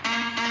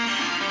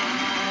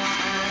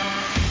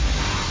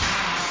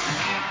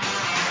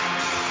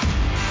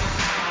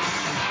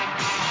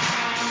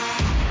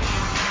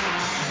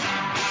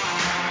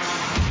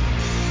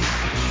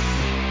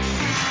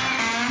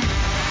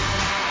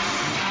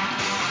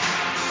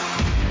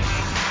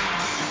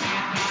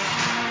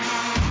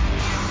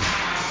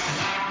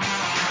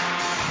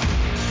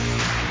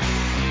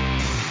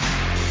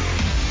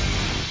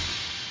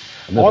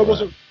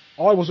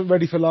I wasn't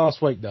ready for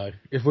last week though.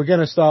 If we're going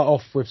to start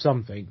off with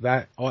something,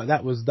 that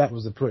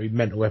was a pretty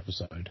mental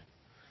episode.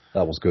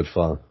 That was good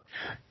fun.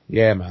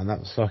 Yeah, man, that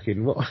was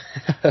fucking. What?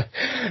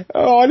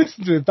 Oh, I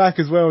listened to it back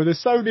as well. There's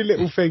so many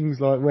little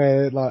things like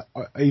where like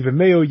either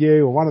me or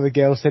you or one of the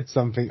girls said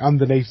something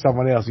underneath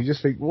someone else. You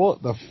just think,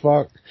 what the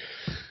fuck?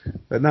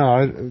 But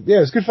no,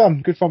 yeah, it's good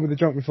fun. Good fun with the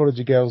Drunk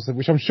Mythology girls,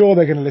 which I'm sure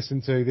they're going to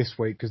listen to this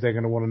week because they're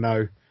going to want to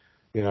know,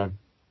 you know.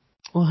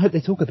 Well, I hope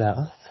they talk about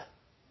us.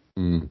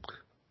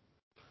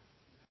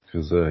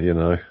 Because you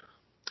know,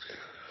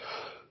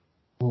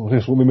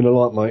 that's what women are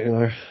like, mate. You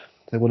know,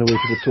 they want to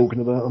hear people talking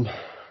about them.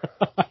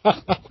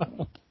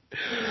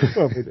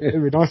 Well,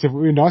 it'd be nice if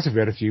we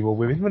had a few more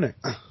women, wouldn't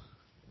it?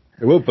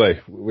 It would be.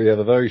 We have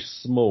a very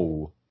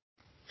small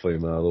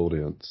female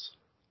audience.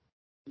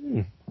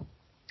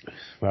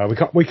 Well,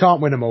 we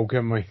can't win them all,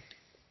 can we?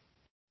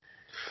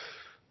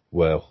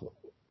 Well,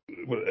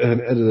 at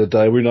the end of the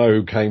day, we know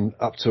who came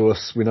up to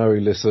us. We know who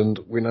listened.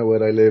 We know where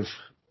they live.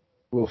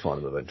 We'll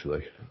find them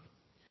eventually.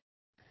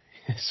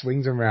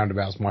 Swings and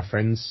roundabouts, my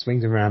friends.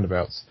 Swings and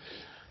roundabouts.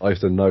 I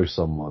used to know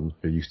someone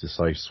who used to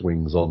say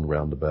swings on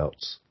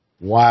roundabouts.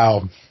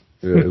 Wow.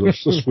 Yeah,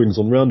 it's just swings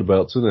on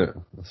roundabouts, isn't it?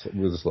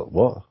 We're just like,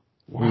 what?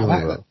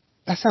 Wow,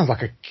 that sounds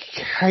like a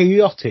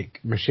chaotic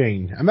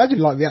machine. Imagine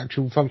like the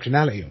actual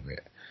functionality of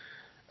it.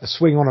 A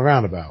swing on a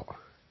roundabout.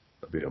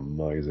 That'd be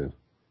amazing.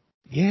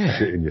 Yeah.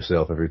 Shitting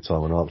yourself every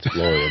time an Arctic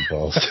lorry went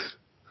past.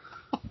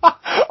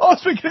 I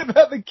was thinking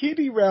about the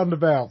kiddie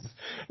roundabouts.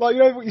 Like,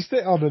 you know what you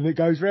sit on and it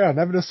goes round,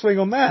 having a swing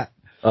on that.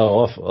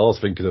 Oh, I was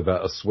thinking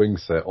about a swing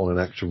set on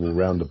an actual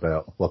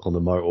roundabout, like on the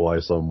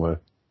motorway somewhere.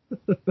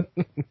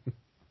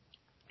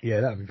 Yeah,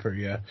 that'd be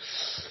pretty, yeah,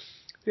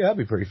 that'd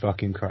be pretty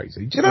fucking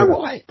crazy. Do you know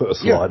what? Put a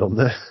slide on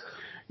there.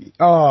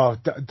 Oh,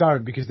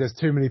 don't, because there's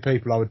too many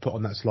people I would put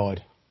on that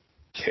slide.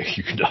 Yeah,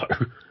 you know.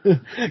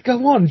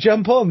 Go on,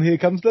 jump on, here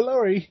comes the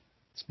lorry.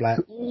 Splat.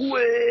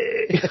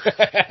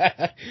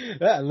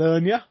 That'll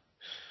learn ya.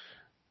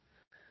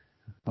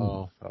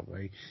 Oh, fuck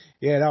me.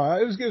 Yeah, no,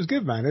 it was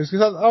good, man. It was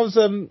because I was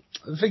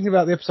thinking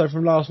about the episode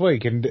from last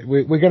week, and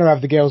we're going to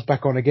have the girls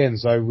back on again,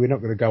 so we're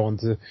not going to go on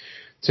to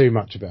too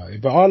much about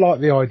it. But I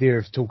like the idea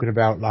of talking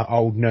about like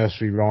old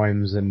nursery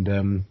rhymes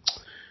and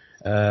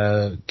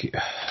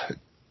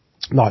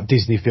like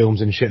Disney films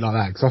and shit like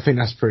that, because I think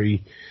that's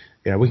pretty.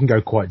 Yeah, we can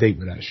go quite deep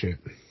with that shit.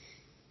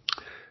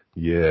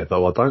 Yeah,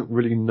 though I don't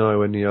really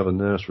know any other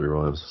nursery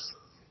rhymes.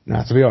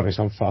 No, to be honest,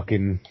 I'm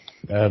fucking.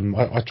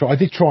 I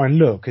did try and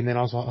look, and then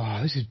I was like, oh,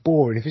 this is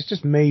boring. If it's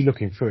just me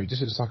looking through it,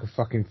 just looks like a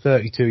fucking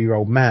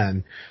 32-year-old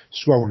man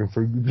scrolling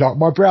through. Like,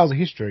 my browser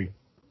history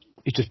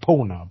is just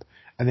Pornhub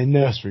and then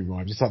nursery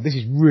rhymes. It's like, this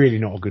is really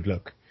not a good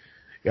look.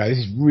 Yeah, this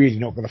is really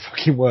not going to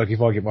fucking work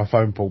if I get my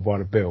phone pulled by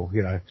the bill,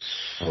 you know.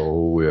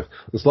 Oh, yeah.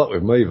 It's like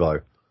with me,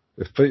 though.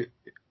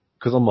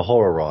 Because I'm a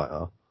horror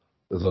writer,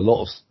 there's a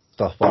lot of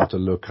stuff I have to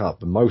look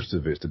up, and most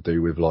of it's to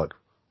do with, like,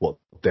 what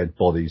dead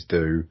bodies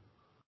do,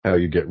 how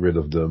you get rid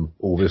of them,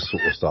 all this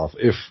sort of stuff.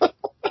 If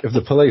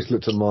the police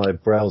looked at my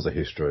browser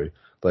history,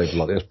 they'd be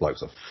like, this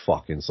bloke's a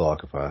fucking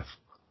psychopath.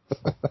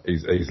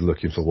 He's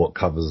looking for what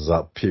covers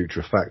up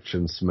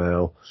putrefaction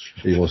smell.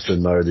 He wants to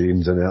know the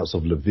ins and outs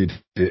of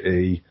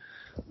lividity.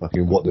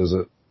 Fucking what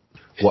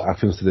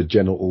happens to the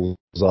genitals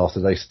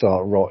after they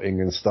start rotting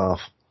and stuff.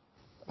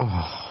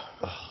 Oh.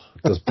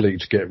 Does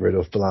bleach get rid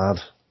of blood?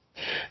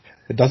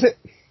 Does it?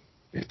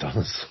 It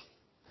does.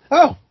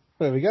 Oh,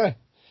 there we go.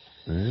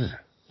 Yeah.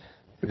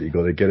 But you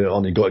got to get it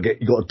on. You got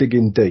to dig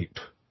in deep.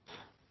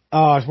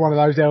 Oh, it's one of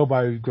those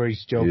elbow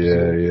grease jobs.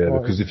 Yeah.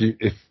 Because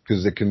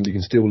you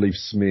can still leave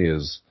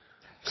smears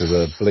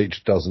because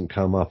bleach doesn't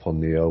come up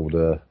on the old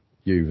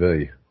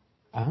UV.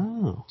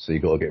 Oh. So you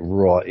got to get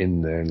right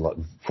in there and like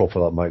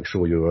proper make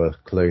sure you're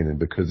cleaning,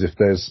 because if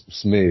there's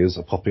smears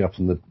are popping up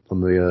on the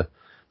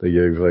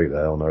UV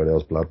there, I'll know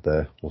there's blood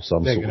there or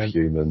some sort of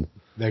human.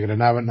 They're gonna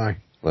know, aren't they?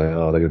 They're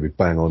going to be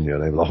bang on you.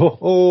 And they're like,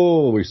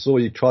 oh, we saw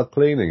you tried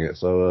cleaning it.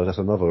 So that's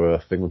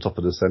another thing on top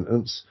of the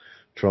sentence,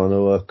 trying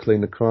to clean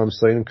the crime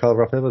scene and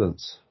cover up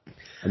evidence.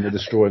 And the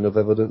destroying of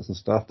evidence and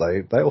stuff,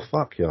 they'll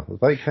fuck you.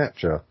 They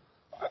catch you.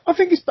 I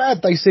think it's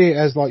bad they see it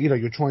as like, you know,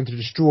 you're trying to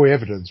destroy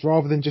evidence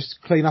rather than just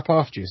clean up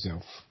after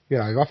yourself. You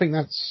know, I think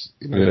that's,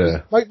 you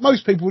know, like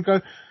most people would go,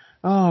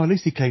 oh, at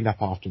least he cleaned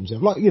up after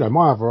himself. Like, you know,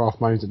 my other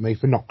half moans at me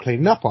for not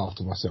cleaning up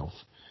after myself.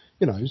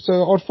 You know,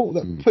 so I thought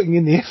that putting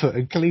in the effort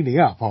and cleaning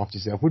up after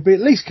yourself would be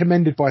at least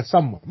commended by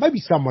someone. Maybe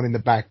someone in the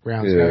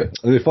background. Yeah.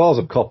 And if I was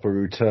a copper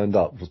who turned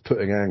up, was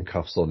putting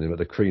handcuffs on him at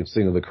the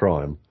scene of the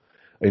crime,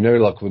 you know,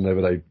 like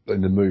whenever they, in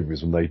the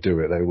movies, when they do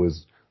it, they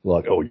was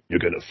like, oh, you're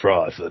going to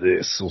fry for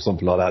this, or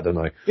something like that,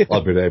 don't they? Yeah.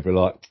 I'd be there, be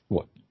like,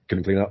 what, can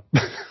you clean up?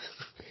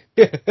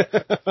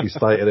 You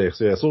stated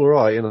this. Yeah, it's all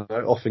right, you know,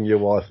 offing your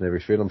wife and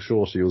everything. I'm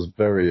sure she was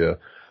very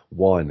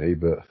whiny,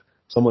 but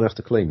someone has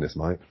to clean this,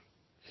 mate.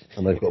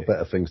 And they've got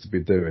better things to be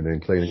doing than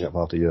cleaning up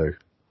after you.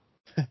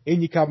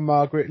 In you come,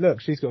 Margaret.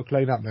 Look, she's got to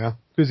clean up now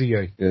because of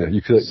you. Yeah,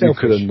 you could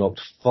have knocked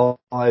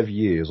 5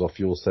 years off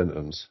your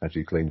sentence had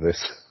you cleaned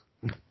this.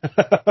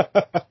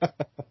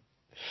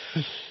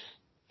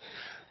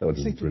 That would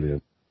have been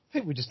brilliant.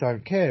 People just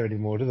don't care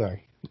anymore, do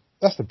they?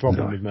 That's the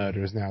problem No. with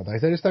murderers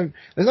nowadays. They just don't.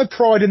 There's no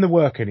pride in the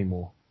work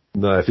anymore.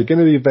 No, if you're going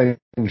to be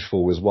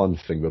vengeful is one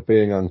thing, but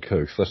being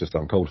uncouth, that's just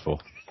uncalled for.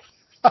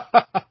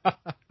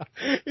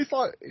 It's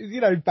like,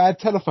 bad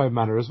telephone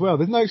manner as well.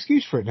 There's no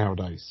excuse for it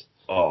nowadays.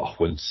 Oh,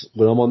 when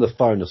I'm on the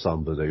phone to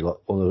somebody, like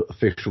on an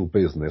official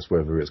business,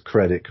 whether it's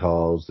credit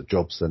cards, the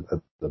job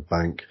centre, the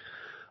bank,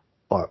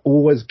 I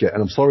always get,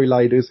 and I'm sorry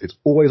ladies, it's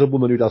always a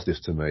woman who does this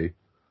to me.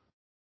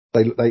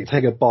 They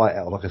take a bite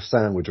out of like a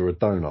sandwich or a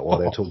donut while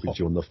they're talking to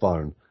you on the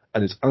phone.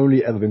 And it's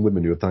only ever been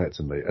women who have done it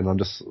to me. And I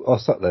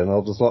sat there and I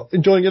was just like,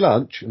 enjoying your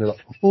lunch? And they're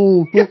like,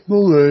 oh, not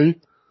really.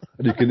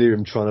 And you can hear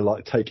them trying to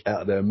like take out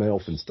of their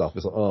mouth and stuff.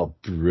 It's like, oh,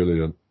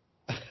 brilliant.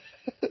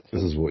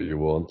 This is what you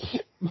want.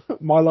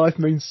 My life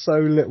means so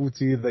little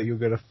to you that you're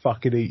going to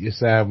fucking eat your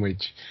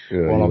sandwich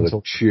While I'm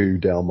talking. Chew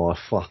down my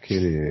fucking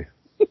ear.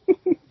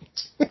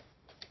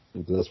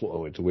 That's what I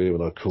went to hear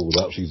when I called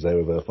up. She's there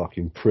with her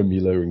fucking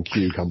primula and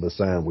cucumber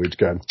sandwich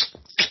going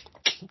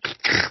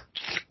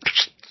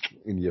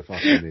in your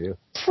fucking ear.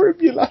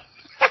 Primula?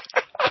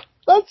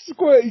 That's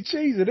squirty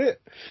cheese, isn't it?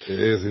 It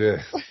is,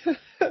 yeah.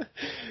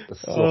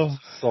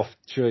 Soft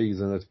cheese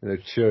in a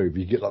tube.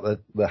 You get like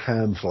the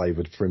ham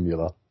flavoured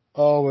primula.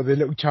 Oh, with the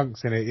little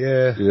chunks in it,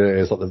 yeah.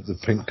 Yeah, it's like the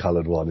pink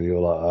coloured one. And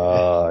you're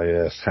like,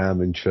 yes,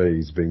 ham and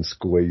cheese being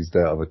squeezed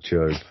out of a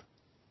tube.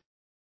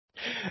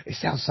 It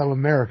sounds so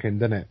American,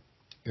 doesn't it?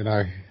 We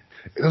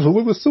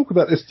were talking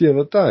about this the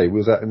other day. We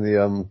was out in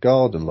the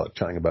garden, like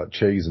chatting about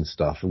cheese and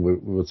stuff, and we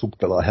were talking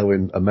about like how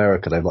in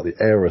America they have like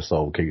the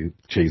aerosol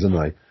cheese, don't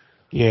they?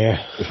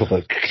 Yeah. It's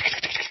like,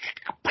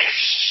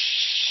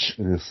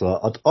 and it's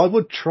like, I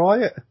would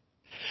try it.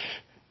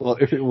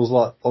 Like if it was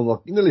like on like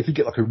if you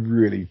get like a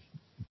really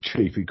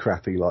cheapy,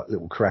 crappy like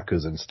little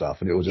crackers and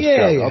stuff, and it was just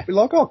I'd be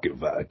like, I'll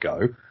give that a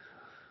go.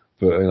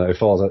 But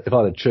if I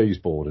had a cheese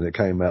board and it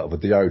came out of a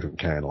deodorant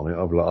can on it,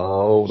 I'd be like,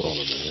 oh, hold on a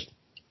minute.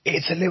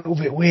 It's a little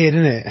bit weird,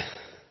 isn't it?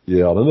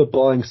 Yeah, I remember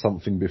buying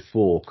something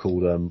before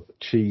called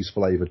cheese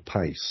flavoured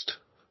paste.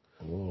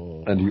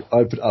 Oh. And you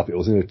opened it up, it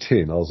was in a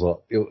tin. I was like,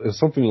 it was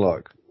something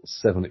like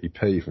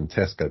 70p from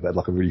Tesco, but it had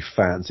like a really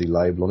fancy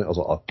label on it. I was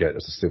like, I'll get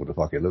this to see what the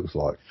fuck it looks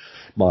like.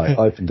 Mate,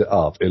 I opened it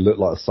up, it looked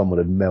like someone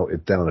had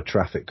melted down a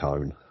traffic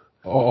cone.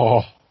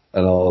 Oh.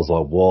 And I was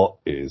like, what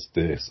is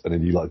this? And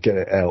then you like get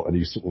it out and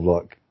you sort of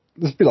like,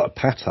 it's a bit like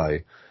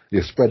pate.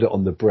 You spread it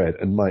on the bread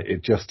and mate,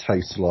 it just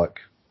tastes like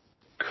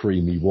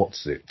creamy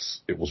Wotsits.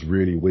 It was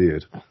really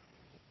weird.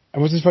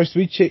 And was it supposed to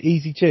be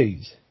easy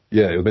cheese?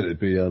 Yeah, it was meant to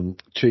be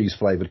cheese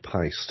flavoured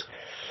paste.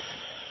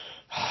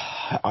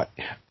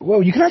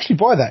 Well, you can actually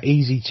buy that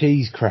easy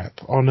cheese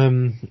crap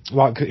on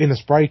like in a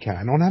spray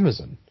can on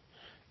Amazon.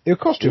 It'll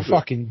cost you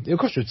it'll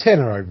cost you a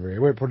tenner over here,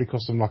 where it probably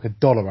costs them like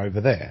 $1 over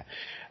there.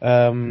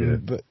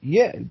 But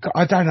yeah,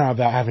 I don't know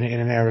about having it in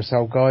an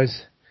aerosol,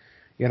 guys.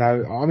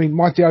 I mean,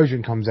 my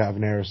deodorant comes out of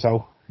an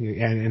aerosol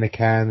in a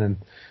can, and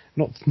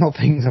not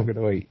things I'm going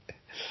to eat.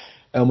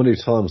 How many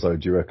times though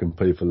do you reckon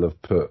people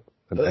have put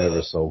an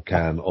aerosol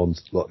can on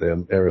like their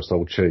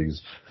aerosol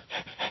cheese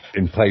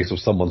in place of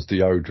someone's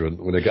deodorant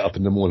when they get up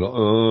in the morning,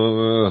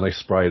 and they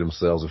spray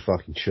themselves with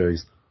fucking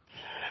cheese?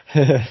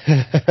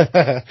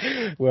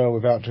 Well,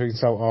 without to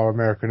insult our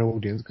American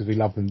audience, because we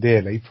love them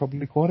dearly,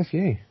 probably quite a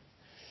few.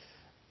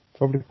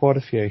 I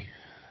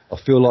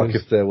feel like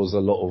if there was a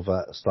lot of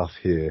that stuff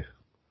here,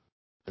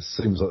 it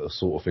seems like the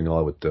sort of thing I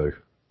would do.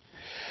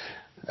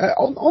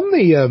 On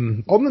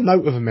the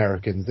note of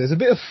Americans, there's a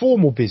bit of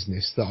formal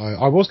business that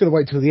I was going to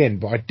wait till the end,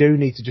 but I do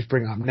need to just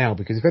bring it up now,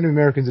 because if any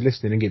Americans are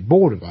listening and get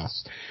bored of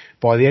us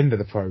by the end of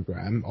the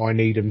programme, I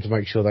need them to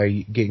make sure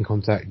they get in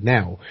contact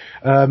now.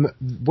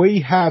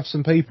 We have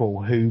some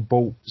people who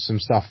bought some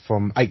stuff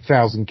from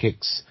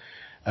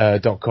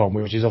 8000kicks.com,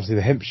 which is obviously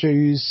the hemp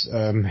shoes,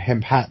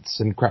 hemp hats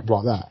and crap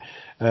like that.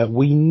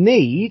 We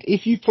need,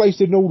 if you've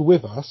placed an order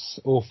with us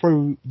or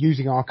through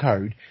using our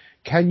code,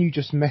 can you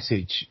just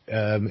message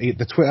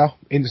the Twitter,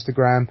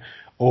 Instagram,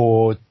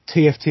 or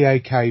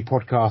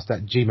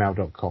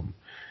tftakpodcast@gmail.com.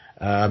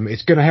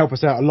 It's going to help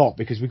us out a lot,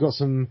 because we've got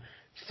some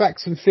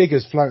facts and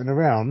figures floating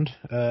around.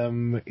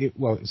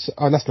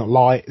 Let's not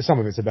lie, some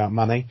of it's about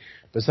money,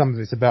 but some of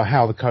it's about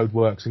how the code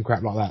works and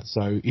crap like that.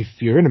 So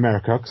if you're in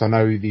America, because I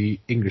know the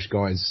English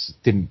guys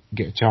didn't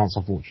get a chance,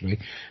 unfortunately,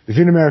 but if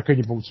you're in America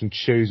and you bought some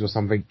shoes or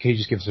something, can you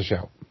just give us a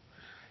shout?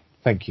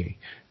 Thank you.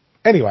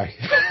 Anyway.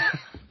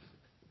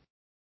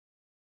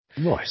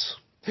 Nice.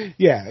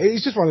 Yeah,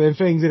 it's just one of them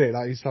things, isn't it?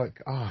 Like, it's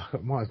like,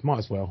 might as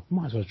well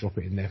drop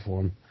it in there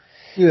for them.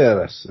 Yeah,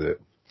 that's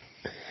it.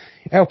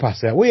 Help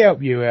us out. We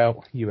help you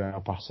out. You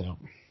help us out.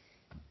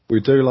 We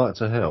do like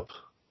to help.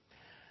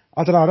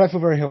 I don't know. I don't feel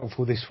very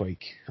helpful this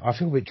week. I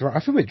feel a bit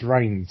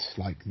drained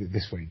like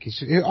this week.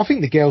 I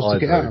think the girls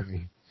took it out of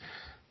me.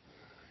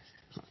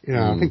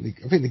 I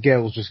think the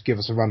girls just give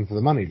us a run for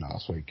the money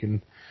last week,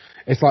 and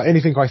it's like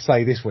anything I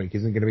say this week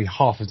isn't going to be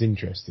half as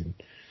interesting.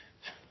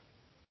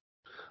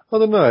 I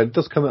don't know, it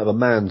does come out of a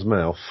man's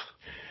mouth.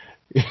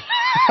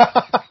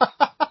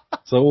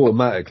 So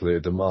automatically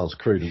it demands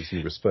credence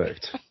and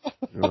respect.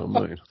 You know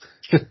what I mean?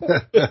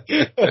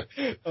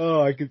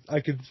 Oh, I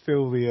could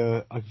feel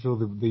the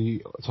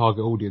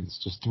target audience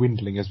just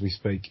dwindling as we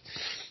speak.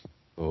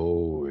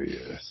 Oh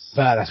yes.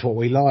 But that's what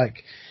we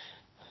like.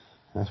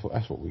 That's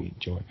what we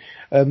enjoy.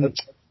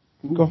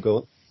 Go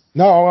on.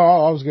 No,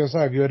 I was going to say,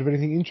 have you heard of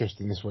anything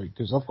interesting this week?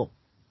 Because I've got.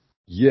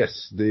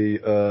 Yes,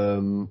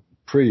 the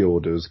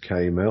pre-orders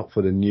came out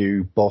for the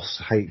new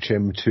Boss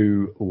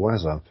HM2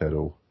 Wazza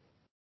pedal.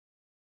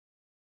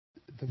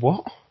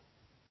 What?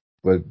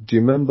 Well, do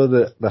you remember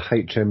the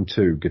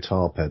HM2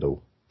 guitar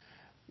pedal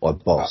by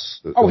Boss?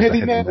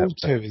 Heavy Metal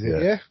 2, is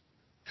it? Yeah.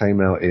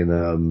 Came out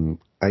in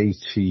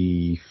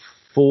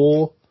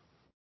 84,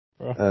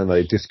 Right. and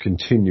they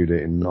discontinued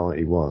it in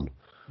 91.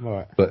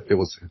 Right. But it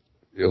was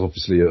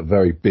obviously a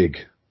very big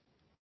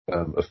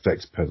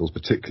effects pedals,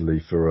 particularly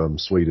for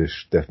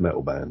Swedish death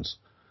metal bands.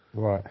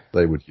 Right.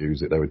 They would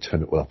use it. They would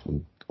turn it up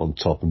on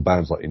top, and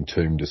bands like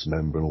Entomb,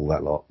 Dismember, and all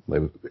that lot.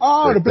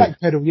 The black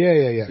pedal.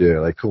 Yeah.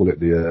 Yeah, they call it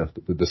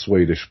the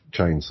Swedish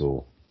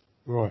chainsaw.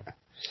 Right.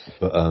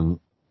 But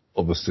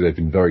obviously they've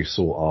been very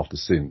sought after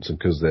since, and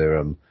because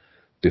they're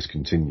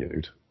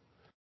discontinued,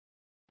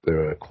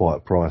 they're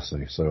quite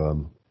pricey.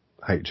 So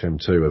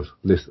HM2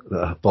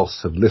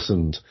 Boss have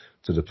listened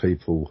to the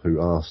people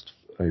who asked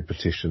a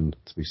petition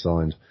to be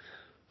signed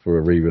for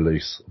a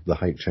re-release of the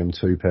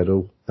HM2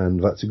 pedal,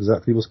 and that's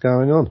exactly what's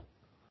going on.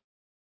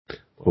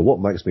 But what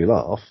makes me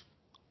laugh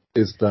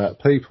is that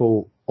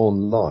people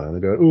online are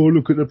going, "Oh,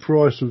 look at the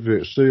price of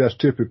it. See, that's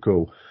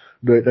typical.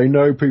 They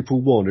know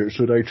people want it,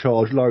 so they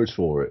charge loads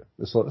for it."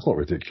 It's like, it's not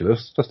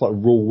ridiculous. That's like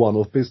rule one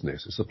of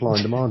business. It's supply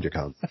and demand, you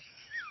can't.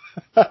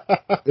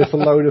 If a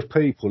load of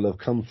people have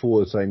come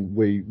forward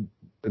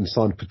and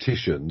signed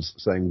petitions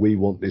saying we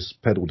want this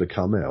pedal to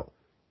come out,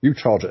 you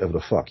charge whatever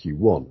the fuck you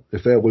want.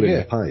 If they're willing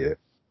to pay it,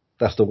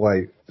 that's the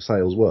way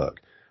sales work.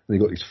 And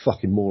you've got these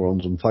fucking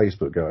morons on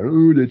Facebook going,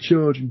 "Oh, they're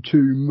charging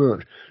too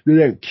much. They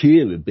don't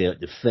care about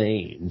the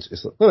fans."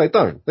 It's like, no, they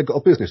don't. They've got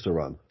a business to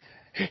run.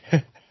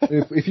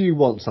 If you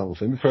want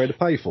something, you're prepared to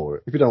pay for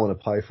it. If you don't want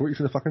to pay for it, you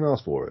shouldn't fucking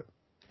ask for it.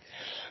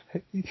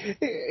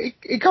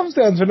 It comes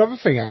down to another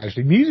thing,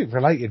 actually, music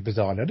related,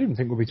 bizarrely. I didn't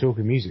think we'd be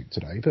talking music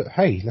today, but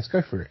hey, let's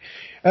go for it.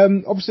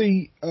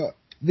 Obviously,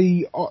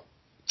 the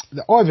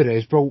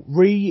Ibanez brought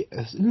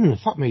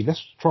fuck me,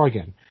 let's try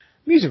again.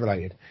 Music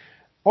related.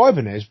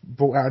 Ibanez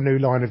brought out a new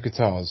line of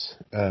guitars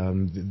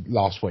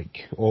last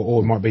week,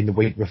 or it might have been the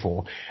week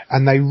before,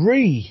 and they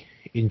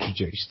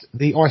reintroduced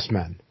the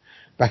Iceman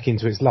back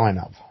into its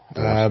lineup.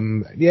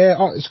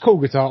 It's a cool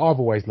guitar. I've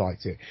always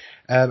liked it.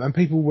 And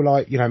people were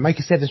like, make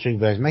a 7-string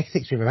version, make a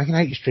 6-string version, make an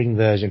 8-string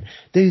version,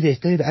 do this,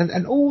 do that,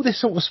 and all this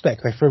sort of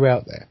spec they threw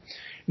out there.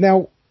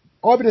 Now,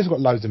 Ibanez got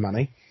loads of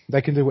money.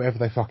 They can do whatever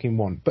they fucking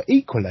want. But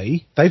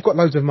equally, they've got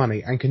loads of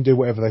money and can do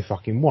whatever they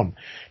fucking want.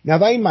 Now,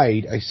 they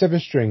made a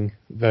 7-string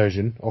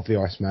version of the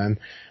Iceman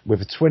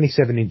with a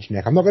 27-inch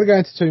neck. I'm not going to go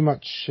into too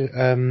much,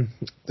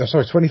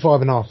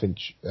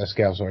 25.5-inch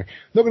scale, sorry.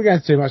 I'm not going to go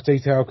into too much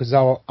detail because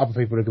other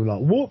people are going to be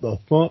like, what the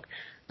fuck?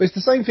 But it's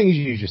the same thing as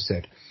you just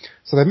said.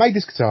 So they made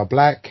this guitar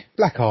black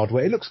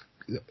hardware.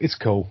 It's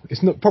cool.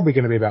 It's not probably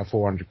going to be about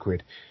 400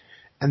 quid.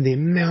 And the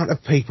amount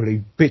of people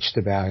who bitched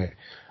about it.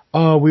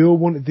 Oh, we all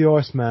wanted the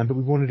Iceman, but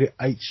we wanted it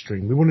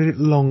 8-string. We wanted it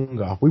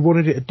longer. We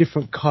wanted it a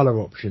different colour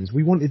options.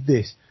 We wanted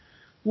this.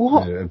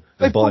 What? Yeah,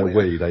 and by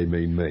we, they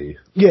mean me.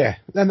 Yeah,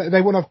 and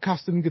they want a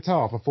custom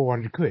guitar for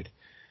 400 quid.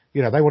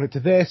 They want it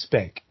to their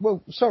spec.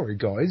 Well, sorry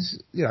guys.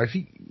 I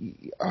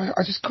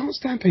just can't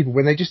stand people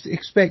when they just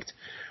expect.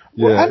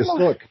 Yeah, it's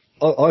like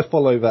I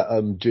follow that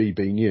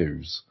GB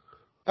News.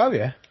 Oh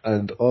yeah.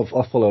 And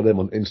I follow them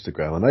on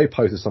Instagram, and they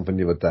posted something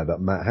the other day about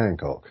Matt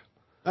Hancock.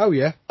 Oh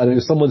yeah. And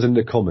then someone's in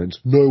the comments,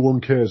 "No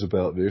one cares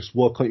about this.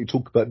 Why can't you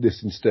talk about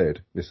this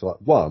instead?" It's like,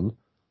 one,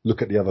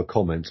 look at the other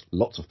comments.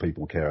 Lots of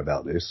people care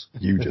about this.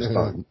 You just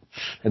don't.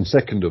 And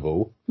second of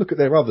all, look at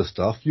their other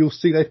stuff. You'll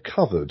see they've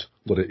covered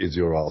what it is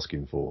you're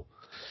asking for.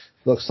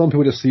 Like, some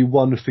people just see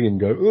one thing and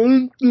go,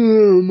 "Oh,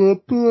 my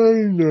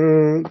brain,"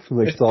 and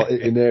they start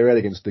hitting their head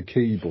against the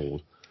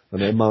keyboard.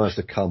 And their mum has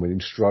to come in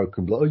and stroke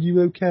and be like, "Are you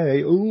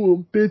okay? Oh,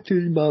 I'm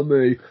bitty,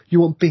 mummy.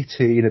 You want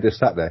bitty?" And they're just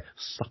sat there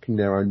sucking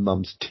their own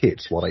mum's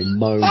tits while they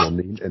moan on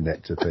the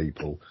internet to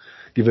people,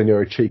 giving her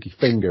a cheeky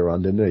finger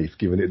underneath,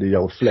 giving it the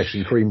old flesh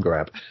and cream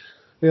grab.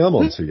 Yeah, I'm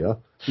on to you.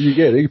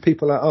 You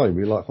people at home,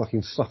 you're like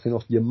fucking sucking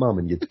off your mum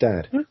and your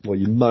dad while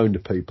you moan to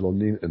people on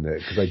the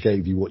internet because they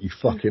gave you what you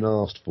fucking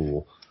asked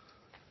for.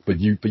 But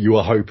you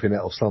are hoping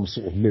out of some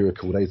sort of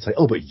miracle they'd say,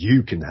 "Oh, but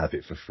you can have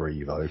it for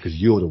free though, because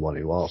you're the one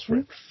who asked for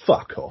it."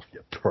 Fuck off,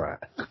 you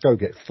prat. Go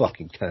get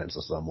fucking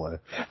cancer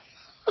somewhere.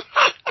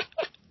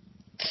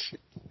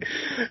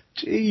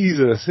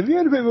 Jesus, have you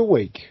had a bit of a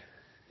week?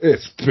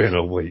 It's been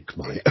a week,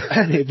 mate.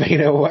 And it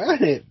been a while,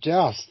 and it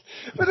just.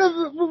 But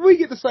we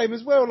get the same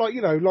as well. Like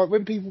like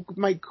when people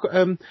make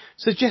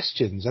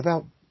suggestions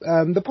about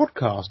the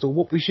podcast or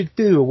what we should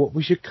do or what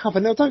we should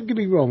cover. Now, don't get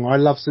me wrong, I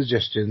love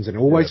suggestions and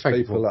always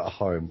thankful. People at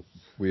home,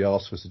 we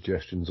ask for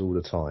suggestions all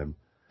the time,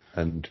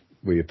 and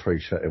we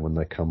appreciate it when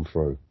they come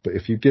through. But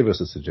if you give us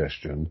a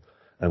suggestion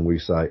and we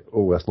say,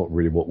 oh, that's not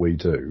really what we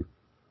do,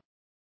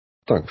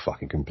 don't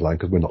fucking complain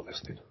because we're not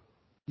listening.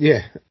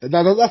 Yeah,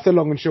 that's the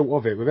long and short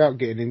of it. Without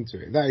getting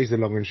into it, that is the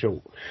long and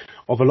short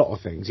of a lot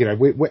of things. You know,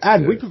 we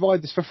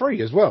provide this for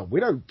free as well. We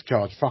don't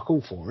charge fuck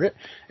all for it.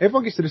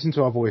 Everyone gets to listen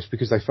to our voice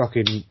because they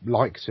fucking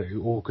like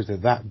to, or because they're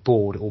that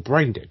bored or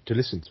brain dead to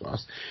listen to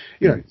us.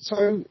 You know,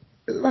 so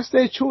that's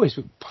their choice.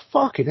 But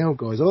fucking hell,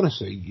 guys,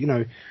 honestly, you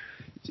know.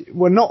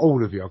 Well, not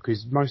all of you,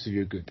 because most of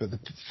you are good, but the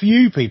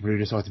few people who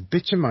decide to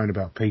bitch and moan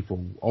about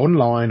people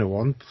online or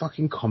on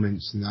fucking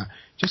comments and that,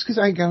 just because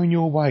it ain't going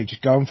your way,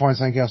 just go and find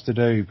something else to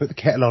do. Put the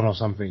kettle on or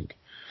something.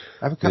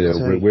 Have a cup of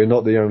tea. We're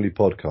not the only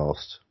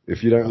podcast.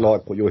 If you don't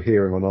like what you're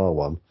hearing on our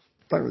one,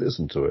 don't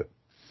listen to it.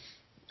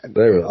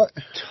 There are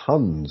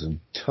tons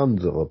and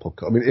tons of other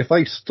podcasts. I mean, if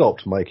they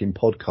stopped making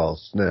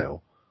podcasts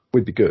now,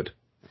 we'd be good.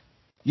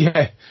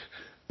 Yeah.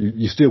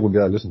 You still wouldn't be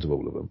able to listen to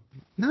all of them.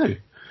 No.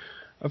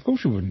 Of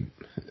course you wouldn't.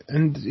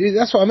 And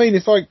that's what I mean.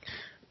 It's like,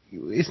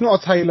 it's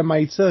not a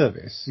tailor-made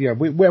service. Yeah,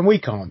 we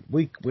can't.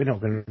 We're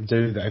not going to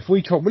do that. If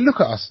we try, well,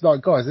 look at us,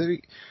 like, guys,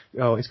 it's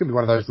going to be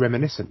one of those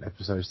reminiscent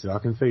episodes today. I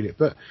can feel it.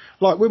 But,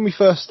 like, when we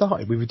first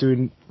started, we were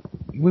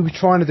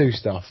trying to do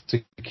stuff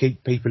to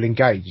keep people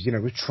engaged. You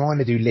know, we're trying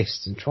to do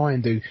lists and try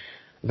and do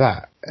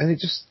that. And it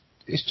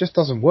just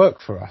doesn't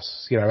work for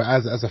us, you know,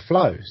 as a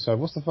flow. So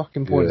what's the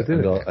fucking point of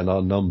doing it? And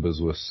our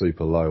numbers were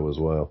super low as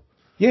well.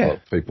 Yeah.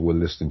 Like people were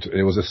listening to it.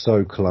 It was just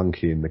so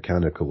clunky and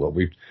mechanical.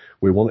 Like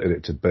we wanted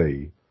it to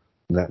be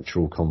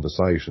natural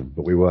conversation,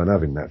 but we weren't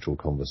having natural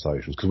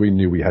conversations because we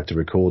knew we had to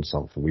record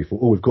something. We thought,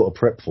 oh, we've got to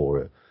prep for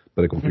it,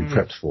 but it got to be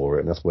prepped for it,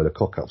 and that's where the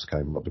cock-ups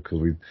came up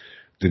because we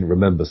didn't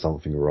remember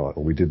something right,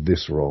 or we did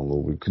this wrong,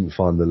 or we couldn't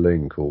find the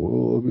link,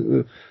 or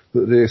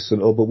but this,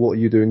 and but what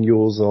are you doing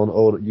yours on?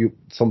 Oh,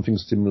 something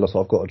similar.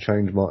 So I've got to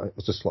change my.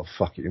 It's just like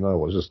fuck it, you know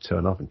what? Just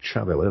turn up and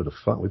chat about whatever the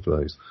fuck we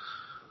please.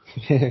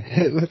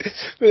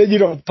 You're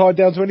not tied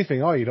down to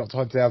anything, are you? You're not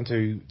tied down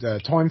to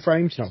time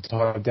frames. You're not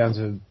tied down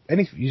to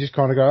anything. You just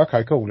kind of go,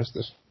 okay, cool. Let's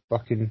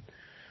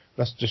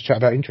just chat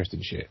about interesting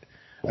shit.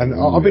 And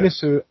I've been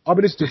listening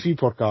to a few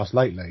podcasts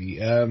lately.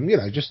 You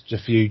know, just a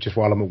few, just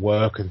while I'm at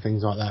work and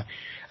things like that.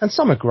 And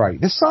some are great.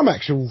 There's some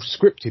actual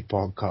scripted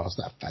podcasts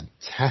that are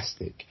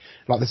fantastic.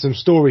 Like there's some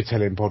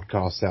storytelling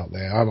podcasts out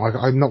there.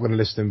 I'm not going to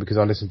list them because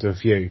I listen to a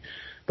few.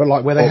 But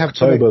like where they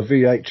October have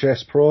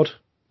VHS Prod.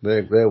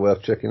 They're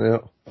worth checking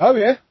out. Oh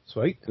yeah,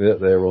 sweet. Yeah,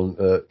 they're on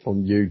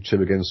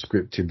YouTube again,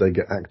 scripted. They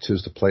get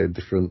actors to play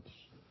different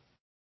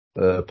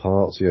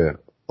parts. Yeah,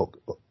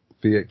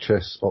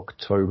 VHS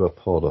October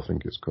Pod, I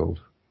think it's called.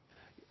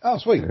 Oh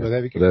sweet. Yeah. Well,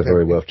 there we go. They're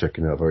very worth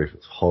checking out. Very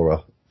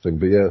horror thing,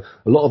 but yeah,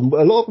 a lot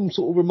of them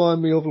sort of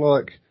remind me of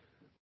like,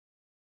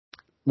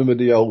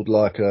 remember the old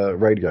like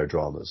radio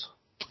dramas?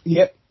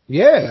 Yep.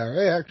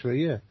 Yeah,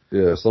 actually, yeah.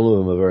 Yeah, some of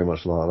them are very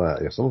much like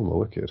that. Yeah, some of them are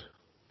wicked.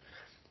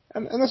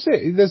 And that's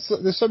it.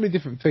 There's so many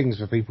different things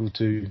for people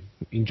to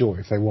enjoy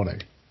if they want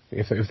to.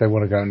 If they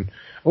want to go and,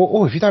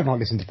 or if you don't like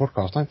listening to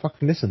podcasts, don't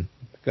fucking listen.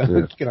 Go,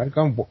 you know,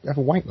 go and have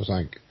a wank or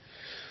something.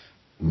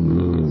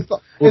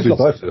 We'll do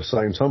both at the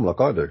same time,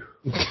 like I do.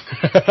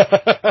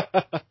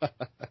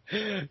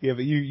 Yeah,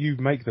 but you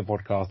make the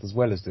podcast as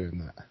well as doing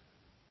that.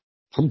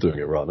 I'm doing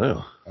it right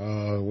now.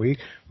 We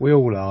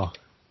all are.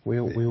 We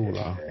all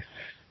are.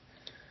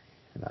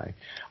 You know.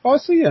 I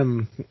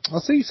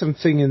see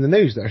something in the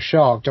news that a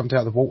shark jumped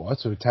out of the water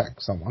to attack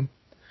someone.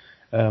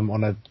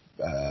 On a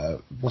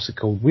what's it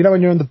called? We know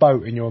when you're on the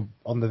boat and you're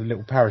on the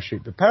little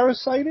parachute, but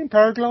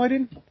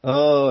paragliding.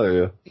 Oh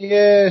yeah.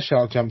 Yeah,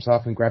 shark jumps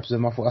up and grabs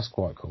them. I thought that's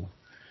quite cool.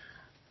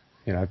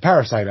 You know,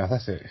 parasailer,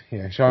 that's it.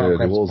 Yeah, shark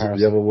grabs parasailer.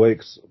 The other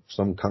week,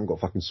 some cunt got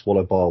fucking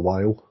swallowed by a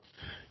whale.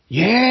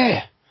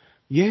 Yeah,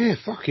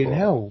 fucking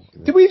hell.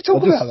 Did we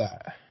talk about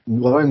that?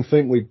 Well, I don't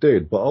think we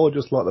did, but I would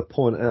just like to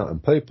point out,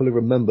 and people who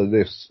remember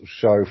this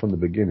show from the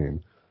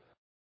beginning,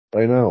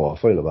 they know how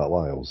I feel about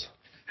whales.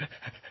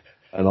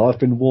 And I've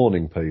been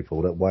warning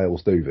people that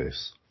whales do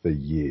this for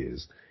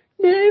years.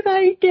 No,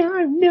 they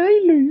don't.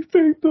 They leave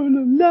people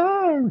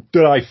alone.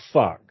 Do they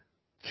fuck?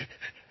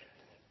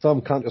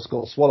 Some cunt just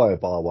got swallowed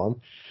by one.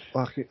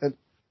 Fucking,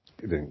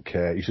 he didn't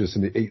care. You should have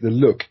seen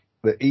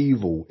the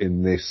evil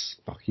in this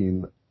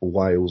fucking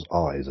whale's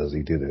eyes as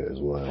he did it as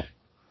well.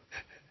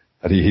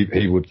 And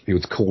he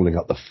was calling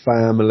up the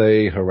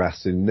family,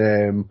 harassing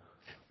them,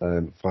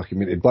 and fucking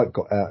the bloke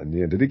got out in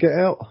the end. Did he get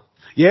out?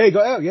 Yeah, he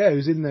got out. Yeah, he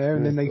was in there,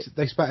 and then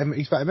they spat him.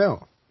 He spat him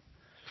out.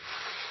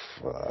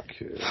 Fuck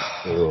it.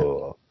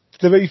 Oh.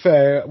 To be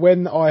fair,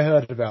 when I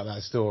heard about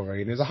that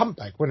story, and it was a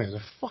humpback, wasn't it? It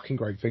was a fucking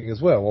great thing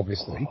as well,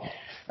 obviously.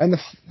 And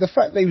the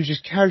fact that he was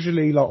just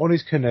casually like on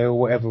his canoe or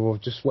whatever, or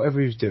just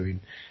whatever he was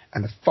doing,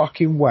 and the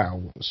fucking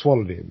whale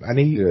swallowed him. And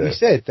he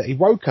said that he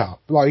woke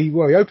up, he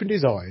opened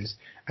his eyes,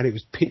 and it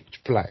was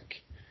pitch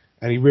black,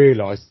 and he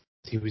realised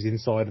he was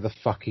inside of the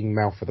fucking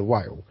mouth of the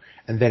whale,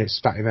 and then it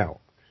spat him out.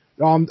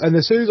 And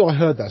as soon as I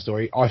heard that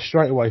story, I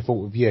straight away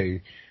thought of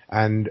you,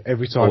 and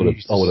every time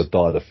I would have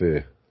died of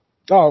fear.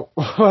 Oh,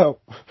 well,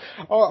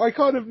 I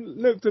kind of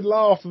looked and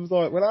laughed and was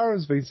like, well,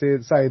 Aaron's been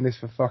saying this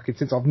for fucking,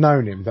 since I've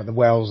known him, that the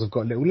whales have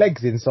got little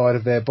legs inside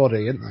of their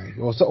body, haven't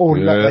they? Or that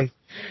Yeah, and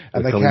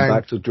they're they coming can,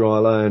 back to dry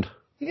land.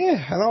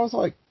 yeah, and I was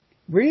like,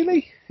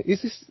 really?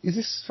 Is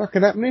this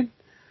fucking happening?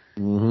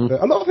 Hmm.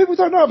 But a lot of people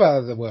don't know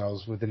about the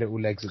whales with the little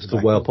legs at the It's the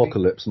back. whale I think.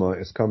 apocalypse, mate.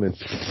 It's coming.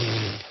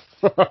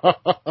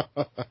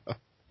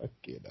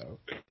 You know.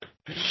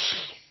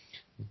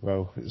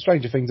 Well,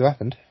 stranger things have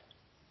happened.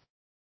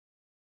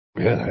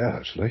 Yeah, they are,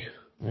 actually.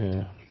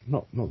 Yeah,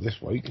 not this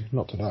week,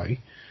 not today,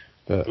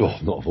 but Oh,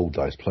 not of all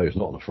days. Players,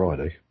 not on a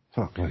Friday.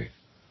 Fuck me.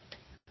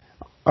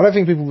 I don't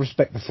think people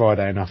respect the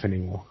Friday enough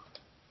anymore.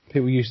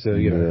 People used to,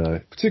 No,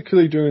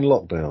 particularly during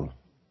lockdown.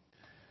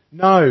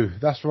 No,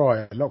 that's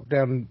right.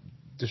 Lockdown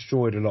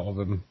destroyed a lot of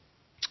them.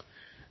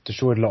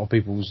 Destroyed a lot of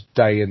people's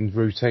day and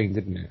routine,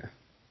 didn't it?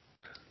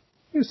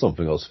 Here's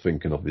something I was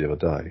thinking of the other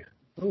day.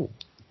 Oh.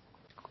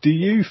 Do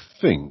you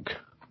think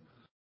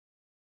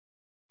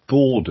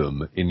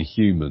boredom in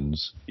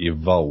humans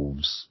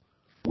evolves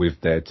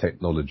with their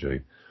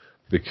technology?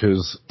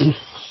 Because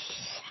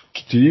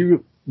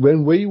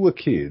when we were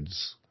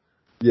kids,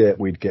 yeah,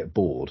 we'd get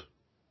bored.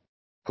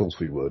 Of course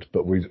we would,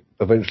 but we'd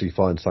eventually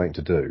find something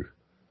to do.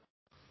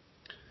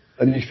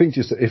 And you think to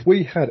yourself, if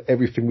we had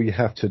everything we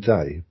have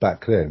today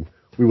back then,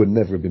 we would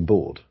never have been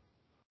bored.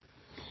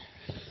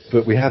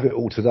 But we have it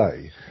all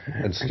today,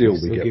 and still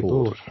we get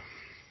bored.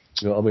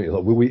 You know what I mean?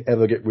 Like, will we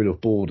ever get rid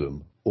of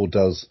boredom, or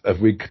have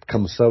we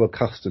become so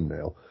accustomed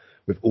now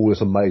with all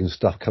this amazing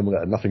stuff coming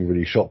out and nothing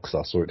really shocks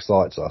us or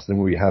excites us? Then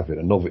when we have it,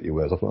 a novelty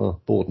wears off. Oh,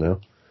 bored now.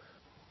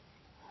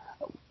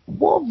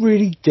 What a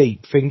really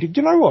deep thing. Do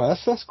you know what?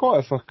 That's quite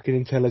a fucking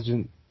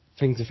intelligent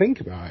thing to think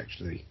about,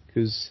 actually.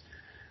 Because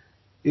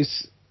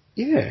it's,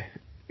 yeah.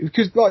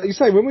 Because, like you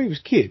say, when we was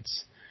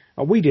kids,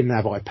 we didn't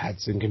have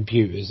iPads and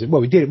computers.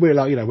 Well, we did. We were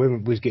like,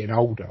 when we was getting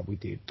older, we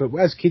did. But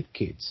as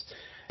kids,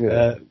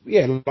 Yeah.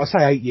 like I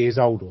say 8 years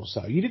old or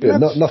so, you didn't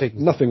Yeah, have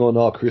things. nothing on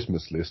our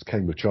Christmas list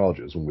came with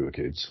chargers when we were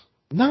kids.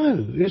 No,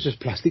 it was just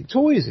plastic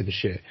toys and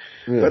shit.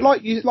 Yeah. But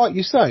like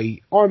you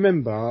say, I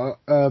remember,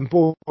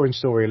 boring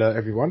story alert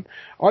everyone,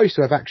 I used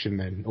to have Action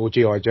Men, or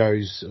G.I.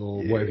 Joes,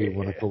 or whatever you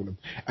want to call them.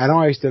 And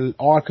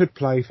I could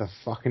play for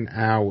fucking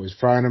hours,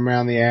 throwing them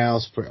around the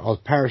house, I was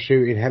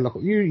parachuting,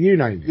 helicopter, you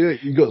name it. Yeah,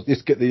 you got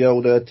just get the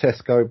old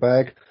Tesco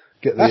bag,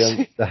 get That's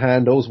it. the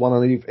handles, one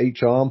on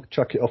each arm,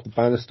 chuck it off the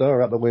banister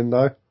or out the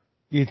window.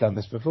 You've done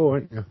this before,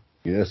 haven't you?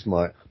 Yes,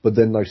 mate. But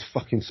then those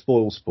fucking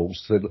spoil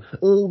sports said,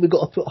 oh, we've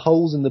got to put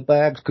holes in the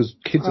bags because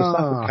kids are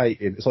Ah.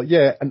 suffocating. It's like,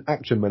 yeah, and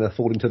action men are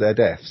falling to their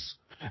deaths.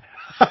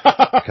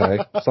 Okay?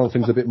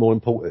 Something's a bit more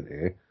important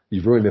here.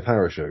 You've ruined their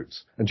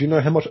parachutes. And do you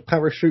know how much a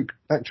parachute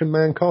Action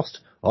Man cost?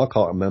 I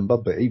can't remember,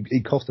 but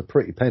he cost a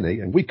pretty penny,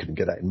 and we couldn't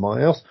get that in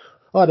my house.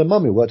 I had a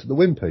mum who worked at the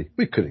Wimpy.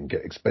 We couldn't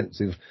get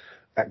expensive,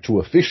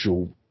 actual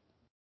official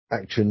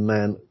Action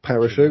Man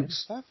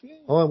parachutes. Stuff, yeah.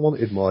 I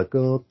wanted my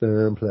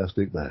goddamn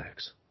plastic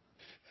bags.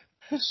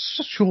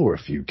 Sure, a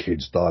few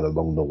kids died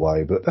along the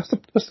way, but that's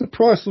the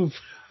price of,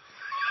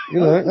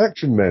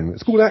 Action Men.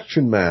 It's called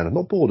Action Man,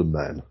 not Boredom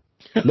Man.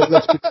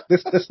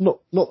 Let's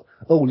not.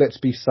 Oh, let's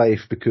be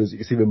safe because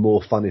it's even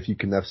more fun if you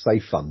can have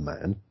safe fun,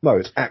 man. No,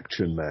 it's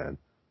Action Man.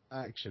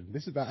 Action.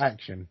 This is about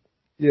action.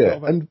 Yeah,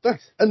 Not about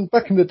and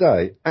back in the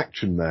day,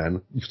 Action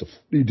Man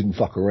he didn't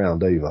fuck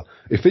around either.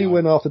 If he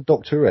went after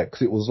Dr.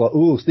 X, it was like,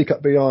 oh, stick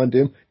up behind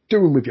him,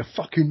 do him with your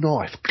fucking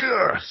knife,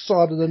 grr,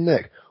 side of the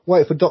neck.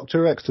 Wait for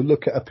Dr. X to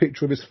look at a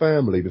picture of his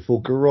family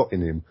before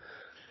garrotting him.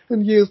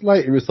 And years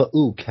later, it's like,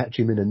 oh, catch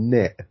him in a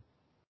net.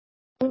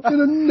 In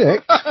a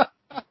net?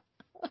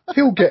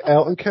 He'll get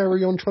out and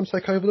carry on trying to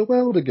take over the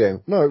world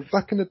again. No,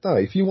 back in the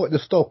day, if you wanted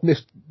to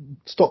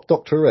stop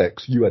Dr.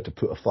 X, you had to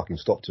put a fucking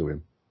stop to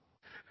him.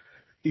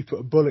 He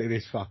put a bullet in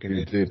his fucking He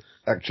head. did.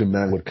 Action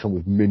Man would come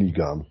with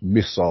minigun,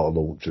 missile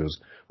launchers,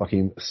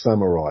 fucking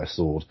samurai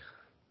sword.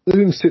 They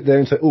didn't sit there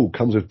and say, oh,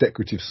 comes with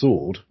decorative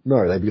sword.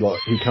 No, they'd be like,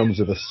 he comes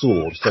with a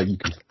sword so you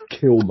can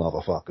kill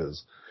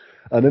motherfuckers.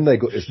 And then they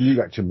got this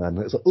new Action Man,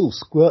 and it's like, oh,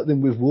 squirt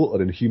them with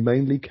water and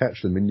humanely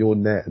catch them in your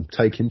net and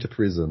take him to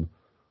prison.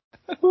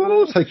 Well, I don't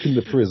want to take him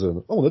to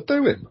prison. I want to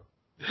do him.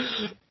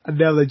 And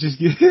now they just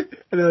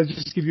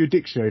give you a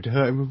dictionary to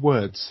hurt him with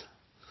words.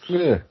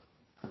 Yeah.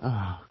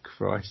 Oh,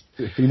 Christ.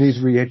 He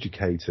needs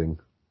re-educating.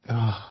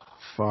 Oh,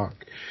 fuck.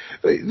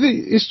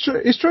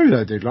 It's true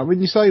though, dude. Like, when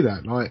you say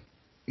that, like,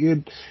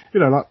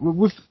 like,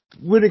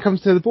 when it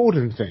comes to the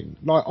boredom thing,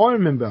 like, I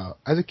remember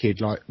as a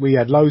kid, like, we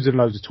had loads and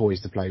loads of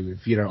toys to play with.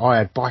 I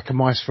had Biker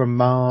Mice from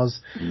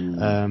Mars.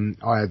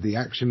 I had the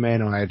Action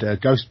Men. I had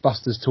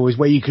Ghostbusters toys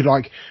where you could,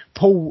 like,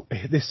 pull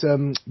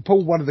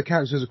one of the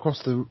characters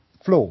across the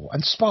floor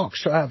and sparks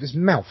shot out of his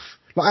mouth.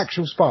 Like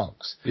actual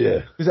sparks.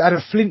 Yeah. Because it had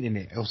a flint in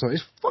it or something.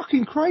 It's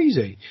fucking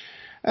crazy.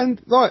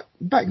 And, like,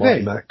 back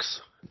Mighty then...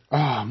 Max.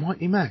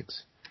 Mighty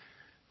Max.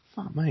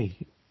 Fuck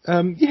me.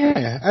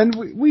 Yeah, and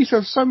we used to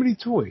have so many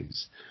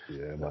toys.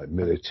 Yeah, like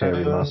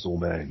military muscle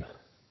man.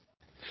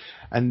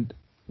 And,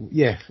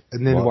 yeah,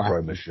 and then what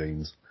Micro happened?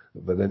 machines.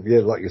 But then, yeah,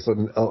 like you said,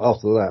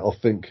 after that, I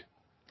think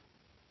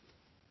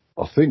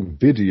I think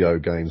video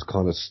games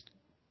kind of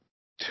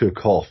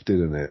took off,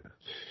 didn't it?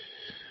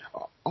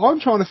 I'm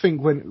trying to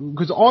think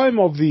because I'm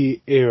of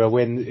the era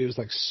when it was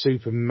like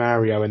Super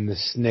Mario and the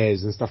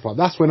SNES and stuff like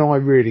that. That's when I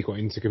really got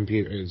into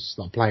computers,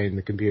 like playing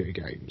the computer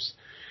games.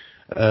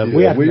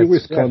 We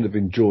always kind of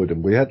enjoyed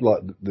them. We had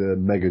like the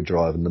Mega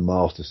Drive and the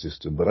Master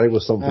System, but they were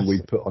something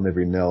we put on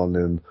every now and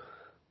then.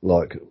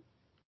 Like,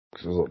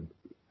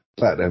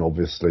 back then,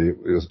 obviously,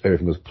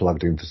 everything was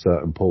plugged into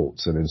certain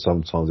ports, and then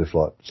sometimes if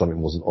like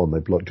something wasn't on,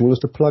 they'd be like, "Do you want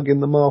us to plug in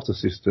the Master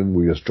System?"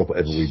 We just drop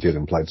whatever we did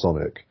and played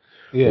Sonic,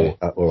 or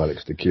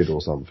Alex the Kid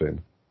or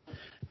something.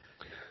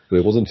 But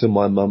it wasn't until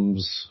my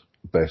mum's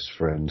best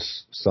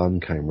friend's son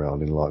came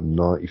round in like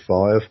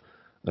 '95,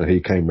 and he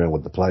came round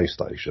with the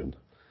PlayStation.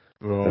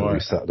 Right. And we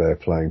sat there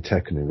playing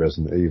Tekken and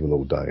Resident Evil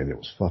all day, and it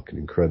was fucking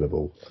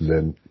incredible. And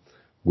then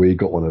we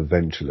got one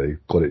eventually,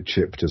 got it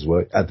chipped as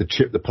well. Had to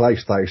chip the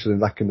PlayStation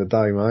back in the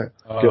day, mate.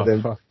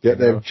 Get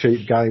them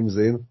cheap games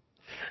in.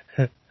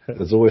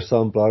 There's always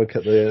some bloke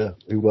at the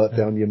who worked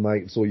down your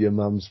mates or your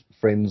mum's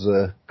friend's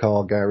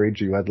car garage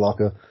who had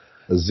like a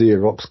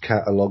Xerox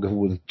catalogue of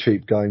all the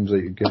cheap games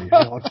that you could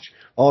get.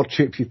 I'll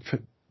chip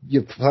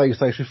your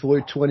PlayStation for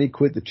you, 20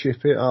 quid to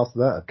chip it. After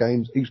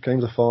that, each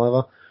game's a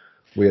 £5.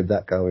 We had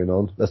that going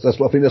on. I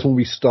think that's when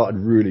we started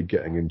really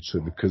getting into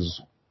it,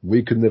 because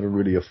we could never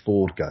really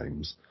afford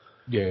games.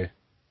 Yeah.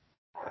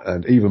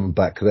 And even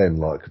back then,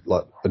 like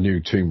a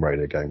new Tomb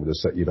Raider game would have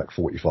set you back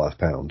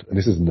 £45, and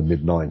this is in the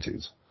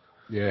mid-90s.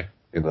 Yeah.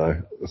 You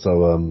know,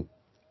 so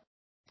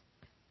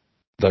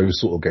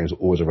those sort of games were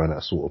always around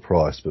that sort of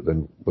price. But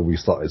then when we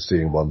started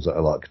seeing ones that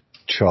are like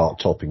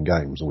chart-topping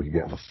games, and we could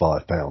get them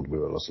for £5, we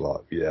were just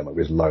like, yeah, mate,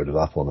 we just loaded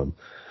up on them.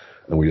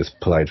 And we just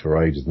played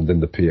for ages, and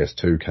then the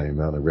PS2 came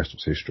out, and the rest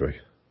was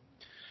history.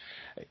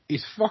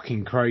 It's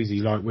fucking crazy,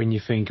 like, when you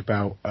think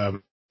about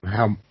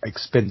how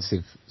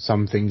expensive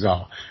some things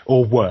are,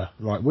 or were.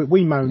 Like,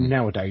 we moan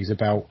nowadays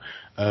about,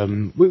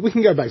 we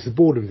can go back to the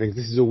boredom things,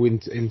 this is all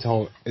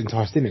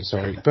enticed in it,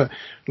 sorry. But,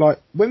 like,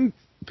 when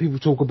people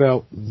talk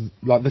about,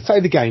 like, let's say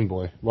the Game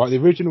Boy, right, the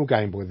original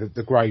Game Boy,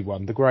 the grey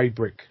one, the grey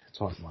brick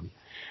type one.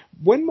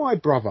 When my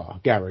brother,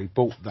 Gary,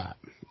 bought that,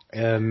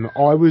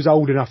 I was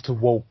old enough to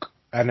walk,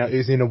 and it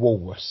was in a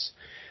Woolworths,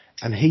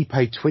 and he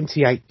paid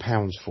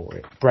 £28 for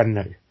it, brand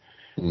new.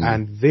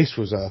 And this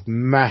was a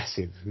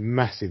massive,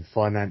 massive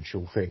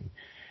financial thing,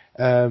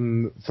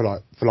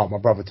 for my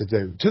brother to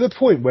do, to the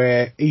point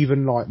where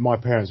even like my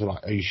parents were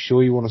like, "Are you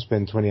sure you want to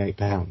spend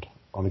 £28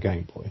 on a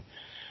Game Boy?"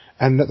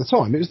 And at the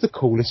time, it was the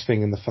coolest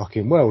thing in the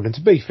fucking world. And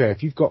to be fair,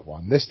 if you've got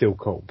one, they're still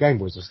cool. Game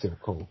Boys are still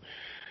cool.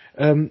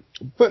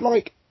 But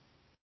like,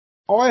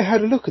 I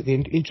had a look at the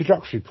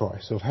introductory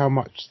price of how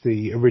much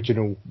the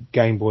original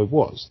Game Boy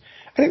was,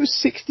 and it was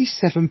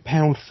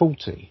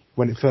 £67.40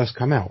 when it first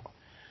came out.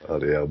 Oh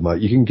yeah,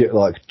 mate! You can get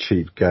like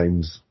cheap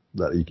games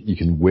that you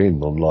can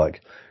win on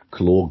like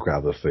claw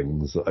grabber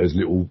things, those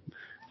little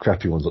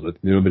crappy ones, like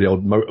you remember the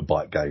old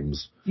motorbike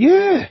games?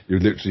 Yeah. You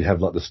would literally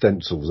have like the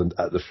stencils and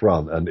at the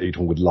front, and each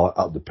one would light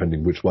up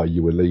depending which way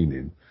you were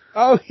leaning.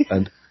 Oh. Yeah.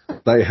 And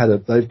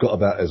they've got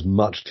about as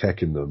much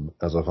tech in them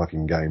as a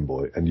fucking Game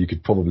Boy, and you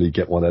could probably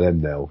get one of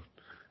them now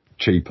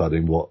cheaper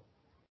than what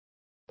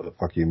a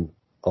fucking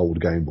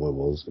old Game Boy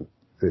was.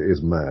 It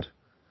is mad.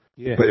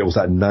 Yeah. But it was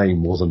that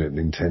name, wasn't it,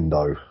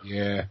 Nintendo?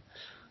 Yeah.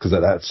 Because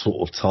at that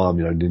sort of time,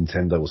 you know,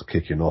 Nintendo was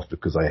kicking off,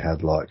 because they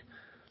had like,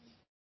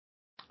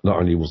 not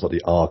only was like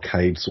the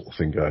arcade sort of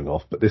thing going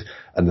off, but this,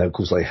 and then of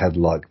course they had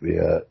like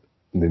the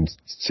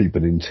Super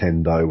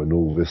Nintendo and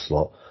all this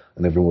lot.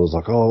 And everyone was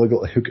like, "Oh, we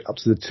got to hook it up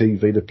to the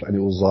TV to play." And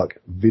it was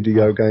like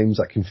video games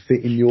that can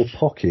fit in your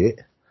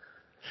pocket.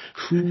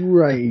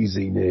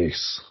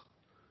 Craziness.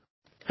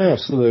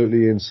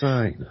 Absolutely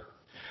insane.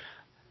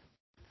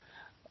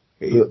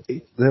 But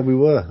there we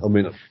were. I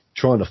mean,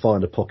 trying to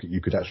find a pocket you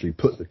could actually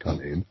put the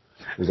cunt in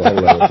was a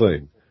whole other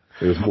thing.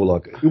 It was more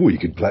like, oh, you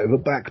could play it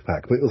with a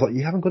backpack. But it was like,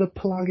 you haven't got to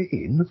plug it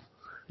in.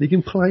 You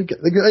can play,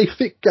 they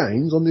fit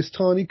games on this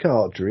tiny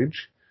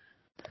cartridge.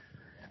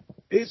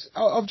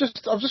 I've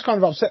just kind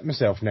of upset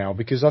myself now,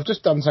 because I've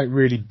just done something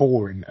really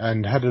boring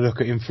and had a look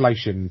at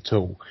Inflation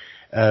Tool,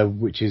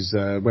 which is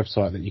a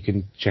website that you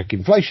can check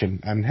inflation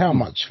and how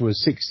much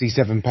was £67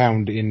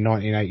 in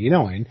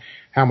 1989.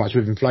 How much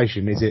with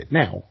inflation is it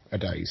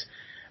nowadays?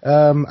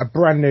 A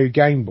brand new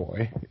Game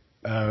Boy,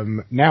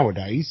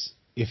 nowadays,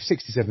 if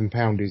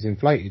 £67 is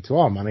inflated to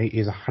our money,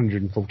 is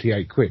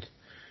 148 quid,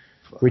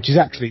 which is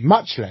actually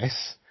much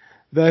less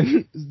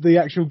than the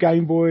actual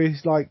Game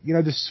Boys, like, you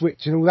know, the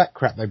Switch and all that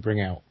crap they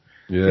bring out.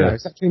 Yeah. You know,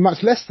 it's actually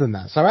much less than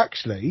that. So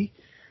actually,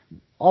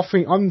 I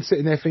think I'm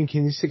sitting there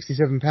thinking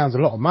 £67 a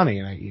lot of money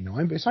in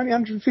 89, but it's only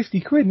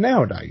 150 quid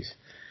nowadays.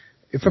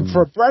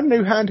 For a brand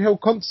new handheld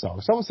console,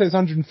 if someone says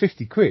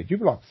 150 quid, you'd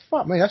be like,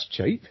 fuck me, that's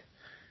cheap.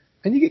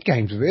 And you get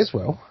games with it as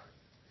well.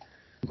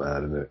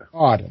 Mad, isn't it?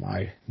 I don't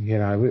know. You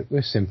know,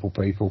 we're simple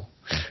people.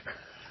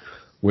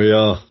 We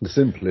are the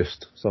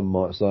simplest, some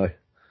might say.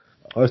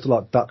 I used to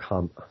like Duck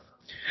Hunt.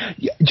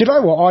 Yeah, do you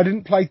know what? I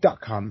didn't play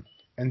Duck Hunt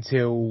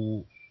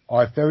until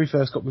I very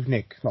first got with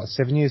Nick, like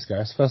 7 years ago.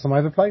 That's the first time I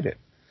ever played it.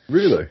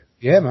 Really?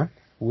 Yeah, man.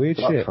 Weird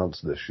Duck shit.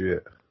 Hunt's the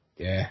shit.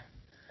 Yeah.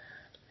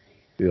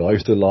 Yeah, I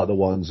used to like the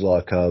ones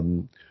like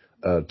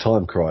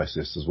Time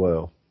Crisis as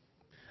well.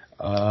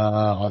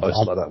 I used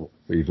to like that.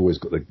 Where you've always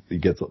got you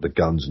get like, the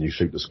guns and you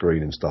shoot the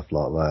screen and stuff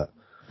like that.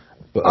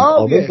 But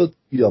I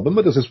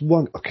remember there's this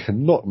one. I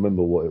cannot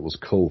remember what it was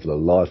called for the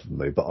life of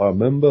me. But I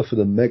remember for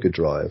the Mega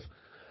Drive,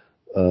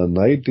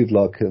 they did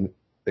like an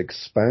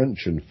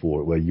expansion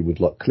for it where you would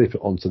like clip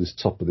it onto this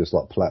top of this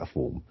like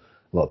platform,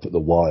 like put the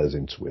wires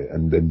into it,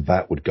 and then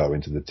that would go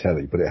into the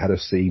telly. But it had a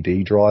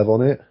CD drive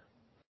on it.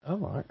 Oh,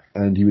 right.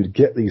 And you would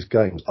get these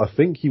games. I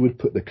think you would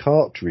put the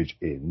cartridge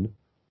in,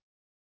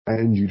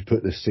 and you'd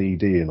put the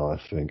CD in, I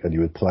think, and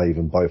you would play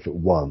them both at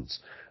once.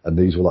 And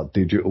these were like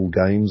digital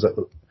games that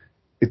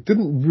it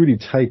didn't really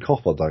take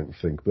off, I don't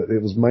think, but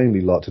it was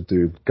mainly like to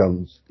do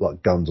guns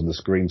on the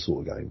screen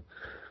sort of game.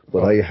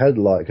 But they had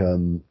like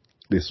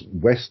this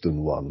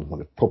Western one,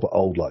 like a proper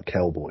old like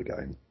cowboy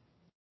game.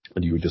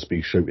 And you would just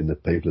be shooting the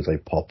people as they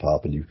pop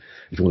up, and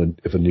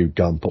if a new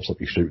gun pops up,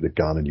 you shoot the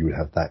gun, and you would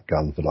have that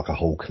gun for like a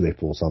whole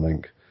clip or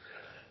something.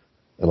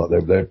 And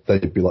like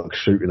they'd be like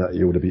shooting at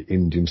you, or there'd be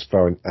Indians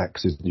throwing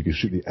axes, and you could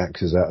shoot the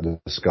axes out of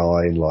the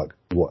sky and like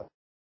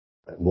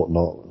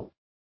whatnot.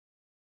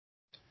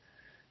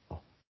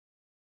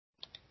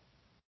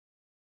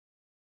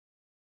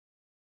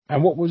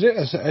 And what was it?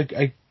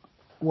 A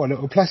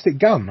little plastic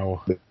gun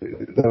or?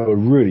 They were a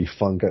really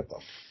fun game.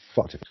 But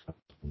fuck it.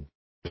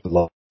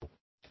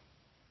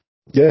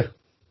 Yeah,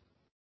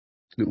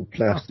 little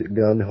plastic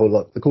gun. Or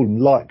like they call them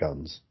light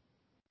guns.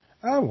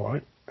 Oh,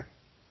 right.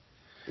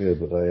 Yeah,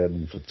 but they had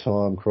them for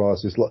Time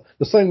Crisis. Like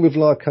the same with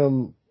like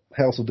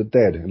House of the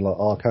Dead in like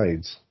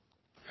arcades.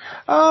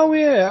 Oh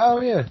yeah.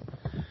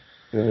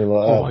 Yeah,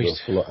 like that,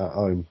 for like at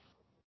home.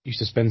 Used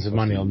to spend some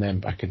money on them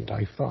back in the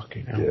day.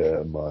 Fucking hell.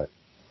 Yeah, mate.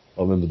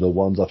 I remember the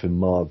ones up in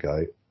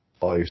Margate.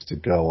 I used to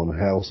go on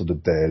House of the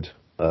Dead,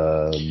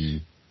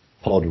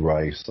 Pod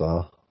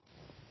Racer,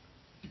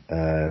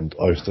 and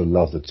I used to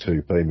love the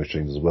 2P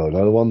machines as well. You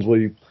know, the ones where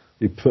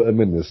you put them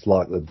in this,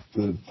 like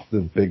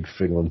the big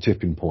thing on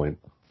Tipping Point.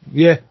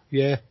 Yeah.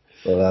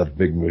 So that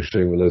big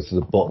machine where there's to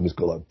the bottom, it's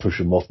got like push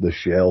them off the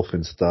shelf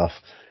and stuff.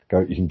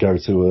 You can go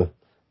to a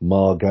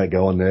Margate,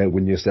 go on there,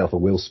 win yourself a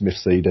Will Smith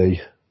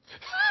CD.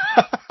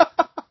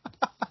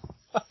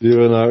 You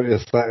know,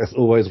 it's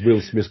always Will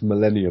Smith's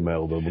Millennium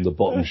album on the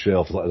bottom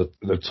shelf, like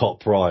the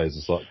top prize.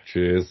 It's like,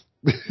 cheers.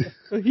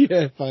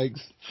 Yeah,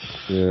 thanks.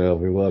 Yeah, I'll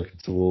be working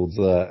towards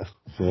that.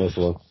 Nice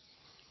one.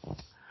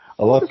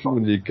 I like it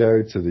when you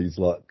go to these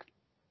like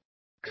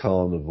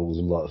carnivals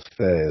and like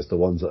fairs, the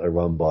ones that are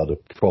run by the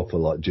proper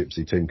like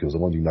gypsy tinkers, the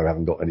ones you know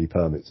haven't got any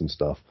permits and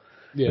stuff.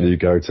 Yeah. And you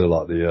go to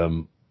like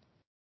the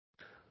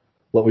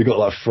like we got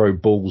like throw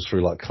balls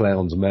through like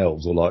clowns'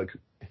 mouths, or like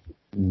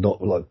not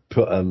like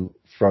put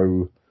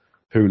throw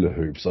hula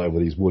hoops over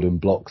these wooden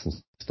blocks and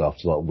stuff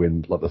to like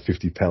win like the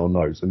 £50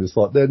 notes, and it's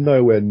like they're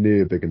nowhere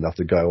near big enough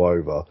to go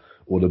over,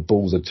 or the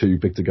balls are too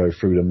big to go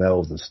through the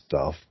mouths and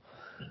stuff.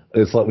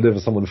 And it's like whenever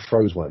someone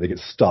throws one, they get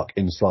stuck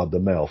inside the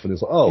mouth, and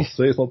it's like, oh,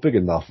 see, it's not big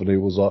enough, and it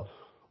was like,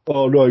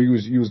 oh no, you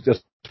was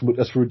just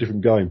that's for a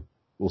different game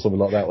or something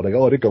like that. Or they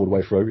go, oh, I did go all the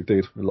way through, it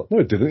did. And like, no,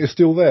 it didn't, it's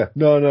still there.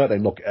 No, they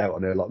knock it out,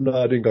 and they're like, no,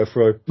 I didn't go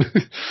through.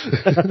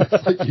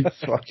 It's like, you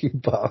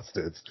fucking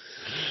bastards.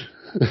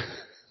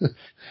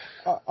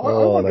 I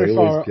wonder they if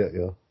always get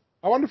you.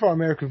 I wonder if our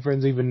American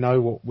friends even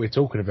know what we're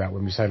talking about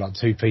when we say like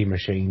 2P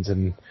machines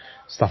and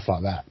stuff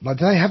like that. Like,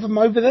 do they have them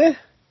over there?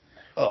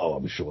 Oh,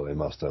 I'm sure they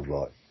must have,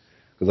 like,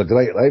 because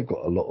they've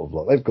got a lot of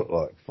like, they've got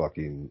like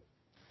fucking.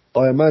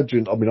 I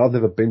imagine. I mean, I've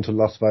never been to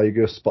Las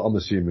Vegas, but I'm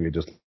assuming it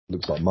just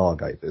looks like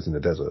Margate. It's in the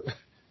desert.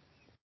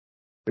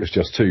 It's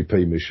just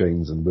 2P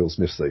machines and Will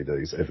Smith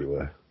CDs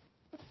everywhere.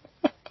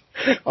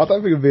 I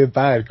don't think it'd be a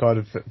bad kind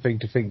of thing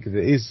to think that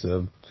it is.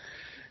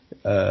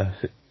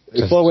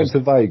 If I went to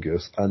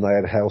Vegas and they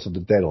had House of the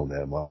Dead on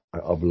there,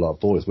 I'd be like,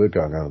 boys, we're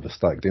going home for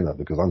steak dinner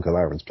because Uncle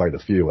Aaron's played a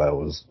few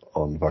hours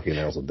on fucking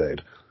House of the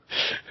Dead.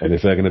 And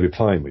if they're going to be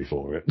paying me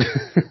for it,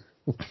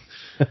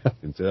 I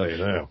can tell you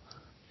now.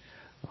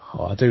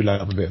 Oh, I do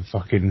love a bit of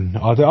fucking.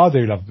 I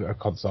do love a bit of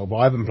console, but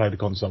I haven't played a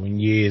console in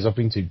years. I've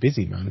been too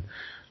busy, man.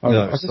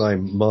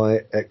 Same. My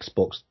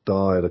Xbox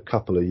died a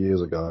couple of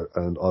years ago,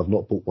 and I've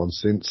not bought one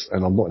since,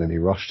 and I'm not in any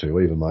rush to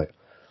either, mate.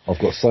 I've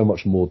got so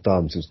much more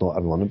done since not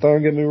having one. And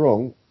don't get me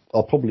wrong,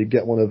 I'll probably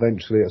get one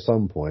eventually at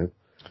some point,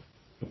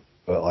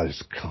 but I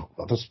just can't.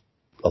 I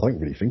don't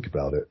really think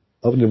about it.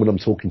 Other than when I'm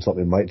talking to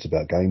my mates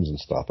about games and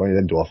stuff, only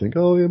then do I think,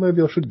 oh yeah,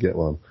 maybe I should get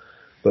one.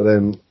 But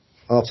then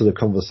after the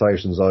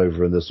conversation's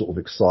over and the sort of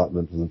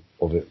excitement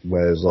of it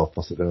wears off,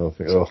 I sit there and I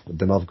think, oh,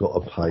 then I've got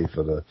to pay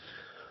for the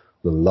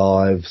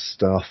live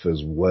stuff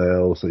as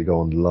well. So you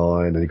go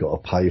online and you've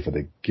got to pay for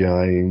the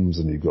games,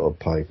 and you've got to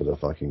pay for the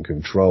fucking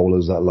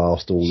controllers that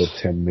last all of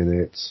 10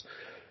 minutes.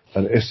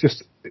 And it's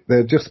just,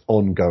 they're just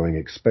ongoing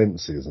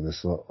expenses, and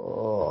it's like,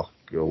 oh,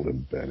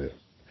 Golden Bennett.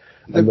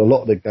 And a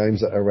lot of the games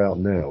that are out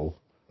now,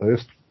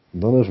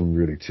 none of them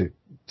really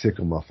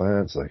tickle my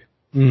fancy.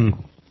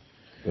 Mm.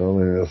 I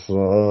mean,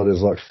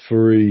 there's like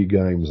 3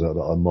 games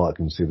that I might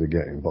consider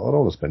getting, but I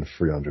don't want to spend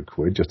 300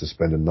 quid just to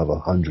spend another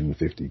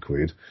 150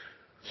 quid,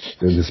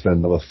 then to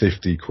spend another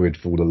 50 quid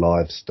for all the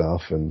live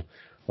stuff and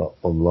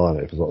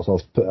online. So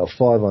I've put out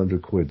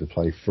 500 quid to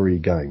play 3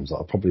 games that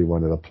I probably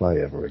won't ever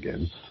play ever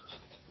again.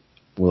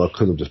 Well, I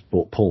could have just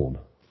bought porn.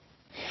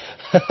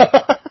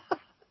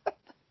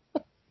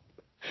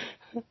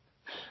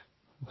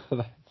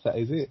 That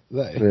is it.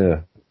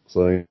 Yeah.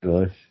 So, you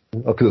know,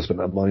 I could have spent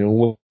that money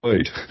on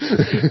weed.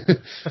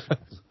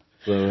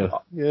 So,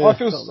 yeah.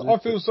 I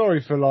feel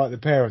sorry for like the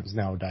parents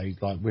nowadays,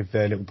 like with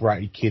their little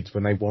bratty kids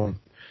when they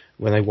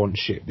want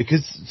shit,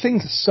 because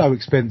things are so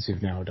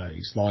expensive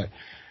nowadays. Like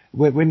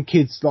when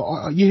kids,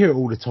 like you hear it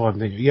all the time,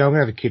 don't you? Yeah, I'm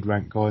gonna have a kid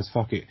rant, guys.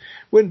 Fuck it.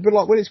 But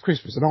like when it's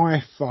Christmas, and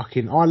I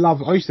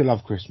used to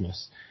love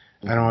Christmas,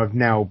 and I've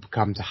now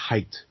come to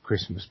hate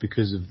Christmas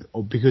because of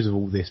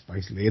all this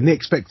basically, and the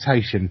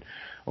expectation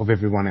of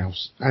everyone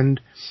else. And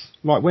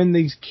like when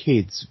these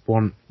kids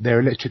want their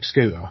electric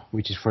scooter,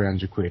 which is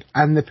 300 quid,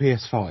 and the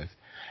PS5.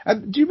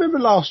 And do you remember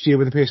last year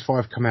when the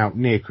PS5 came out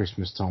near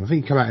Christmas time? I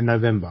think it came out in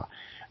November.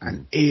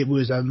 And it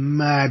was a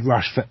mad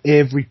rush for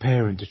every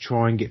parent to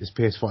try and get this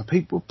PS5.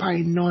 People were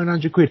paying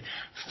 900 quid,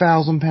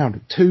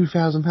 £1,000,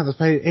 £2,000. They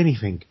paid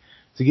anything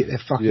to get their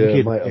fucking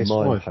kid a PS5. Mate of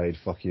mine paid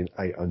fucking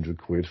 800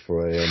 quid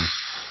for a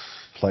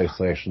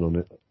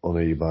PlayStation on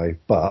eBay,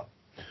 but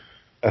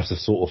that's the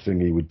sort of thing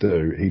he would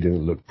do. He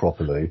didn't look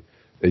properly.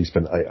 He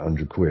spent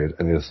 800 quid,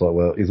 and it's like,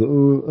 well, he's like,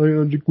 oh,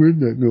 800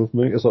 quid, that enough,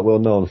 mate. It's like, well,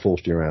 no one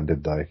forced you around,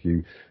 did they?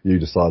 You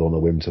decide on a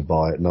whim to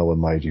buy it. No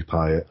one made you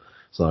pay it.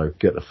 So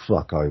get the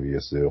fuck over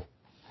yourself.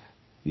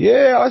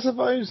 Yeah, I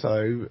suppose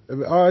so.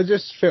 I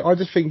just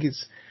think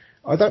it's.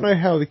 I don't know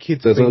how the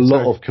kids. There's a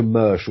lot of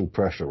commercial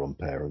pressure on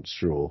parents,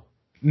 sure.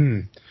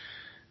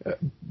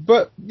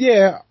 But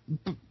yeah,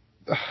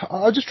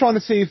 I'm just trying to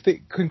see if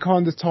it can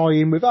kind of tie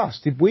in with us.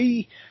 Did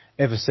we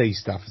ever see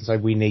stuff and say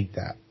we need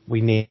that?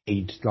 We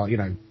need, like, you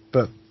know.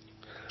 But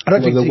I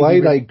don't think the way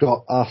they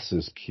got us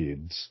as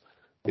kids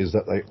is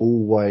that they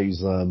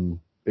always.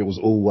 It was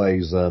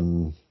always.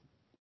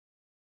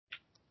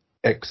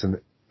 X and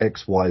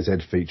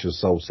XYZ features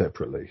sold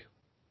separately.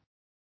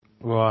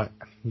 Right.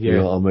 Yeah. You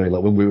know what I mean?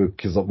 Like when we were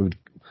kids,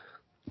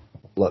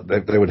 like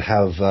they would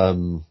have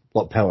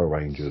like Power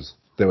Rangers.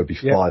 There would be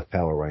 5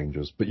 Power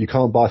Rangers, but you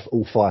can't buy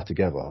all 5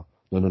 together.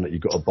 No. You've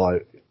got to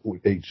buy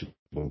each of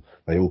them.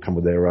 They all come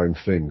with their own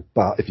thing.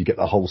 But if you get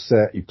the whole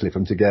set, you clip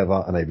them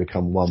together and they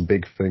become one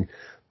big thing.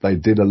 They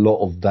did a lot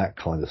of that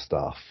kind of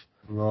stuff.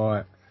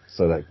 Right.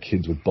 So that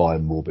kids would buy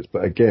more bits.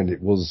 But again,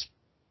 it was.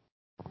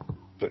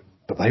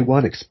 But they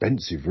weren't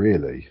expensive,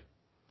 really.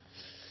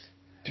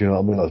 Do you know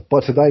what I mean? Like, by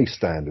today's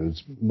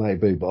standards,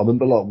 maybe. But I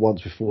remember, like,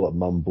 once before, like,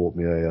 Mum bought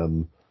me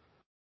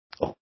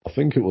I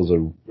think it was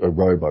a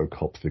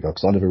RoboCop figure,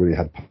 because I never really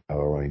had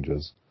Power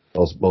Rangers. I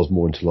was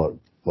more into,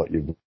 like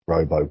your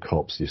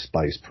RoboCops, your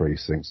Space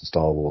Precincts, and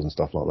Star Wars and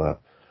stuff like that.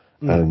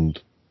 And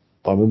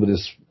I remember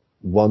this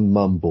one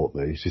Mum bought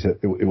me. She said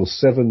it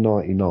was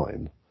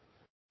 $7.99.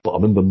 But I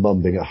remember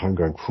Mum being at home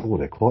going, "Oh,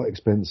 they're quite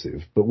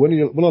expensive." But when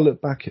I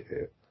look back at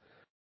it,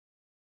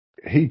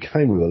 he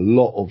came with a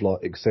lot of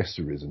like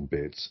accessories and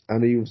bits,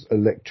 and he was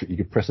electric. You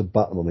could press a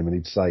button on him and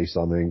he'd say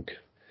something,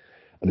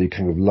 and he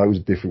came with loads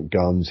of different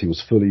guns. He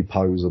was fully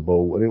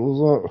posable, and it was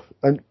like,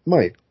 and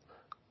mate,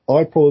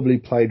 I probably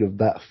played with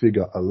that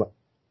figure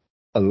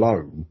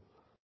alone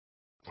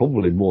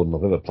probably more than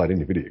I've ever played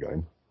any video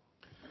game.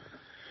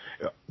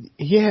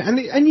 Yeah,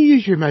 and you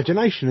use your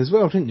imagination as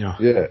well, didn't you?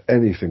 Yeah,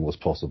 anything was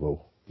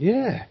possible.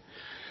 Yeah.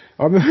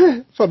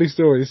 Funny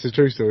story, this is a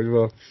true story as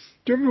well.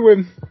 Do you remember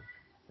when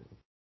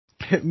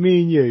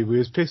me and you, we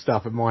was pissed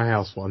off at my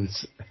house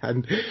once,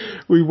 and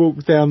we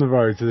walked down the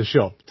road to the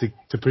shop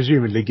to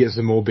presumably get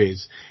some more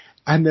beers,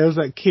 and there was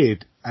that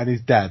kid and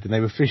his dad, and they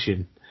were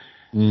fishing,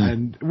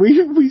 and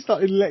we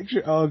started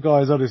lecturing. Oh,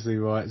 guys, honestly,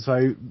 right?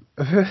 So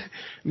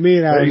me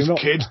and Aaron, these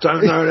kids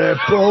don't know their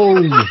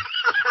balls.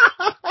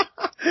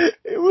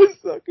 It was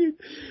fucking.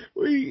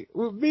 Me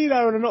and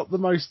Aaron are not the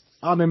most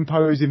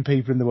unimposing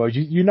people in the world.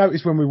 You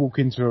notice when we walk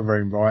into a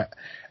room, right?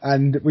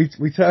 And we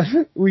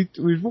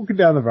was walking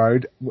down the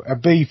road. A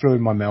bee flew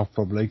in my mouth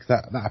probably, because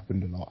that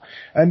happened a lot.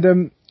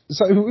 And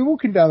so we're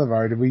walking down the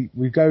road, and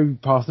we go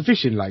past the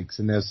fishing lakes,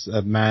 and there's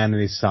a man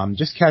and his son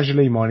just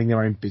casually minding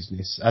their own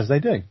business, as they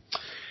do.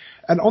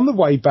 And on the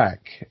way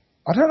back,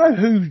 I don't know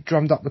who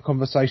drummed up the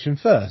conversation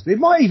first. It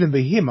might even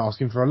be him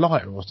asking for a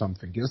lighter or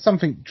something. It was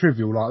something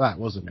trivial like that,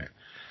 wasn't it?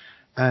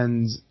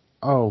 And,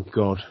 oh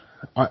God,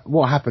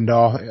 what happened?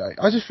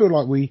 I just feel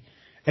like we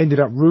ended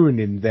up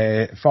ruining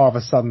their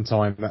father-son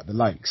time at the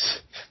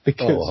lakes.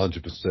 Because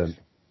 100%.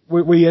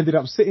 We ended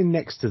up sitting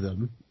next to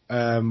them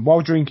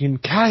while drinking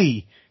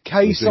K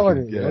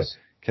cider. Yeah,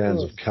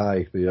 cans of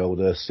K, the old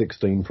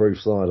 16 proof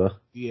cider.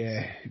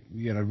 Yeah,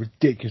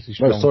 ridiculously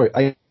strong. No,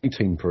 sorry,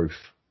 18 proof.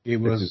 It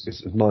was.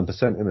 It's 9%,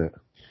 isn't it?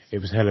 it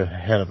was hell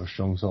of a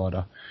strong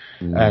cider.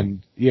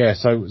 And yeah,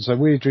 so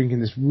we're drinking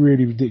this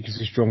really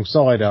ridiculously strong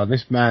cider, and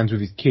this man's with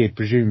his kid,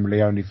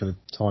 presumably only for the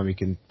time he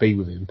can be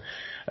with him,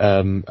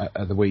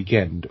 at the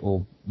weekend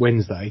or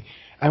Wednesday.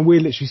 And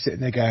we're literally sitting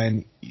there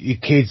going, your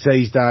kids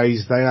these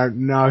days, they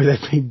don't know,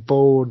 they've been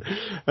born,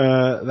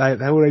 all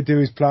they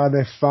do is play on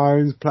their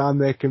phones, play on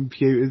their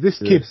computers. This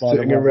kid, by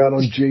sitting around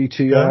on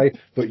GTA,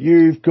 but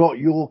you've got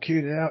your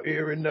kid out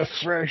here in the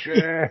fresh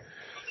air,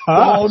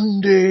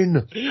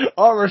 bonding.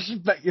 I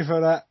respect you for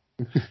that.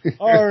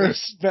 I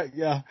respect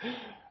you.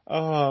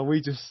 Oh,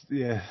 we just,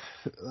 yeah,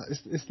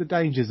 it's the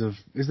dangers of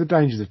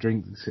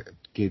drinking,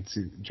 kids.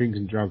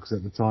 Drinking drugs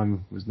at the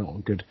time was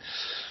not good.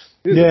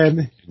 Here's yeah.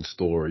 a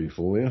story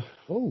for you.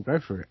 Oh, go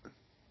for it.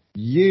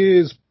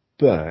 Years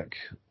back,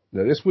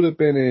 now this would have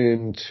been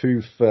in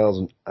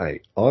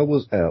 2008. I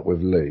was out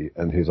with Lee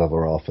and his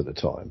other half at the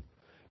time.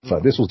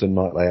 So this was the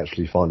night they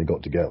actually finally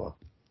got together.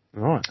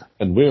 Right.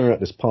 And we were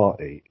at this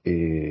party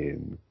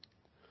in,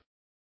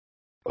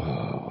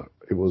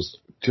 it was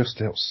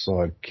just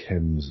outside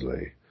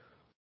Kemsley.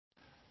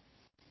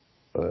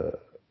 I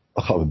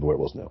can't remember where it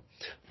was now.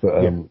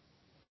 But,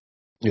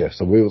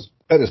 so we was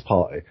at this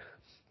party.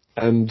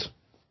 And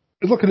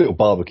it was like a little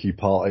barbecue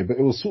party, but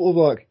it was sort of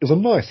like, it was a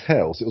nice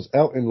house. It was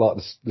out in like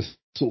this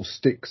sort of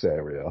sticks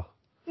area.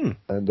 And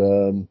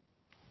I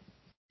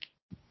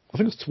think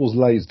it was towards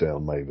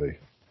Laysdown, maybe.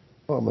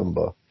 I can't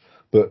remember.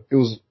 But it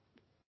was,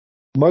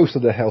 most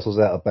of the house was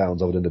out of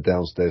bounds other than the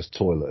downstairs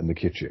toilet and the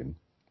kitchen.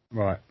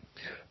 Right.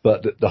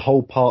 But the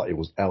whole party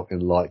was out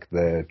in like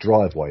their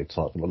driveway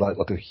type,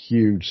 like a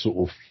huge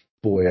sort of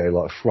foyer,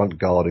 like front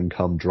garden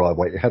come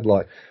driveway. It had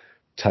like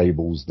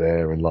tables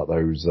there and like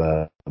those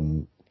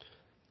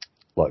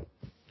like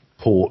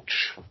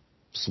porch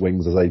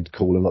swings, as they'd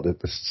call them, like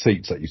the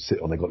seats that you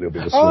sit on. They got a little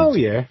bit of a swing. Oh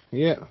yeah,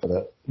 yeah. But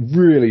a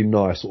really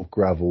nice sort of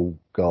gravel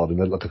garden.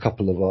 They had like a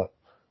couple of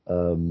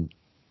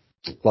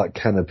like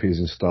canopies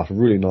and stuff. A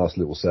really nice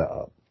little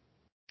setup.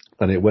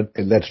 And it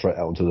led straight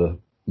out onto the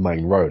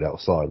main road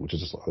outside, which is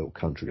just like a little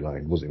country lane.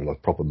 It wasn't even like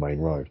a proper main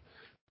road.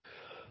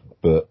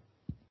 But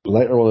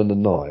later on in the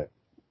night,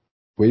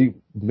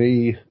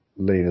 me,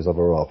 Lee and his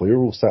other half, we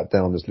were all sat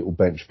down on this little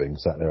bench thing,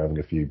 sat there having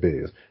a few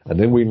beers, and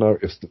then we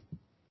noticed that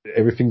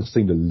everything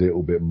seemed a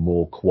little bit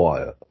more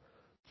quiet.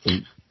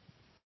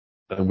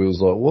 And we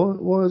was like,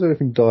 why has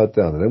everything died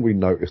down? And then we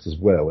noticed as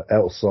well,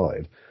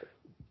 outside,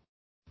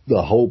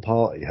 the whole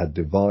party had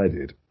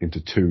divided into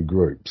two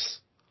groups.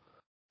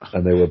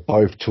 And they were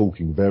both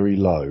talking very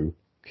low,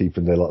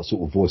 keeping their like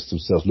sort of voice to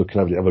themselves, looking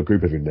over the other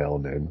group every now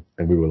and then.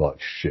 And we were like,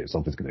 shit,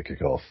 something's going to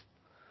kick off.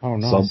 Oh,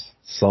 nice.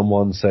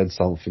 Someone said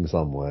something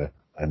somewhere,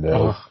 and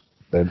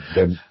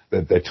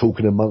they're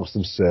talking amongst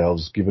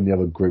themselves, giving the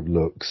other group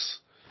looks,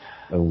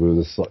 and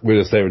we're just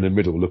there in the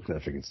middle, looking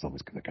at it, thinking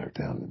something's going to go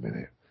down in a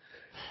minute.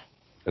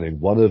 And then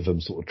one of them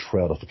sort of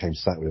trailed off and came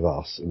sat with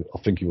us, and I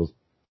think he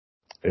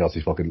asked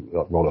if I could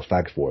like, roll a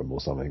fag for him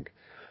or something.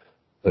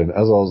 And as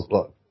I was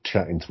like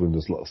chatting to him,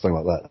 just like something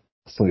like that,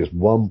 suddenly just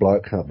one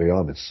bloke came up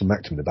behind me and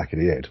smacked him in the back of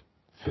the head.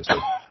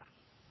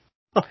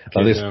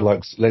 And this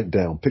bloke leant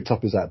down, picked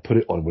up his hat, put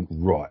it on, and went,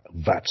 right,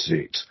 that's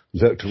it.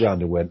 Looked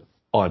around and went,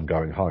 I'm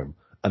going home.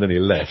 And then he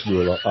left. We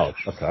were like, oh,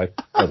 okay.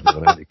 That was a bit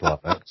of an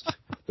anticlimax.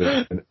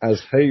 And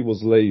as he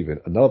was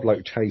leaving, another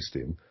bloke chased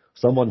him.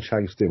 Someone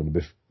chased him. And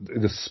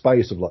in the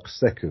space of like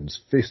seconds,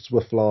 fists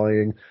were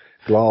flying,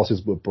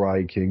 glasses were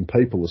breaking,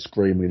 people were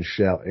screaming and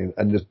shouting.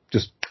 And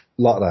just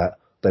like that,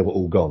 they were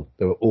all gone.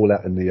 They were all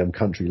out in the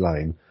country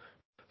lane,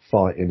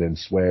 fighting and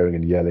swearing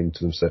and yelling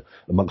to themselves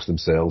amongst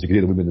themselves. You could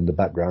hear the women in the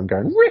background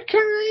going, Ricky,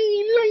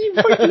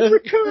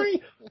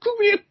 Ricky, come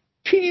here,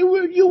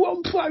 Peter, you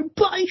on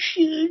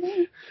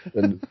probation.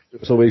 And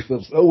so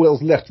all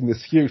else left in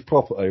this huge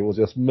property was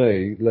just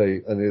me,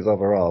 Lee, and his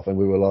other half, and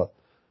we were like,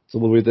 so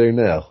what do we do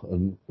now?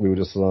 And we were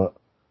just like,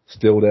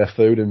 steal their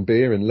food and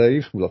beer and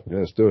leave. We're like, yeah,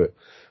 let's do it.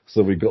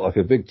 So we got like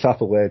a big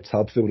Tupperware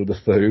tub filled with the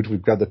food. We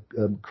grabbed a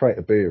crate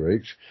of beer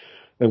each,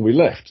 and we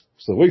left.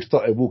 So we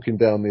started walking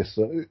down this,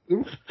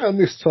 around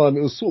this time,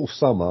 it was sort of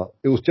summer,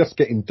 it was just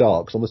getting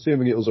dark, so I'm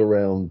assuming it was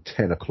around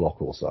 10 o'clock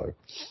or so.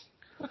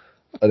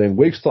 And then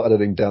we started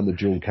heading down the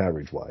dual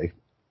carriageway,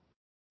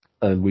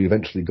 and we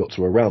eventually got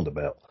to a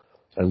roundabout,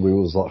 and we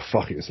was like,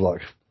 fuck it, it's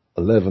like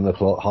 11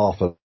 o'clock, half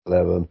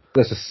 11,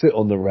 let's just sit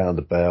on the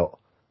roundabout,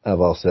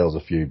 have ourselves a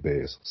few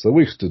beers. So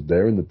we stood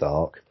there in the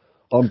dark,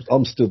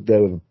 I'm stood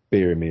there with a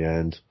beer in my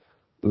hand,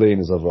 Lee and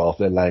his other half,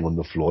 they're laying on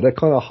the floor, they're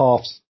kind of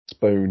half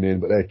spooning,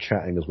 but they're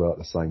chatting as well at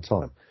the same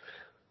time.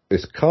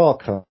 This car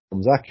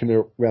comes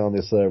hacking around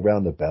this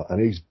roundabout,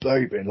 and he's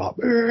beeping like,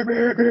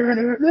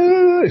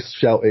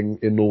 shouting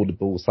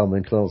inaudible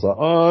something. And I was like,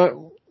 alright,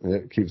 yeah,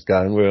 it keeps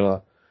going. We're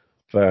like,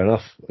 fair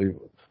enough.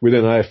 We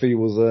didn't know if he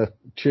was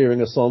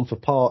cheering us on for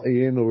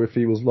partying, or if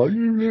he was like,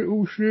 you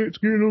little shit,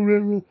 get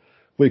on.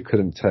 We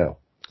couldn't tell.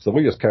 So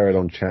we just carried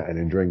on chatting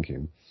and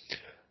drinking.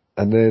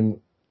 And then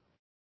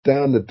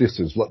down the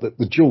distance, like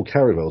the dual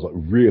carriageway was like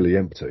really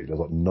empty. There was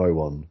like no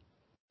one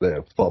there,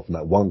 apart from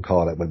that one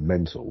car that went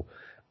mental.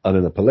 And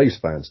then a police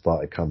van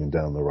started coming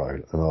down the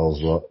road, and I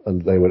was like,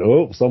 and they went,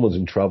 "Oh, someone's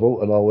in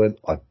trouble," and I went,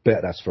 "I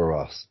bet that's for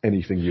us.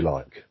 Anything you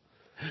like."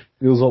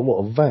 It was like,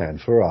 "What, a van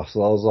for us?"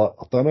 And I was like,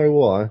 "I don't know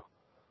why."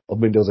 I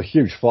mean, there was a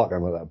huge fight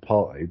going on at that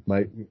party,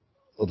 mate.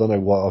 I don't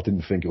know why I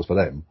didn't think it was for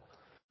them,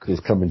 because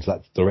it was coming to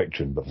that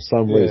direction, but for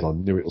some reason I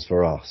knew it was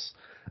for us.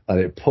 And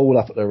it pulled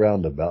up at the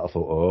roundabout. I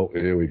thought, "Oh,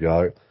 here we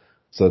go."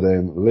 So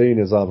then Lee and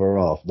his other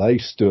half, they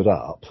stood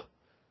up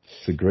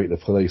to greet the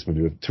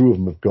policeman. Two of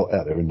them have got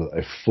out there in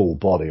their full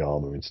body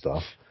armour and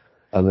stuff.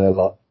 And they're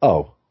like,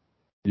 "Oh,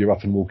 you're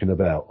up and walking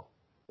about."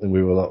 And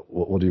we were like,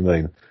 what do you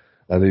mean?"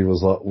 And he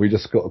was like, "We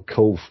just got a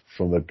call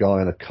from a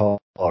guy in a car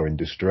in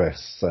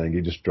distress saying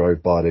he just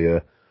drove by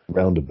the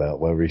roundabout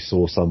where he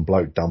saw some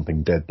bloke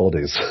dumping dead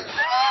bodies."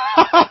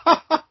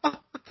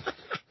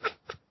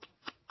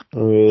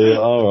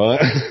 All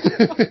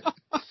right.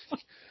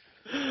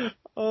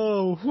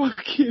 Oh,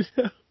 fucking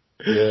hell.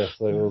 Yeah,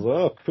 so I was like,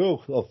 "Oh,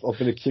 cool. I've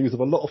been accused of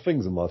a lot of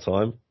things in my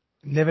time."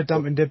 Never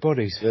dumping dead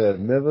bodies. Yeah,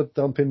 never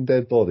dumping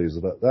dead bodies.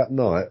 But that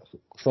night,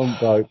 some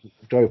bloke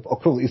drove.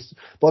 Of course,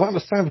 but I don't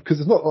understand because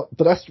it's not.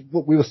 But that's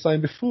what we were saying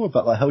before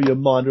about like how your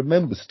mind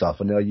remembers stuff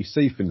and how you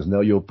see things and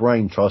how your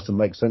brain tries to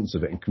make sense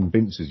of it and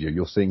convinces you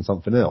you're seeing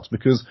something else.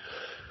 Because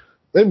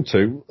them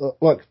two,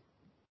 like,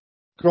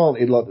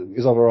 granted, like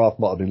his other half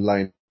might have been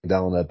laying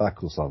down on their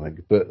back or something,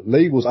 but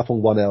Lee was up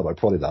on one elbow,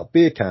 prodded up,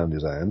 beer can in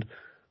his hand.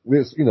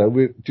 We're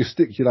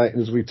gesticulating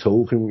as we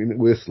talk and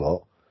we're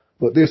slot.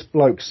 But this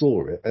bloke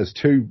saw it as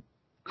two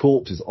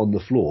corpses on the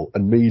floor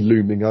and me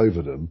looming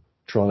over them,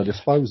 trying to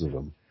dispose of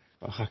them.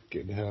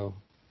 Fucking hell.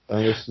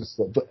 And it's just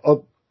like, but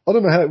I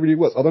don't know how it really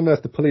works. I don't know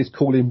if the police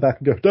call him back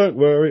and go, "Don't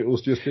worry, it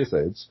was just his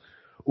heads."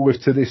 Or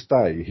if to this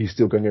day he's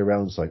still going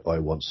around saying, "I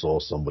once saw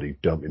somebody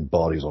dumping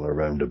bodies on a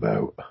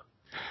roundabout."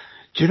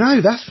 Do you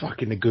know, that's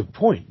fucking a good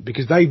point,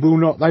 because they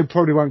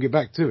probably won't get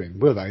back to him,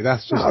 will they?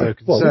 That's just a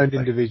concerned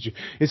individual.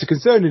 It's a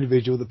concerned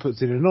individual that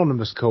puts in an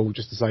anonymous call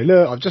just to say,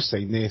 "Look, I've just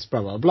seen this,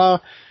 blah, blah, blah."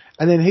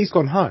 And then he's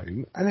gone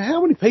home, and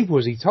how many people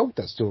has he told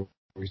that story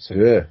to?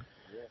 Yeah.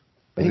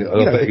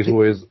 I bet he's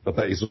always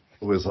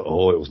like,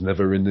 "Oh, it was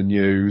never in the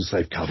news.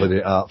 They've covered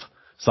it up.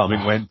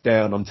 Something went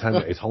down." I'm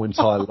telling you, his whole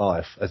entire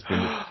life has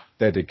been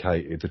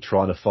dedicated to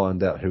trying to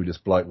find out who this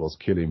bloke was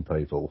killing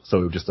people.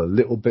 So with just a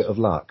little bit of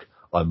luck,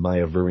 I may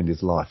have ruined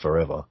his life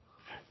forever.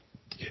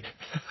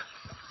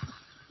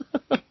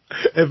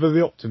 Ever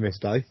the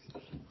optimist, eh?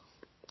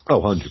 Oh,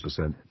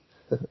 100%.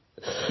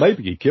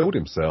 Maybe he killed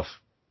himself.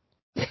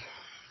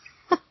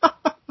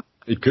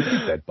 He could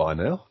be dead by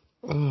now.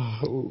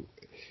 Oh,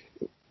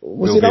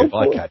 Will be if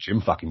I catch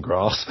him fucking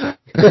grass.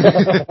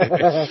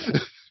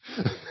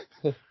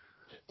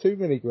 Too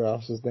many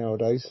grasses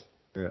nowadays.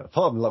 Yeah,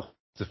 part of me loves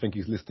to think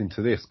he's listening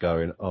to this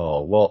going,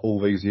 "Oh, what,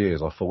 all these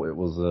years I thought it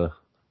was,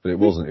 but it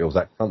wasn't. It was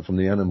that cunt from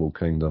the animal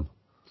kingdom."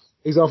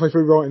 He's halfway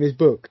through writing his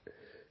book.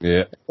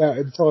 Yeah.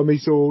 At the time he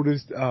saw all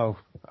this, don't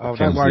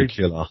worry.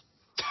 Killer.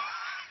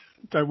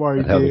 Don't worry,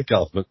 and how the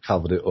government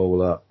covered it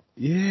all up.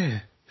 Yeah.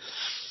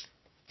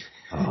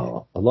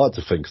 Oh, I like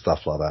to think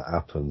stuff like that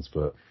happens,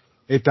 but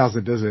it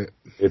doesn't, does it?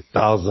 It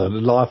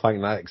doesn't. Life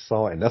ain't that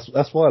exciting.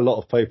 That's why a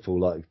lot of people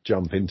like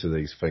jump into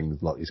these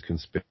things, like these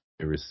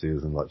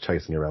conspiracies and like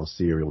chasing around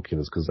serial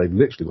killers, because they've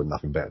literally got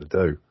nothing better to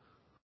do.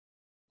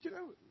 You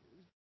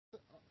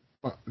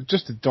know,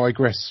 just to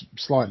digress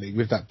slightly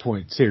with that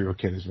point, serial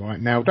killers, right?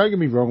 Now, don't get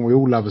me wrong, we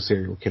all love a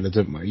serial killer,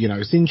 don't we? You know,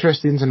 it's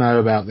interesting to know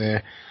about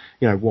their,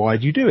 you know, why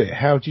do you do it?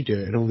 How do you do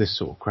it? And all this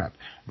sort of crap.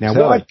 Now,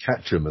 why I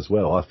catch them as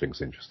well, I think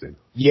is interesting.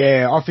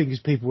 Yeah, I think it's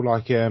people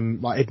like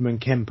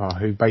Edmund Kemper,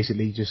 who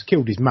basically just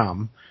killed his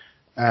mum,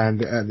 and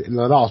the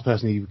last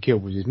person he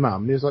killed was his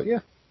mum. And he was like,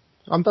 "Yeah,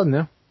 I'm done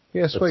now.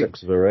 Yeah, sweet."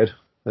 Sex of a red.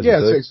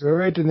 Yeah, sex of a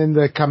red. And then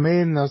they come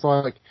in, and I was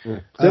like,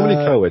 "How many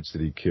co-eds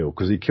did he kill?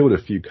 Because he killed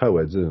a few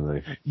co-eds,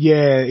 didn't he?"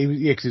 Yeah,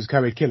 because he was a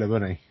co-ed killer,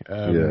 wasn't he?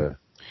 Yeah.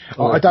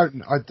 I don't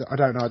know.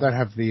 I don't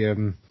have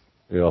the.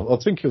 Yeah, I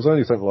think it was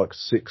only something like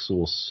 6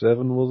 or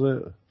 7, was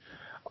it?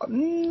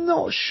 I'm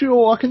not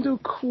sure. I can do a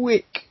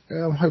quick.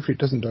 Hopefully it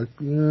doesn't die.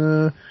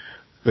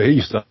 But he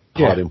used to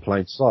hide in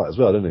plain sight as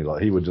well, didn't he?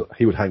 Like he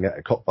would hang out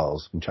at cop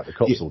bars and chat to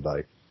cops all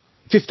day.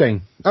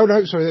 15. Oh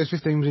no, sorry, that was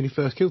 15 was when he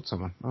first killed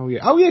someone. Oh yeah,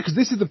 because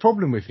this is the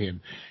problem with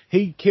him.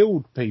 He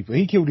killed people.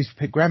 He killed his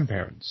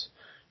grandparents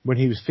when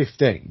he was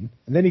 15,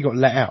 and then he got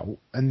let out,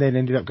 and then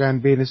ended up going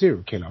and being a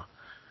serial killer.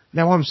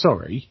 Now I'm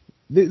sorry.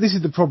 This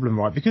is the problem,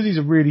 right? Because he's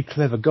a really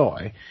clever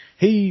guy.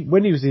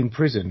 When he was in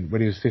prison,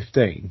 when he was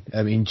 15,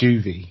 in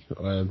juvie,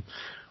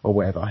 or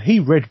whatever,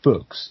 he read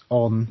books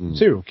on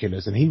serial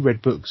killers, and he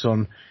read books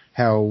on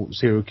how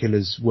serial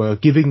killers were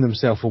giving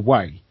themselves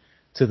away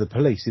to the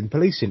police in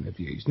police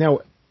interviews. Now,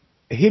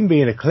 him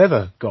being a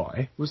clever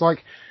guy was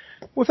like,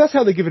 well, if that's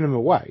how they're giving them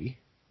away,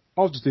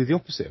 I'll just do the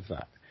opposite of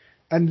that.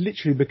 And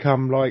literally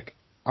become, like,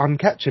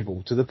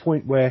 uncatchable to the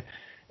point where,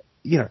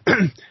 you know,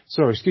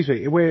 sorry, excuse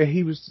me, where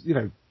he was, you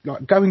know,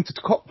 like going to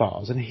cop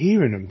bars and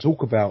hearing them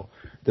talk about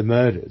the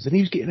murders, and he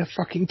was getting a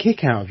fucking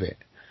kick out of it.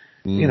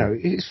 You know,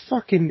 it's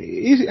fucking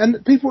easy.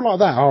 And people like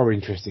that are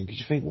interesting because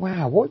you think,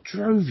 wow, what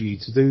drove you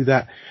to do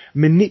that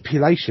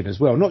manipulation as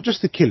well? Not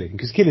just the killing,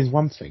 because killing's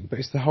one thing, but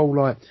it's the whole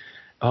like,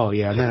 oh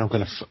yeah, now I'm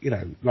going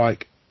to,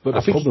 like. But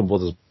the problem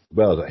was as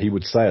well that he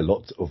would say a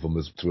lot of them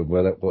as to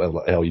well,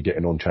 like, how are you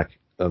getting on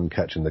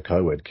catching the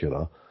co-ed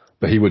killer?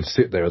 But he would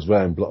sit there as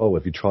well and be like, oh,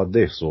 have you tried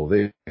this or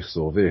this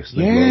or this?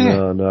 And Yeah. like,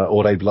 no, no.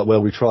 Or they'd be like,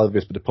 well, we tried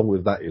this, but the problem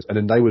with that is, and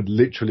then they would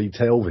literally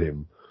tell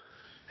him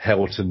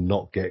how to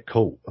not get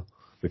caught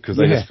because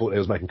they just thought he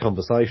was making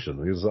conversation.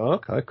 And he was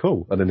like, okay,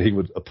 cool. And then he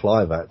would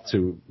apply that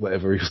to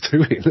whatever he was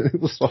doing. It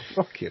was like,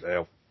 fucking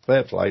hell,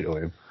 fair play to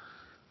him.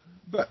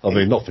 But I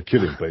mean, not for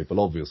killing people,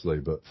 obviously,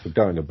 but for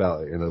going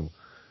about it in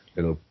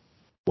a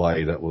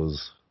way that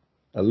was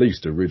at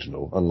least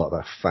original, unlike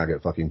that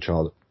faggot fucking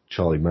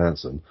Charlie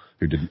Manson,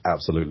 who did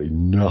absolutely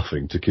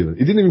nothing to kill him.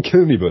 He didn't even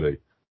kill anybody.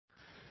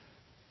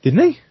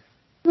 Didn't he?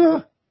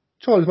 Yeah.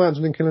 Charlie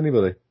Manson didn't kill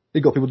anybody.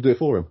 He got people to do it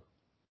for him.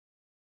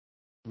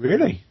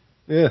 Really?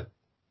 Yeah.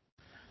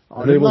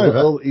 I didn't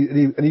know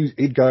that.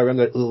 He'd go around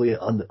like, oh yeah,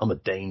 I'm a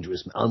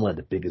dangerous man. I'm one of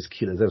the biggest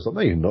killers. I was like,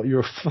 no, you're not.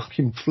 You're a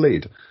fucking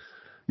flid.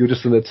 You're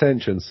just an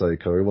attention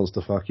seeker who wants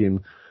to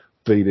fucking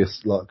be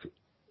this, like,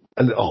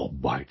 and oh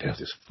mate, there's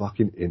this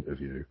fucking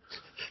interview.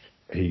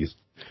 He's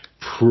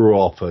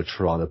proper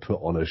trying to put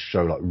on a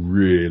show, like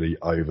really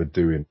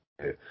overdoing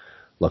it.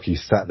 Like he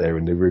sat there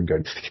in the room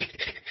going,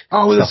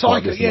 oh, the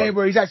psycho, like yeah, like,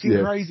 where he's acting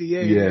crazy,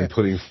 yeah, and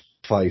putting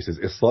faces.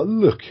 It's like,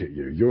 look at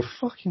you, you're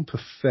fucking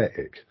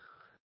pathetic.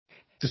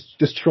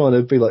 Just trying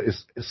to be like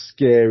this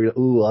scary.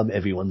 Oh, I'm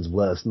everyone's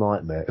worst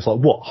nightmare. It's like,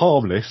 what,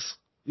 harmless?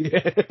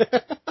 Yeah.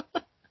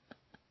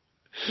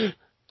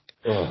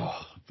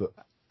 Oh, but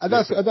and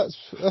that's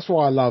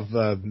why I love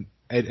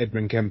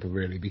Edmund Kemper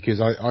really, because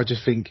I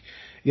just think,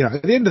 you know,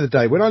 at the end of the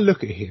day, when I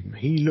look at him,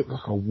 he looked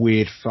like a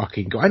weird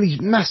fucking guy, and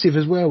he's massive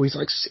as well. He's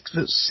like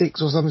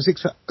 6'6" or something,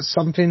 6 foot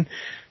something.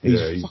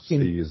 He's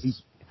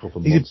a proper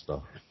monster.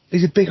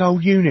 He's a big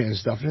old unit and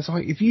stuff, and it's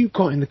like, if you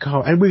got in the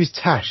car, and with his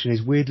tash and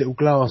his weird little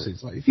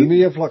glasses, like, if you... Didn't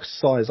he have like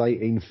size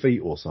 18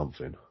 feet or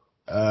something?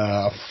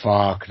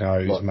 Fuck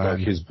knows, man. Like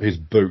his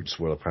boots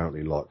were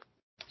apparently like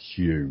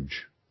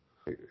huge.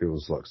 It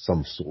was like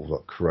some sort of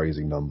like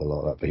crazy number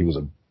like that, but he was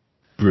a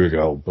big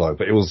old bloke.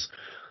 But it was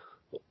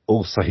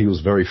also, he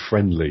was very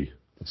friendly.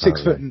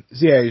 Apparently. 6 foot,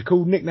 yeah, he's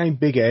called, nicknamed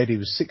Big Ed. He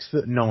was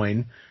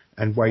 6'9"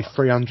 and weighed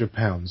 300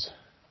 pounds.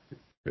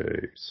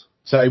 Jeez.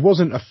 So he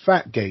wasn't a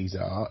fat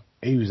geezer.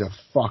 He was a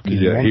fucking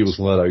monster. He was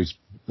one of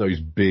those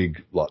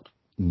big, like,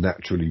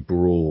 naturally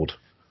broad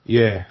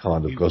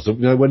kind of guys. You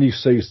know, when you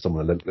see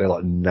someone, they're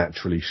like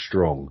naturally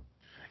strong.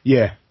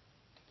 Yeah.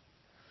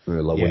 You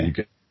know, like when you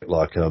get,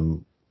 like,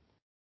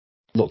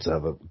 not to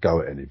have a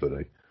go at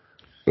anybody,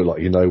 but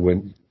like, you know,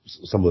 when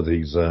some of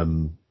these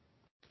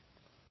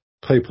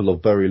people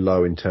of very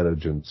low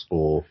intelligence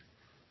or,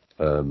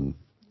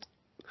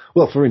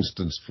 well, for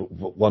instance,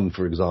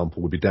 for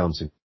example, would be Down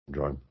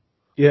syndrome.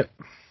 Yep.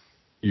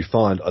 You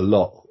find a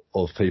lot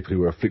of people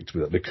who are afflicted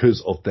with it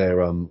because of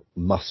their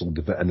muscle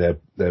and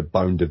their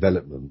bone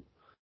development.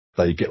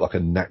 They get like a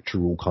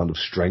natural kind of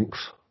strength.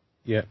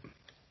 Yeah.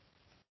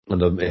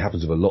 And it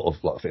happens with a lot of,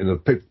 like,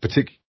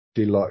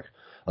 particularly, like,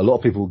 a lot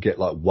of people get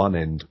like one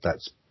end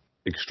that's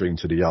extreme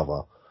to the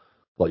other.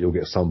 Like you'll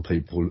get some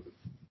people,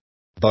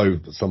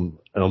 and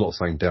I'm not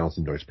saying Down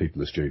syndrome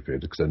people are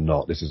stupid, because they're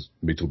not. This is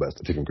me talking about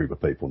a different group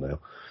of people now.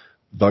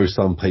 Though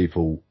some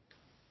people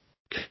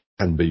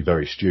can be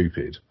very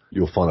stupid,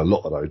 you'll find a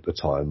lot of the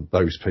time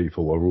those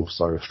people are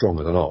also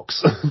stronger than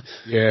ox.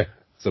 Yeah.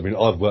 So I mean,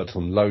 I've worked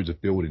on loads of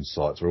building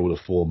sites where all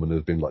the foremen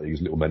have been like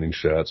these little men in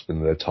shirts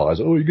with their ties.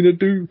 Oh, you're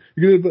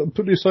gonna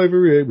put this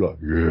over here? I'm like,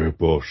 yeah,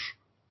 boss,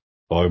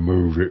 I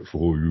move it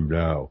for you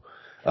now.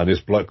 And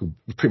this bloke will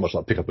pretty much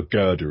like pick up a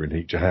girder in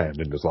each hand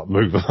and just like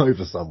move it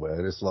over somewhere.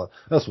 And it's like,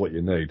 that's what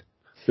you need.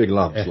 Big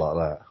lumps like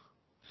that.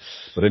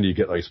 But then you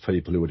get those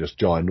people who are just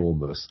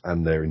ginormous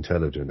and they're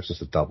intelligent. It's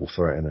just a double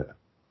threat, isn't it?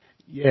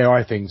 Yeah,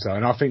 I think so.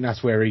 And I think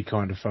that's where he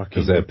kind of fucking...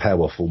 Because they're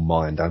powerful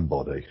mind and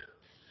body.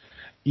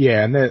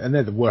 Yeah, and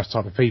they're the worst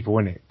type of people,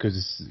 isn't it?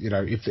 Because, you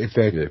know, if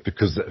they're... Yeah,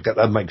 because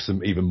that makes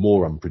them even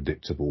more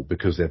unpredictable,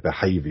 because their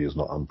behaviour is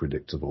not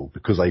unpredictable,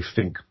 because they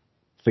think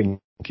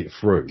it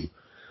through.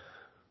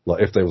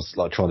 Like if they was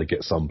like trying to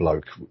get some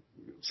bloke,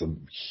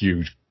 some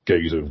huge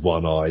geezer with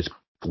one eye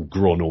called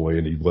Gronoy,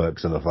 and he's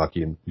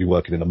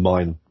working in a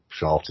mine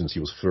shaft since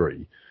he was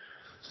 3.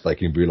 They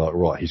can be like,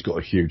 right, he's got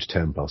a huge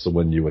temper, so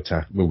when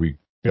we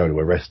go to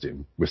arrest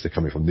him, we're still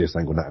coming from this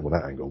angle, that angle,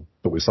 that angle.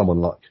 But with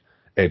someone like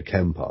Ed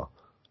Kemper,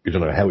 you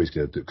don't know how he's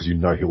going to do it, because you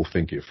know he'll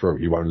think it through.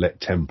 He won't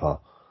let temper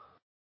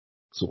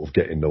sort of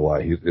get in the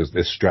way.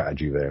 There's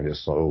strategy there, and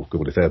it's like, oh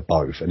god, if they're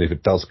both, and if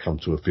it does come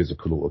to a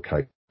physical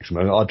altercation,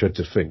 and I dread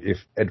to think, if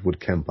Edward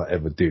Kemper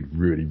ever did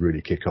really,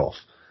 really kick off,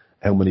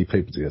 how many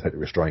people do you take to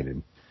restrain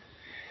him?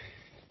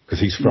 Because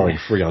he's throwing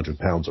 300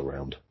 pounds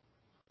around.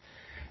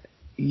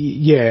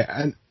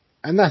 Yeah,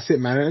 and that's it,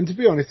 man. And to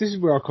be honest, this is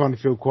where I kind of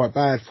feel quite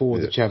bad for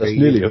the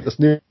chavvy. That's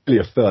nearly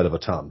a third of a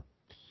ton.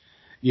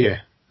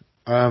 Yeah.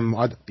 I'm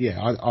not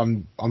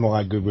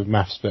that good with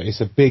maths, but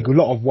it's a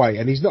lot of weight,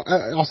 and he's not.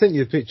 I sent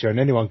you the picture, and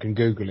anyone can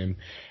Google him.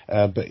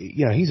 But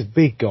he's a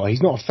big guy.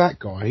 He's not a fat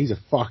guy. He's a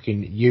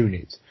fucking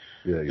unit.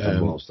 Yeah, he's a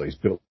monster. He's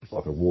built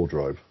like a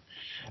wardrobe.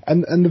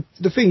 And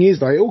the thing is,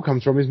 though, it all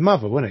comes from his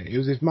mother, wasn't it? It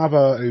was his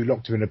mother who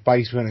locked him in a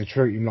basement and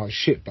treated him like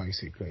shit,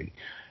 basically.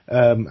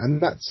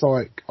 And that's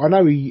like, I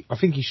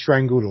think he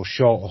strangled or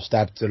shot or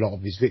stabbed a lot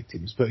of his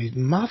victims, but his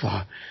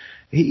mother,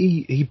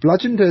 he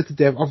bludgeoned her to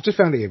death. I've just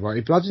found it here, right?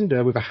 He bludgeoned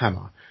her with a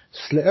hammer,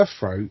 slit her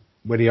throat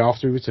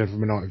after he returned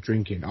from a night of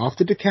drinking.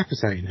 After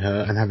decapitating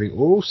her and having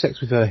oral sex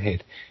with her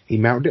head, he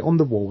mounted it on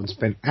the wall and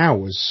spent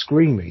hours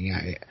screaming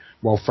at it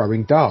while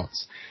throwing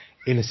darts.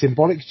 In a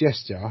symbolic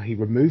gesture, he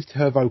removed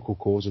her vocal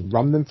cords and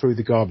run them through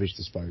the garbage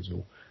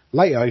disposal.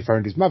 Later, he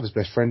phoned his mother's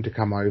best friend to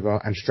come over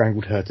and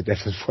strangled her to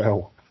death as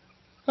well.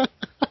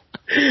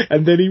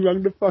 And then he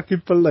rang the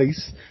fucking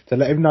police to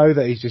let him know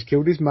that he's just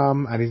killed his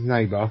mum and his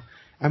neighbour,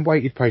 and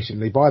waited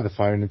patiently by the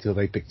phone until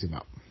they picked him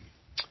up.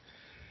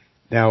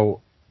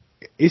 Now,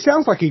 it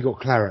sounds like he got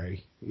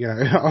clarity.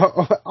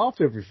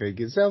 After everything,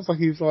 it sounds like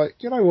he was like,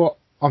 you know what?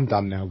 I'm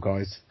done now,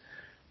 guys.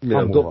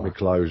 Yeah, I've got my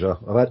closure.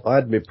 I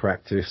had my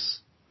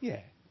practice.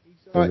 Yeah.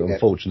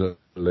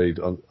 Unfortunately,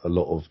 a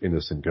lot of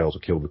innocent girls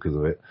were killed because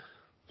of it.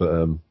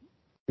 But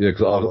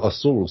because I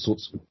saw all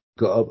sorts.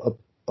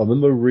 I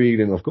remember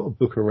reading. I've got a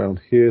book around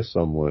here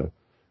somewhere. And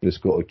it's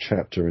got a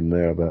chapter in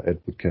there about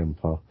Edward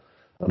Kemper.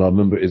 And I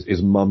remember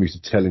his mum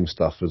used to tell him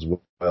stuff as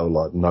well,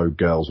 like no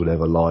girls would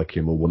ever like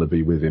him or want to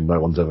be with him. No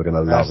one's ever going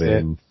to love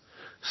him.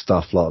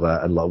 Stuff like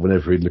that. And like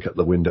whenever he'd look at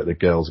the window at the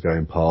girls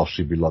going past,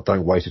 she'd be like,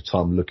 "Don't waste your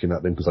time looking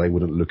at them because they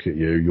wouldn't look at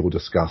you. You're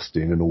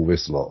disgusting," and all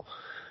this lot.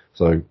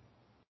 So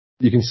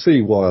you can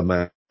see why a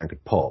man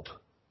could pop.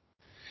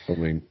 I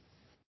mean,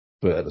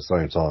 but at the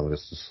same time,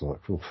 it's just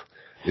like, oof,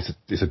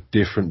 it's a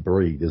different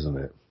breed, isn't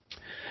it?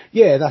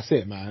 Yeah, that's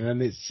it, man.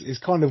 And it's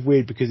kind of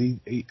weird because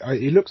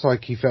it looks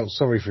like he felt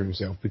sorry for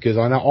himself, because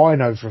I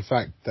know for a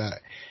fact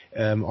that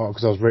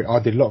because I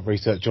did a lot of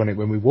research on it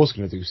when we was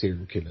going to do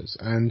serial killers,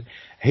 and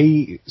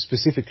he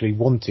specifically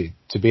wanted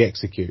to be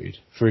executed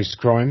for his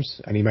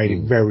crimes, and he made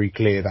it very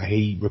clear that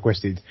he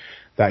requested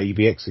that he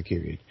be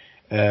executed,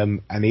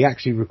 and he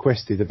actually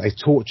requested that they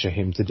torture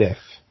him to death.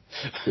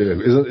 Yeah,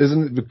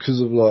 isn't it because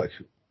of like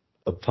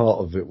a part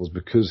of it was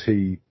because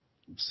he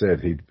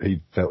said he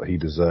felt he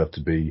deserved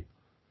to be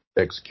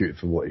executed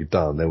for what he'd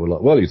done. They were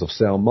like, well, he's of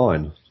sound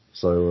mind,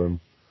 so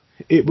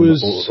it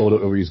was,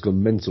 or he's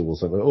gone mental or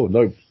something. Oh,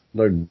 no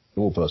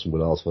normal person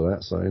would ask for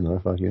that. So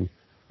fucking.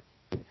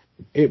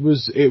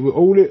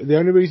 The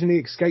only reason he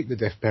escaped the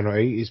death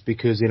penalty is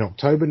because in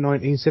October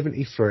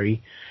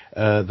 1973,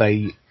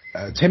 they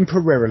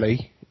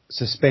temporarily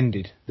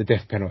suspended the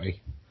death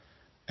penalty,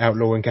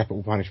 outlawing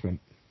capital punishment.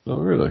 Oh,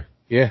 really?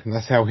 Yeah, and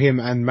that's how him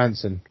and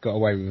Manson got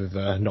away with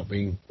not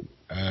being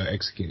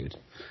executed.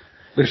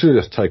 They should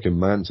have just taken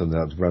Manson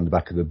out around the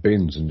back of the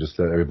bins and just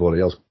let everybody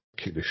else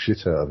kick the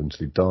shit out of him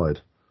until he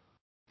died.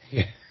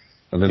 Yeah.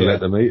 And then let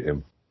them eat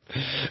him.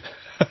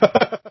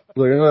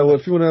 Well,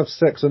 if you want to have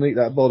sex and eat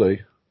that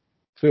body,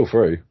 feel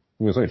free. I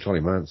mean, it's only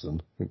Charlie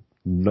Manson.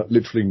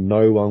 Literally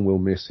no one will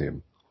miss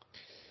him.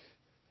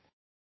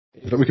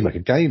 We can make a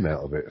game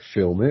out of it,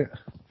 film it,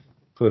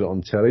 put it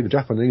on telly. The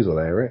Japanese will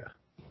air it.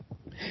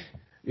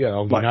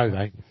 Yeah,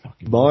 they.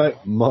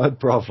 My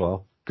brother,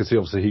 because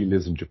he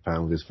lives in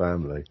Japan with his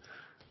family,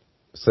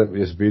 sent me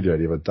this video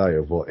the other day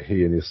of what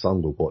he and his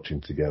son were watching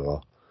together,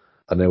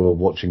 and they were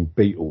watching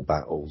beetle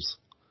battles.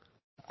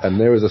 And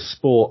there is a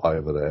sport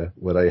over there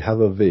where they have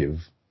a viv,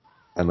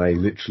 and they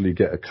literally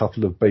get a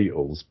couple of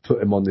beetles, put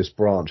them on this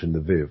branch in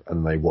the viv,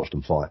 and they watch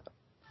them fight.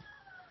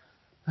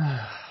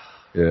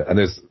 Yeah, and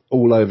there's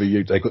all over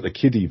YouTube. They've got the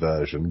kiddie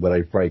version where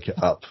they break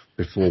it up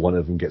before one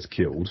of them gets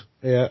killed.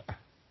 Yeah.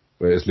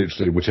 Where it's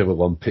literally whichever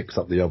one picks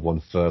up the other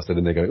one first, and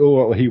then they go,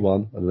 "Oh, well, he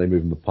won," and they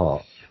move them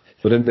apart.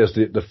 But then there's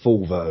the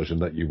full version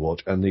that you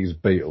watch, and these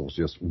beetles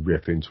just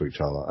rip into each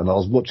other. And I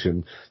was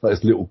watching like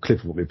this little clip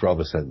of what my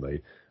brother sent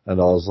me, and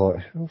I was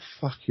like, how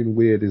fucking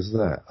weird is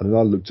that? And then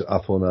I looked it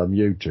up on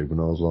YouTube, and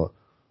I was like,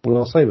 well,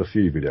 I'll save a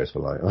few videos for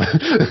later.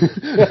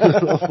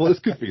 I thought this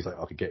could be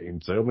something I could get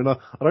into. I mean, I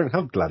don't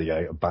have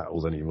gladiator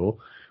battles anymore.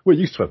 We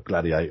used to have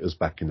gladiators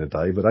back in the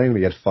day, but they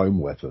only had foam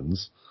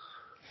weapons.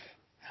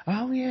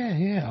 Oh,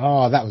 yeah.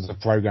 Oh, that was a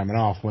program and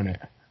a half, wasn't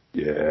it?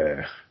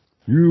 Yeah.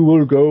 You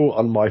will go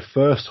on my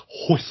first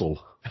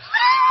whistle.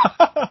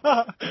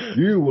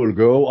 You will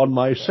go on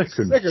my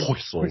second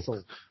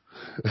whistle.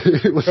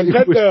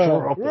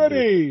 Contender,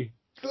 ready!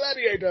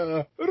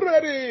 Gladiator,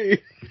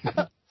 ready!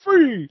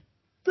 3,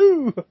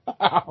 2...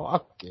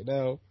 Oh, fucking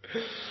hell.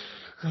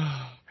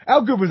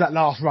 How good was that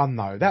last run,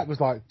 though? That was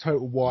like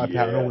total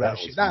wipeout and all that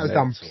shit. That was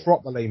done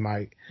properly,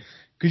 mate.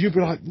 Because you'd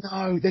be like,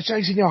 no, they're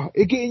chasing you,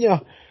 they're getting you.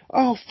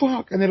 Oh,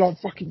 fuck. And they're like,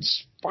 fucking,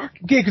 yeah,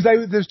 because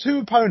there's two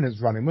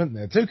opponents running, weren't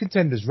there? Two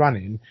contenders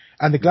running,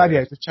 and the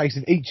gladiators were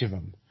chasing each of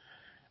them.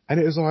 And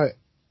it was like,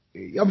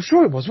 I'm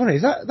sure it was, wasn't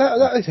it?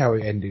 That is how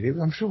it ended.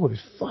 I'm sure it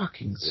was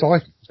fucking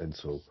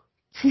psycho.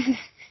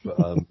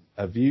 But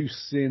have you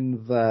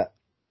seen that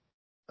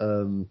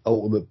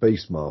Ultimate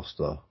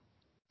Beastmaster. Or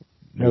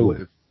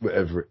No.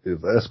 whatever it is.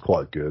 That's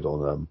quite good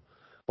on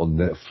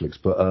Netflix.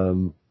 But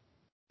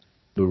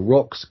The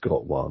Rock's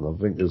got one. I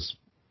think there's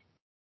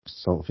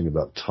something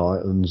about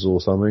Titans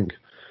or something.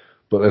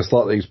 But there's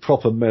like these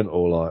proper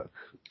mental like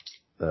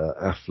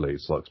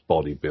athletes, like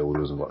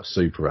bodybuilders and like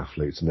super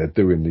athletes, and they're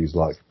doing these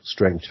like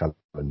strength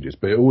challenges.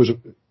 But it always,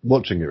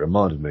 watching it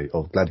reminded me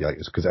of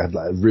Gladiators because it had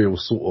like a real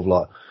sort of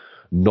like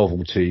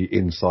novelty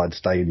inside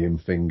stadium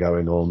thing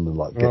going on and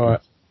like getting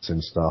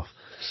and stuff.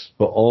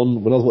 But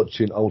when I was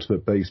watching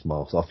Ultimate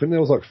Beastmaster, I think there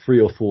was like 3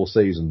 or 4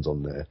 seasons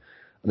on there,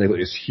 and they got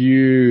this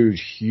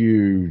huge.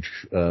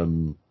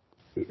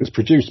 It's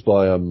produced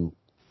by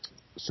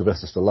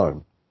Sylvester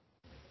Stallone.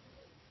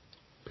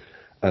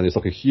 And it's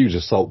like a huge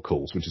assault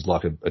course, which is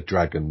like a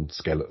dragon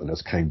skeleton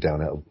that's came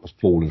down out of,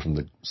 fallen from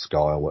the sky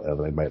or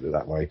whatever, they made it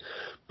that way.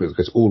 But it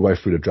goes all the way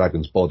through the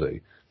dragon's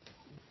body.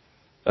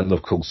 And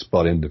of course,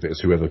 by the end of it, is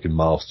whoever can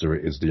master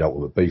it is the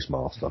Ultimate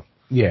Beastmaster.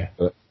 Yeah.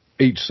 But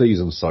each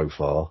season so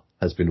far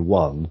has been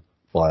won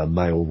by a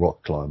male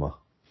rock climber.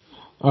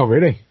 Oh,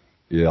 really?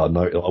 Yeah, I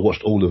know. I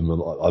watched all of them and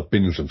I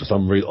binged them. For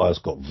some reason, I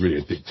just got really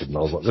addicted and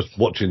I was like, just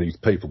watching these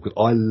people, because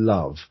I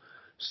love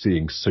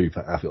seeing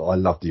super athletes. I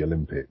love the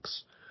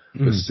Olympics.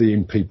 But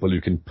seeing people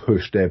who can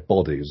push their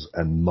bodies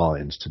and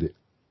minds to the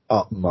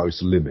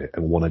utmost limit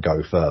and want to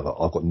go further,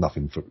 I've got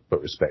nothing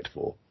but respect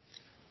for.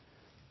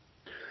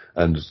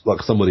 And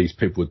like some of these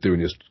people are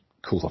doing this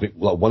course, I think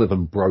like one of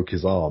them broke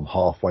his arm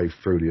halfway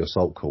through the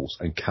assault course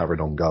and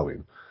carried on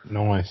going.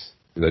 Nice.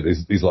 You know,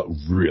 these like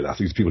real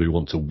athletes, people who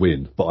want to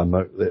win. But I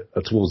know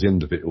that towards the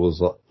end of it, it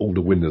was like all the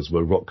winners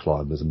were rock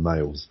climbers and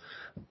males.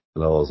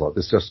 And I was like,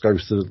 this just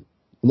goes to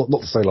not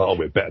to say like, oh,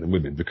 we're better than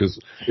women, because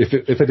if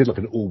they did like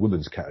an all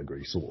women's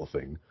category sort of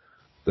thing,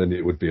 then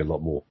it would be a lot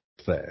more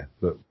fair.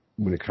 But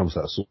when it comes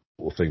to that sort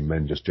of thing,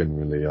 men just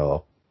generally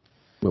are,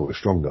 well, we're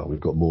stronger, we've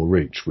got more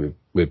reach,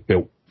 we're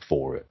built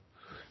for it.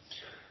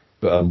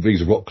 But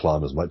these rock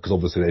climbers, mate, because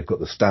obviously they've got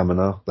the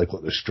stamina, they've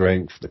got the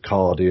strength, the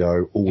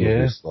cardio, all of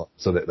this, like,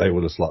 so that they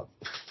were just like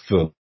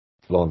full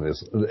on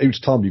this. And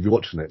each time you'd be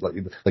watching it, like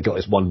they got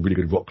this one really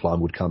good rock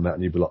climber would come out,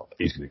 and you'd be like,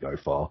 he's going to go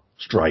far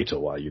straight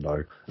away, you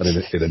know. And then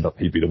it'd end up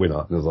he'd be the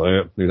winner. And I was like,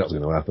 yeah, knew that was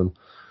going to happen.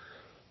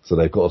 So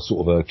they've got to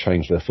sort of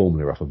change their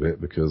formula up a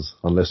bit, because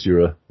unless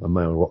you're a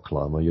male rock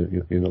climber,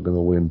 you're not going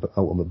to win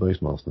Ultimate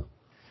Beastmaster.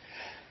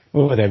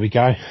 Well, there we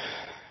go.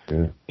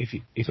 Yeah. If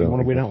you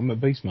want to win Ultimate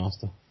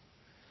Beastmaster.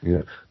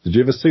 Yeah. Did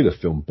you ever see the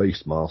film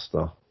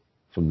Beastmaster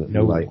from the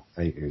late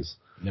 80s?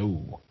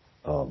 No.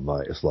 Oh,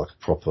 mate, it's like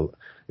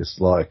it's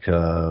like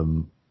a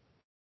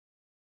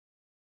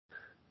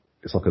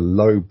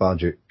low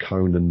budget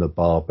Conan the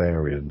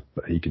Barbarian,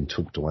 but he can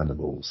talk to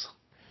animals.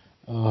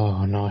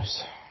 Oh,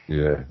 nice.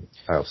 Yeah,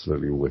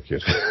 absolutely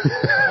wicked.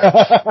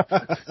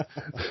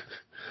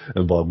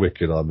 And by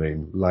wicked, I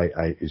mean late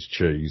 80s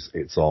cheese.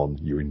 It's on,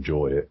 you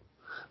enjoy it.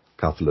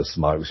 Couple of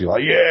smokes, you're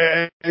like,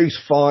 yeah, he's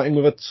fighting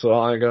with a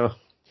tiger.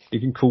 He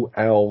can call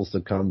owls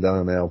to come down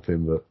and help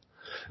him, but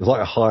it's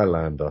like a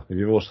Highlander. Have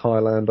you ever watched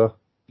Highlander?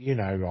 You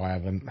know, I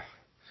haven't.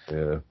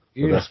 Yeah.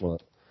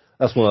 But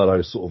that's one of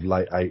those sort of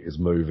late 80s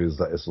movies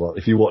that it's like,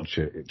 if you watch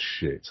it, it's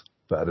shit.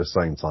 But at the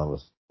same time,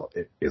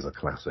 it is a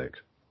classic.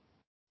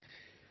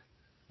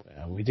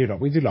 Well, we do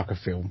like a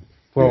film.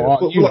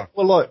 Well, yeah.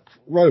 Like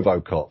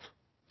RoboCop.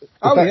 If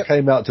that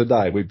came out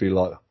today, we'd be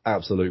like,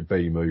 absolute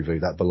B movie.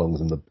 That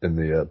belongs in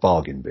the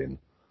bargain bin.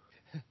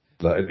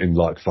 Like, in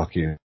like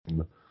fucking,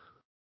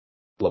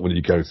 like when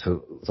you go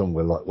to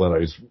somewhere like one of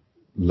those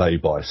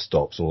lay-by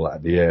stops or like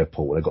at the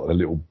airport, they've got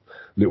a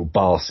little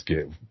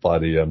basket by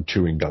the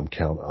chewing gum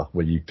counter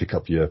where you pick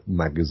up your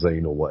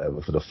magazine or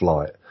whatever for the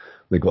flight.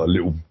 They've got a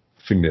little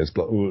thing there's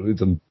got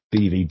some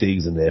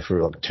DVDs in there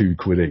for like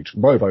 £2 each.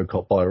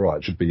 RoboCop by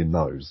right should be in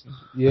those.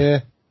 Yeah.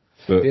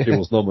 But it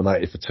was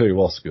nominated for 2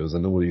 Oscars,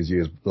 and all these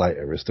years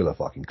later, it's still a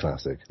fucking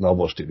classic. And I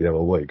watched it the other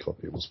week.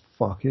 It was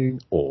fucking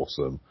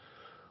awesome.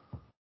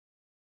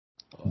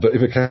 But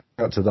if it came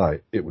out today,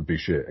 it would be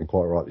shit, and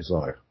quite rightly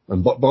so.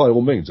 And by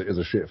all means, it is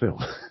a shit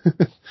film.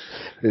 It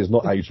is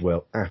not aged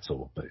well at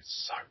all, but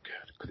it's so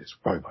good, because it's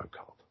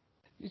RoboCop.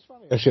 It's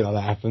funny that shit like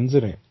that happens,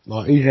 isn't it?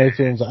 Like, even though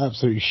films are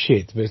absolutely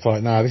shit, but it's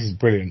like, nah, this is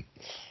brilliant.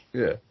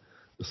 Yeah.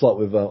 It's like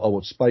with, I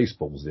watched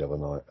Spaceballs the other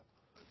night.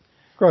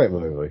 Great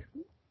movie.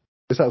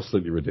 It's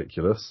absolutely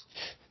ridiculous,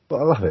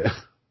 but I love it.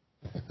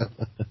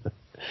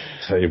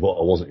 Tell you what,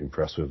 I wasn't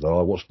impressed with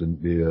though. I watched the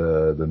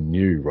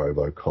new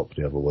RoboCop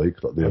the other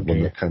week, like the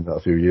one that came out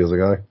a few years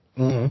ago.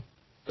 Mm-hmm.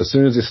 As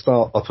soon as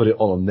I put it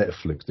on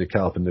Netflix. They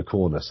came up in the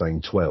corner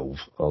saying 12.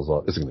 I was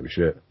like, this is going to be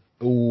shit.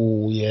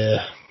 Oh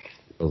yeah.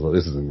 I was like,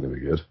 this isn't going to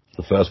be good.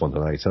 The first one's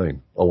an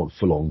 18. I want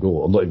full on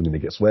gore. I'm not even going to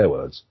get swear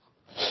words.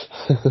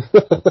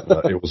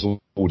 It was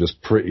all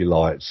just pretty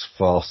lights,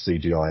 fast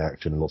CGI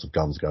action, and lots of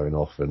guns going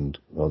off, and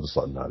I was just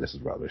like, no, this is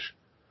rubbish.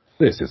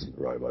 This isn't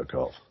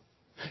RoboCop.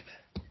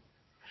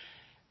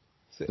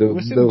 There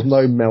was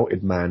no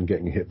melted man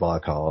getting hit by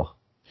a car.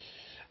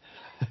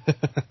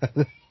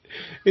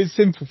 It's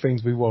simple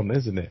things we want,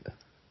 isn't it?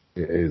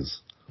 It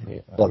is.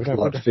 Yeah, Like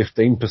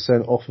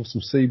 15% off of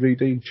some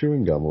CBD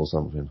chewing gum or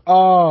something.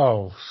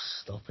 Oh,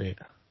 stop it.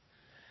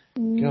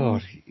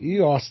 God,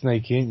 you are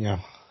sneaky, ain't you?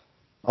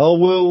 I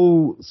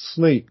will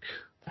sneak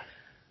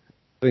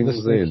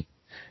things in.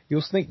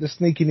 You'll sneak the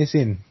sneakiness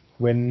in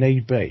when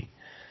need be.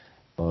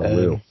 I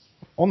will.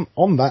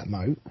 On that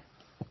note,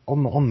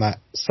 on that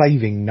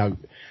saving note,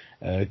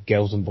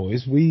 girls and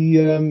boys,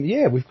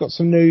 we've got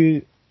some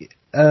new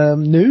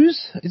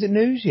news. Is it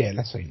news? Yeah,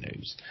 let's say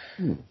news.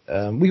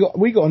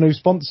 We got a new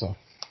sponsor.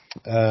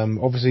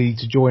 Obviously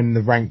to join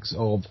the ranks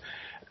of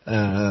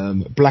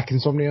Black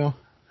Insomnia,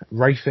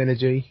 Wraith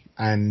Energy,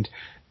 and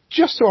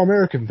just to our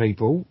American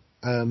people,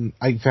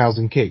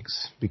 8,000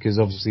 Kicks, because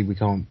obviously we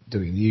can't do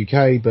it in the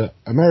UK, but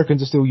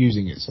Americans are still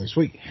using it, so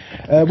sweet.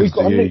 We've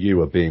got the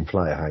EU are being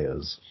player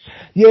haters.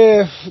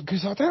 Yeah,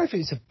 because I don't know if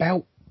it's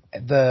about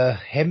the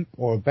hemp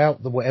or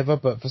about the whatever,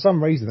 but for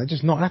some reason they're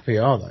just not happy,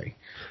 are they?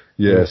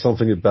 Yeah,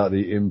 something about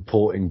the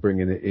importing,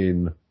 bringing it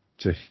in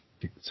to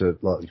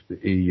like the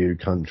EU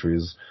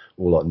countries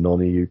or like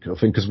non-EU. I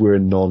think because we're a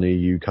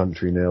non-EU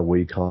country now,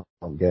 we can't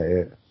get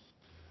it.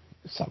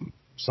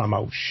 Some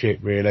old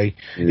shit, really.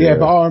 Yeah,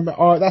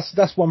 but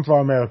that's one for our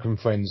American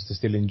friends to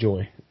still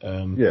enjoy.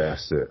 Yeah,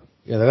 that's it.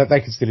 Yeah, they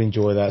can still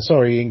enjoy that.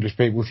 Sorry, English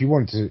people, if you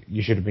wanted to,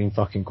 you should have been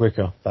fucking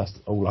quicker. That's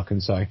all I can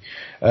say.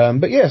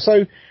 But yeah,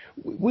 so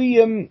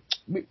we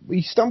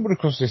stumbled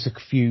across this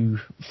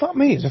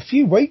it's a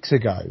few weeks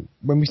ago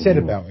when we said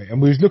about it,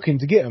 and we was looking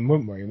to get them,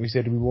 weren't we? And we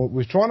said we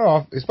was trying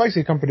to. It's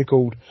basically a company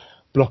called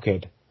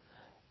Blockhead.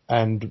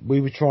 And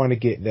we were trying to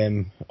get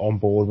them on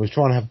board. We were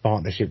trying to have a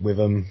partnership with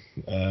them,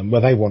 where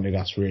they wanted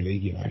us, really.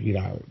 You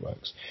know how it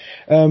works.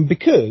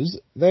 Because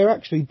they're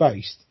actually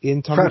based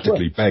in Tunbridge Wells.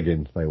 Practically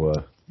begging, they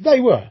were.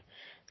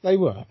 They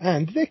were.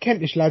 And they're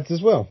Kentish lads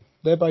as well.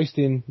 They're based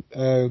in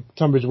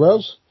Tunbridge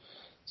Wells.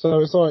 So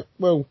it's like,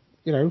 well,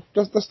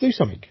 let's do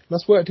something.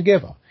 Let's work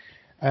together.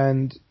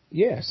 And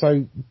yeah,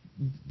 so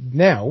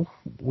now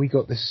we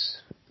got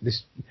this.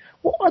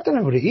 Well, I don't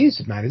know what it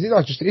is, man. Is it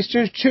like it's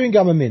just chewing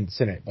gum and mints,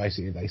 isn't it?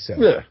 Basically, they sell.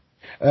 Yeah.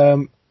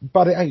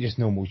 But it ain't just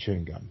normal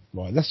chewing gum,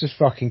 right? Let's just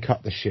fucking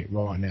cut the shit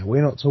right now.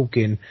 We're not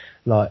talking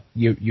like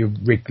your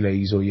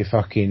Wrigley's or your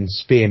fucking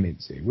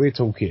spearmints. We're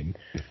talking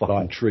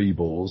fucking tree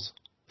balls.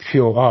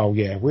 Pure. Oh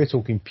yeah, we're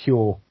talking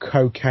pure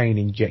cocaine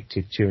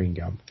injected chewing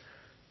gum.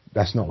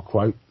 That's not a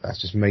quote.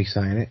 That's just me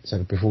saying it.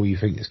 So before you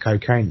think there's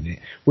cocaine in it,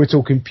 we're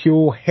talking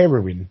pure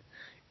heroin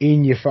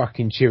in your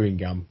fucking chewing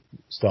gum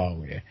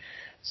style here.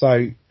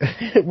 So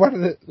one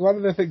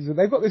of the things that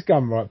they've got this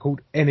gum right called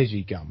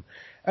Energy Gum,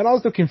 and I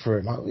was looking for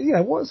it like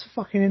what's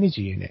fucking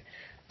energy in it,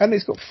 and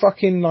it's got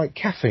fucking like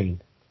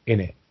caffeine in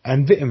it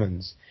and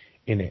vitamins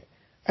in it,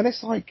 and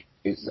it's like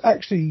it's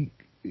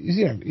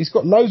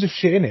got loads of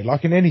shit in it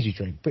like an energy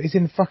drink, but it's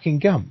in fucking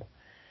gum,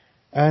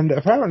 and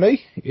apparently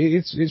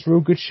it's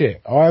real good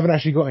shit. I haven't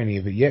actually got any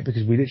of it yet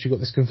because we literally got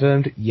this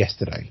confirmed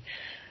yesterday.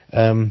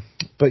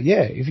 But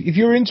yeah, if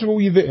you're into all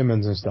your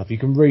vitamins and stuff, you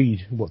can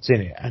read what's in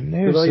it. And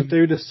do they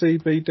do the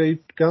CBD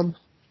gum?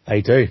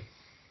 They do.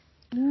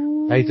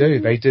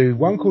 They do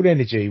one called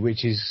Energy,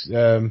 which is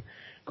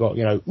got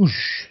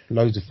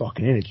loads of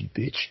fucking energy,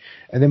 bitch.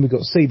 And then we've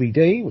got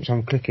CBD, which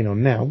I'm clicking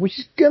on now, which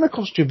is gonna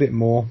cost you a bit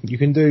more. They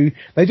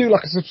do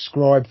like a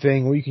subscribe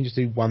thing, or you can just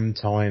do one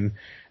time.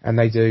 And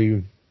they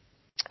do.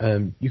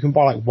 You can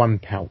buy like one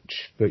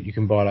pouch, but you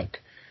can buy like.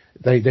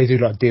 They do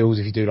like deals.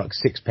 If you do like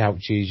 6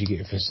 pouches, you get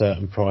it for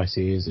certain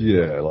prices.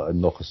 Yeah, like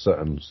knock a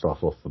certain stuff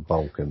off the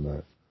bulk in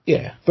there.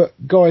 Yeah, but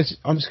guys,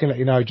 I'm just going to let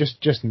you know,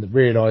 just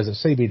realise that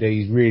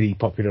CBD is really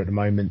popular at the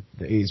moment.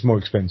 It's more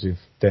expensive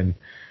than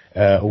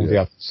all the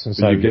others. And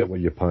so you get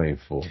what you're paying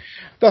for.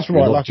 That's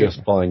right. You're not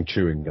just buying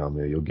chewing gum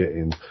here.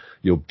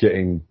 You're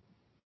getting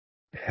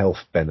health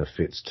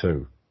benefits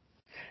too.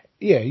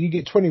 Yeah, you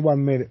get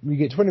 21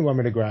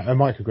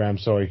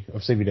 micrograms,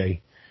 of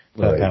CBD.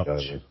 Per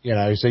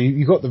pouch, so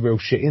you got the real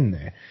shit in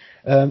there,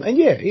 and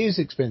yeah, it is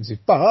expensive,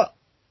 but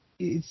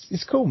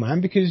it's cool, man,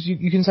 because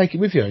you can take it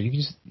with you. You can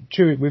just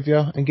chew it with you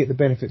and get the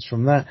benefits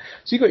from that.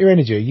 So you got your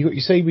energy, you got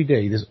your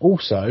CBD. There's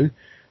also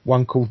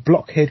one called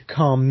Blockhead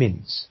Calm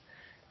Mints,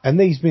 and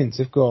these mints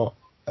have got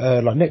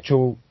like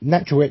natural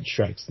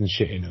extracts and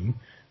shit in them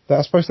that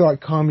are supposed to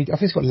like calm you. I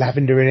think it's got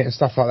lavender in it and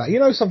stuff like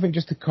that. Something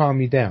just to calm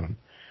you down.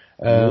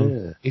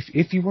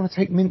 If you want to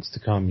take mints to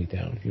calm you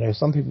down,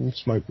 some people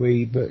smoke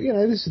weed, but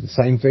this is the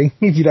same thing.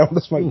 If you don't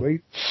want to smoke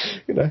weed,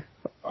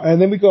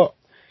 And then we got,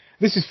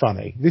 this is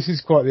funny. This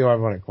is quite the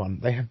ironic one.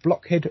 They have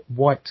Blockhead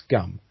White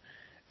Gum,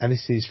 and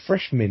this is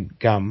fresh mint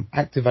gum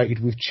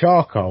activated with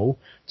charcoal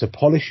to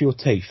polish your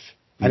teeth,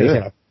 and it's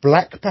in a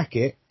black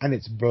packet, and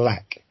it's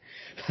black.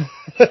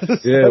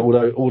 Yeah,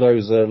 all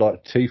those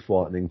like teeth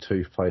whitening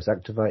toothpaste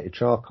activated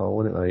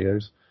charcoal, isn't it? They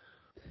use.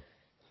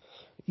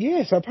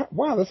 Yeah, so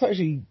wow, that's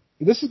actually.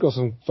 This has got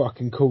some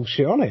fucking cool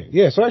shit on it.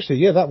 Yeah, so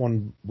actually, that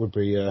one would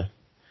be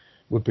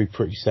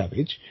pretty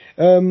savage.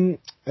 And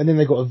then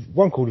they've got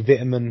one called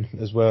Vitamin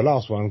as well,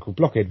 last one called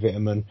Blockhead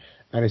Vitamin,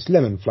 and it's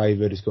lemon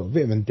flavoured. It's got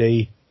vitamin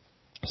D,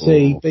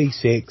 C,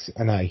 B6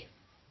 and A.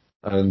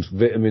 And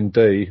vitamin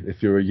D,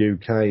 if you're a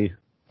UK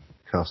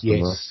customer.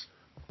 Yes.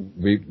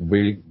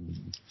 We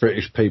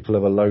British people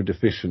have a low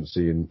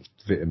deficiency in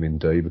vitamin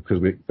D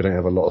because we don't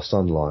have a lot of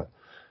sunlight.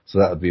 So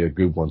that would be a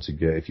good one to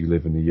get if you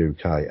live in the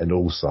UK. And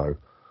also,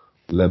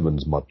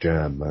 lemon's my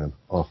jam, man.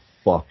 I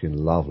fucking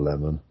love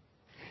lemon.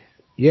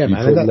 Yeah, You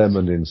man. put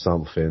lemon in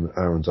something,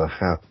 Aaron's a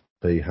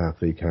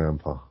happy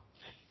camper.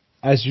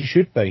 As you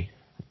should be.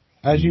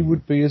 As you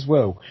would be as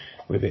well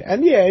with it.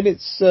 And yeah, and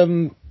it's,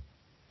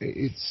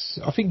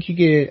 I think you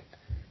get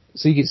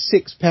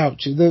 6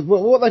 pouches.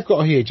 What they've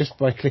got here, just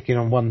by clicking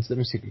on one, let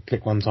me see,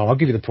 click one time. I'll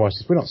give you the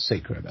prices. We're not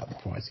secret about the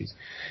prices.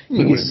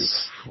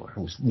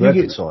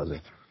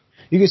 Advertising.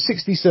 You get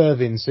 60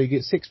 servings, so you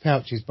get 6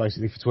 pouches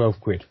basically for 12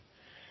 quid.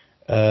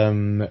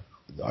 I'm not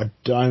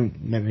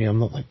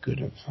that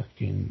good at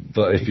fucking...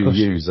 But if you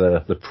use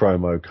the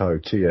promo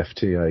code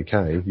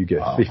TFTAK, you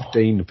get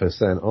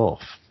 15%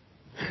 off.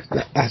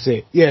 That's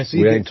it. Yeah, so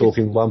we ain't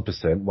talking 1%,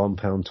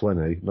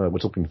 £1.20. No, we're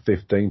talking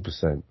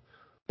 15%.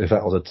 If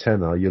that was a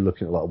tenner, you're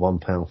looking at like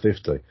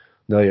 £1.50.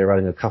 Now you're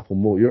adding a couple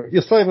more.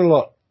 You're saving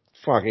like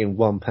fucking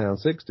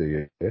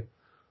 £1.60. Yeah?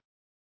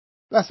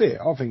 That's it.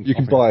 I think you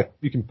can buy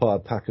a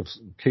pack of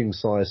king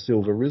size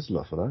silver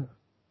Rizla for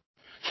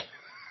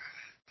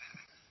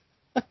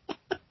that.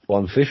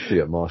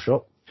 £1.50 at my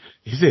shop.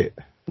 Is it?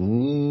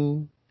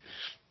 Mm.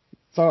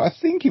 So I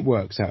think it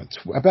works out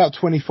about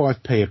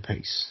 25p a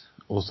piece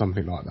or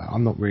something like that.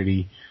 I'm not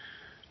really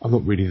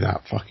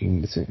that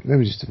fucking. Let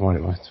me just divide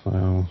it by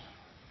 12.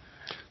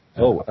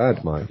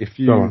 Mate,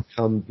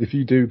 if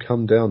you do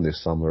come down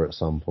this summer at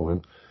some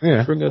point,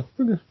 yeah, bring a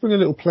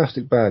little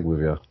plastic bag with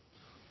you.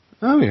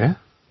 Oh yeah,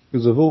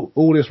 because of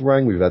all this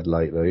rain we've had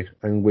lately,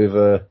 and with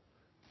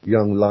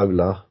young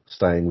Lola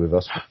staying with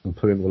us and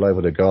putting all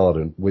over the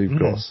garden, we've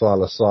got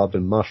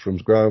psilocybin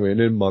mushrooms growing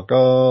in my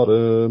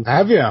garden.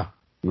 Have you?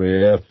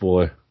 Yeah,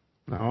 boy.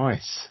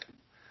 Nice.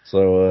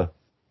 So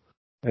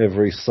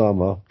every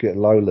summer, get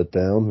Lola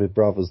down, my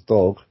brother's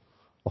dog.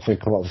 I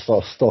think I'm up to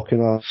start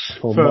stocking up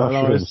on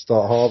mushrooms,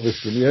 start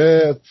harvesting.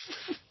 Yeah,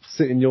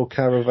 sit in your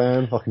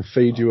caravan. I can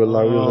feed you a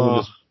Lola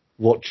and just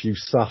watch you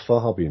suffer.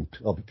 I'll be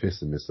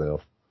pissing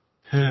myself.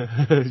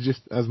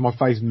 Just as my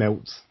face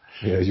melts.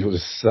 Yeah, you're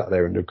just sat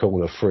there in the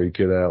corner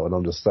freaking out, and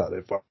I'm just sat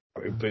there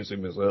fucking pissing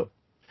myself.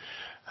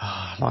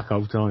 Like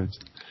old times.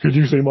 Could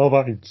you see my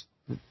veins?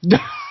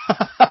 That's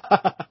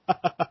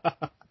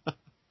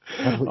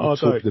what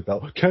you're talking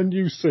about. Can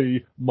you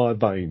see my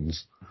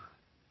veins?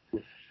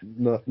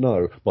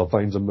 No, my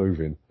veins are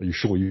moving. Are you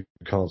sure you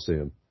can't see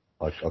them?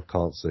 I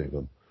can't see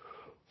them.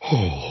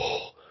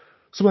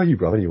 So how are you,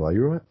 bro? Anyway,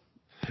 you alright?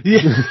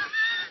 Yeah.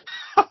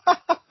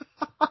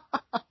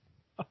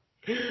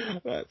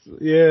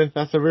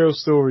 That's a real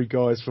story,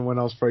 guys, from when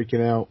I was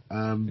freaking out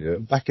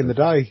back in the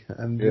day.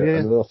 And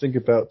and then I think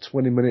about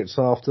 20 minutes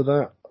after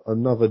that,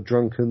 another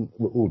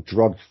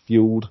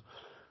drug-fueled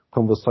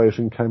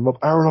conversation came up.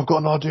 Aaron, I've got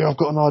an idea.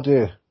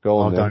 Go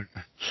on, then. Don't.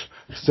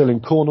 Selling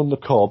corn on the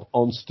cob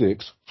on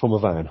sticks from a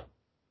van.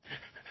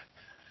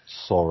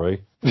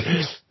 Sorry.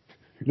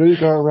 You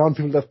go around,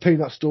 people have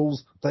peanut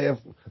stalls, they have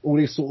all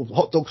these sort of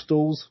hot dog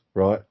stalls,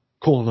 right?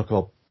 Corn on the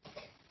cob.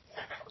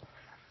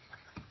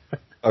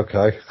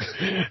 Okay.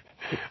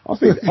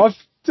 To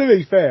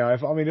be fair,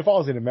 if I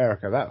was in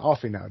America, I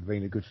think that would have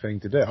been a good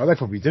thing to do. They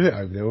probably do it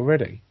over there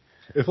already.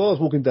 If I was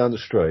walking down the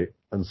street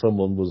and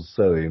someone was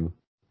selling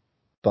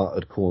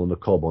buttered corn on the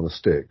cob on a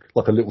stick,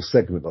 like a little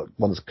segment, like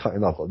one that's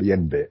cutting up, like the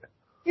end bit.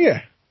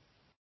 Yeah.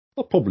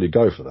 I'd probably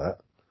go for that.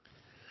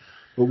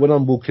 But when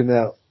I'm walking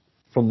out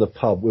from the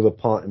pub with a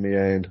pint in my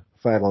hand,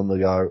 fag on the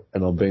go,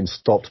 and I'm being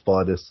stopped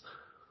by this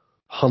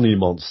honey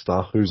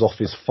monster who's off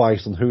his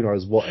face and who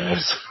knows what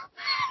else,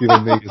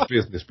 giving me his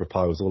business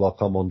proposal like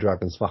I'm on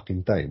Dragon's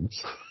fucking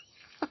Dens.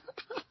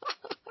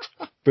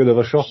 Bit of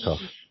a shocker.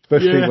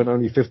 Especially when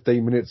only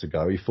 15 minutes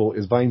ago he thought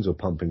his veins were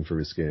pumping through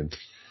his skin.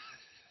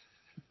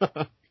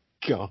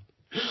 God.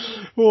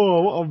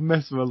 Whoa, what a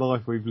mess of a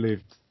life we've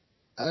lived.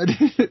 And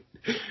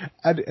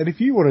if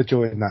you want to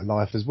join that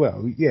life as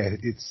well,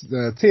 it's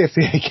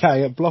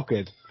TFTAK at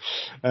Blockhead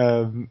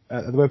at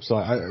the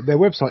website. Their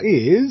website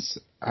is...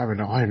 I haven't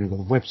got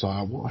the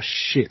website. What a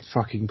shit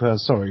fucking person.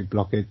 Sorry,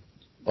 Blockhead.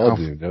 I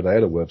didn't know they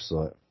had a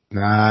website.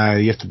 Nah,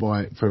 you have to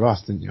buy it through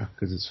us, didn't you?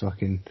 Because it's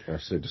fucking...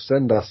 That's it. Just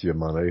send us your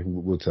money.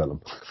 We'll tell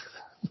them.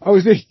 Oh,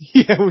 is it?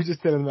 Yeah, we'll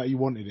just tell them that you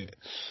wanted it.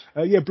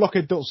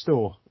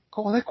 Blockhead.store.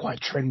 God, they're quite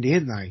trendy,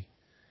 aren't they?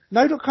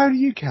 No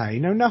 .co.uk,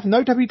 no nothing,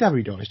 no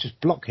www. It's just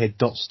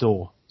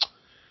blockhead.store.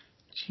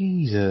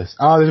 Jesus.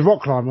 There's a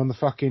rock climber on the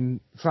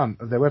fucking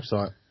front of their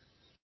website.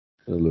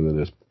 Look at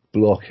this.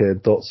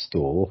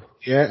 Blockhead.store.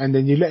 Yeah, and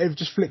then you let it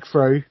just flick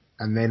through,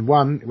 and then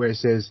one where it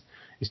says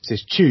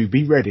chew,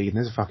 be ready, and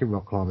there's a fucking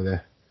rock climber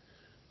there.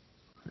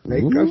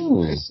 They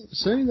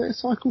they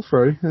cycle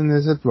through, and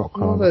there's a rock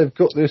climber. They've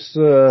got this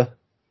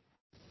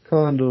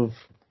kind of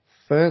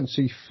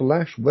fancy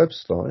flash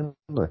website,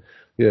 haven't they?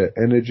 Yeah,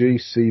 energy,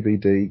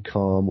 CBD,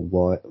 calm,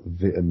 white,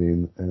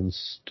 vitamin, and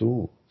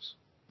stores.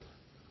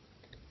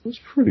 That's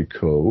pretty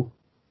cool.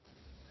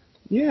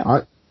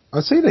 Yeah, I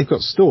see they've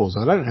got stores.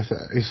 I don't know if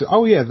it's.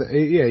 Oh yeah,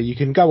 yeah. You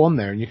can go on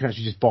there and you can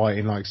actually just buy it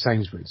in like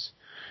Sainsbury's,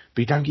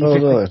 but you don't get your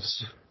 15%.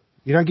 Nice.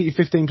 You don't get your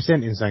 15%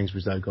 in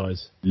Sainsbury's though,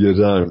 guys. You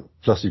don't.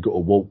 Plus you've got to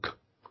walk.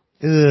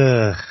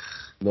 Ugh.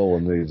 No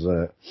one needs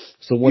that.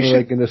 So when are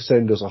they going to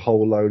send us a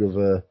whole load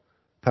of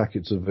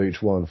packets of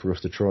each one for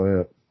us to try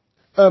out?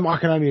 I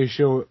can only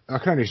assume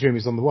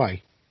it's on the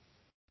way.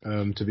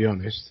 To be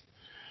honest.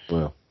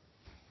 Well,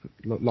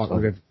 Like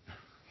with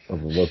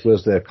otherwise,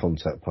 where's their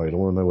contact page? I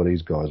want to know where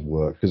these guys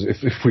work, because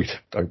if we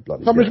don't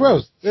bloody Tunbridge get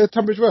Wells. They're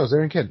Tunbridge Wells.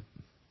 They're in Kent.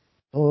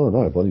 Oh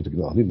no, but I need to.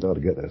 No, I didn't know how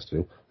to get there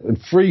still.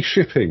 And free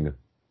shipping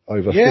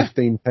over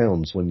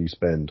 £15 when you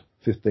spend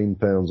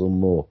 £15 or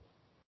more.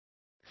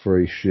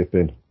 Free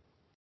shipping.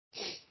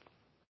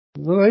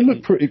 Well, they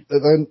look pretty.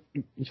 You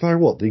know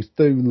what? These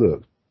do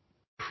look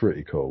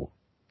pretty cool.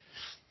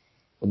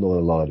 I'm not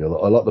gonna lie to you.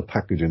 I like the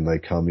packaging they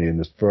come in.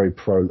 It's very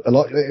pro.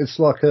 It's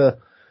like a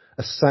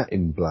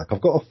satin black.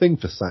 I've got a thing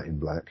for satin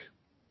black.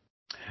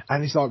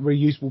 And it's like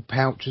reusable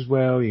pouch as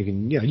well.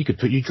 You could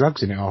put your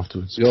drugs in it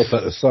afterwards. Yeah, I was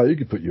about to say you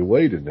could put your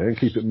weed in there and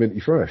keep it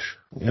minty fresh.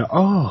 Yeah.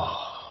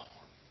 Oh.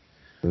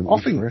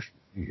 Minty fresh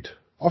weed.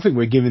 I think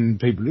we're giving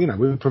people,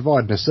 we're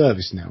providing a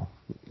service now,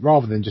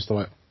 rather than just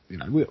like,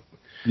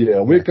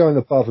 we're going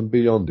above and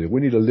beyond it. We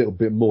need a little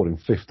bit more than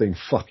 15%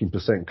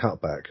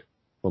 cutback.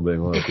 I'm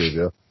being honest with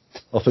you.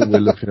 I think we're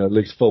looking at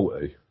least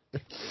 40.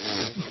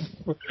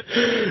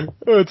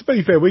 Well, to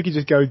be fair, we could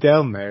just go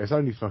down there. It's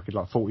only fucking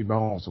like 40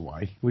 miles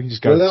away. We can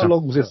just go. Well, how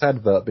long has this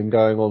advert been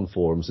going on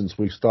for them since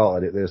we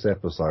started it this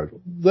episode?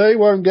 They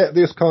won't get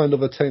this kind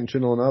of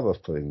attention on other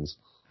things.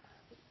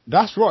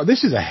 That's right.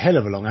 This is a hell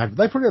of a long advert.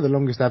 They probably have the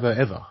longest advert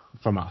ever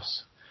from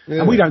us. Yeah.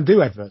 And we don't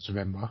do adverts,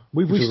 remember?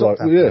 We stopped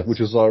adverts.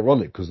 Which is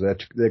ironic because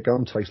their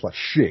gum tastes like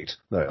shit.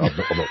 No, I've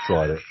not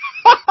tried it.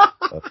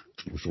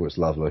 I'm sure it's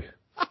lovely.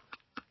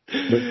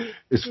 But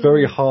it's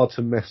very hard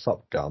to mess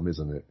up gum,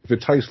 isn't it? If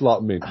it tastes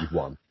like mint, you've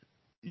won.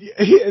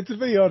 Yeah, to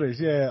be honest,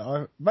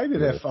 maybe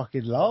they're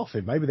fucking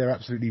laughing. Maybe they're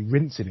absolutely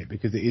rinsing it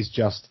because it's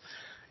just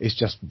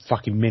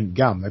fucking mint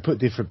gum. They put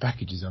different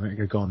packages on it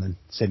and go on and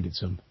send it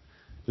to them.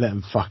 Let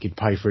them fucking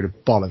pay for the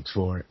bollocks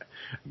for it.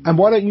 And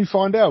why don't you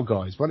find out,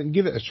 guys? Why don't you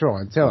give it a try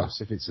and tell us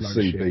if it's a load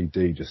of shit?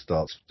 CBD just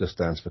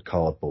stands for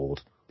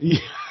cardboard. Yeah.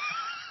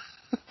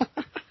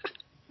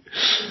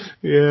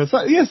 Yeah,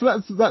 so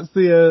that's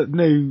the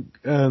new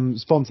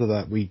sponsor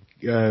that we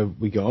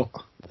got.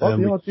 I like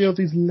the idea of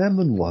these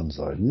lemon ones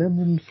though,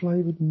 lemon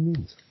flavoured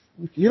mint.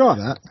 You like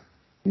that?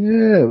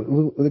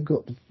 Yeah, they've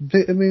got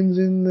vitamins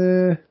in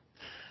there.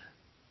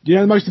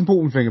 The most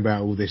important thing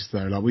about all this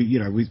though, like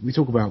we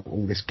talk about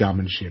all this gum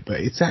and shit, but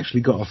it's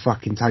actually got to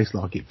fucking taste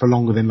like it for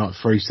longer than like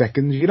 3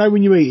 seconds. You know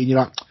when you eat it, you're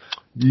like,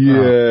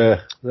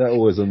 yeah, that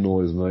always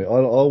annoys me. I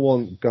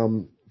want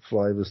gum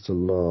flavours to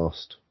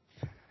last.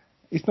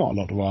 It's not a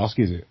lot to ask,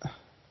 is it?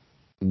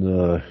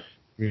 No.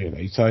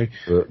 Really? So.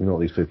 But you know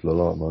what these people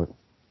are like, mate.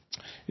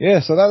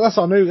 Yeah, so that's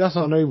our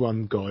new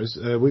one, guys.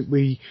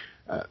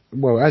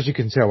 Well, as you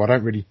can tell, I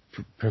don't really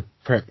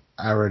prep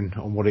Aaron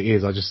on what it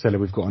is. I just tell her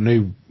we've got a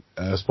new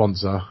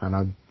sponsor,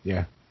 and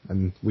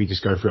we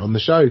just go for it on the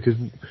show because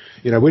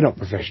we're not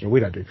professional.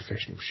 We don't do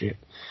professional shit.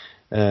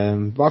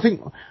 But I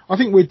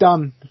think we're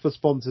done for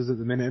sponsors at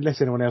the minute, unless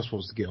anyone else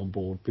wants to get on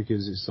board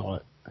because it's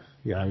like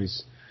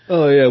it's.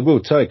 Oh yeah,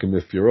 we'll take them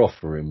if you're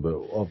offering, but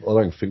I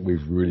don't think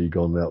we've really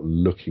gone out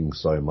looking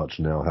so much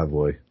now, have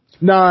we?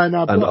 No. And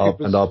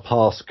our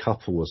past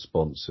couple of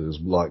sponsors,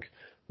 like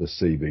the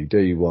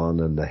CBD one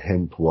and the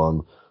hemp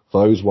one,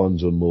 those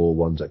ones are more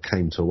ones that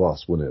came to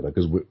us, weren't it?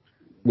 Because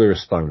we're a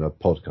stoner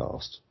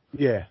podcast.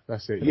 Yeah,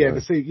 that's it. Yeah,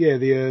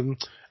 the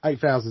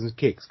 8,000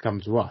 kicks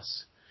come to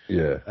us.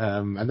 Yeah.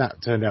 And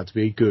that turned out to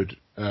be a good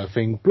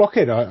thing.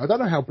 Blockhead, I don't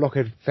know how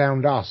Blockhead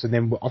found us, and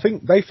then I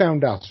think they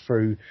found us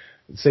through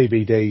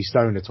CBD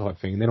stoner type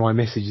thing, and then I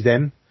messaged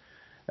them.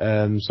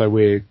 So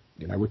we're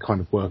kind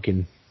of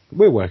working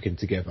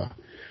together.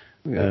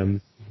 Yeah.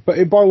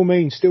 But by all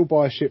means, still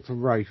buy shit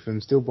from Rafe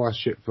and still buy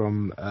shit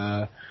from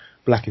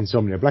Black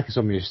Insomnia. Black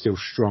Insomnia is still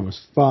strong as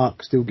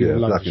fuck. Still getting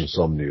Black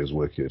Insomnia is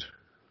wicked.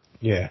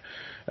 Yeah.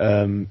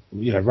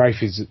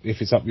 Rafe is,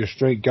 if it's up your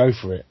street, go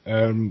for it.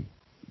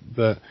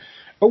 But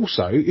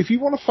also, if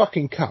you want a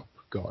fucking cup,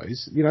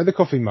 guys, the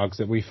coffee mugs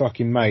that we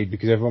fucking made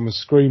because everyone was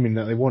screaming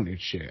that they wanted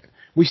shit,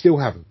 we still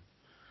have them.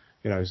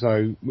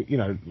 So,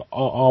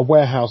 our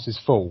warehouse is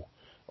full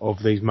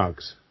of these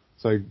mugs.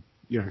 So,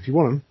 if you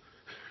want them,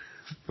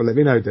 well, let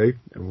me know, dude,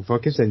 and we'll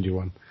fucking send you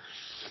one.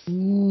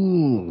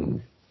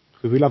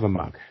 Because we love a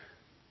mug.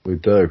 We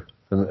do.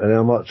 And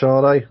how much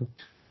are they?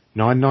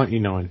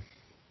 $9.99.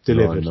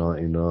 Delivered.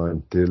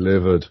 $9.99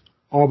 delivered.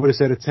 I would have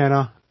said a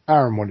tenner.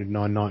 Aaron wanted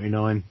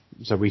 $9.99,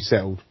 so we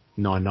settled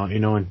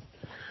 $9.99.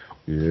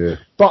 Yeah.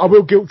 But I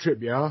will guilt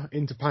trip you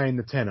into paying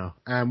the tenner.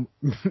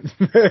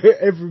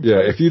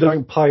 If you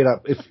don't pay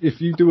that,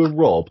 if you do a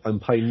rob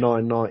and pay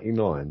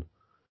 $9.99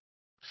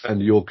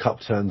 and your cup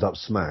turns up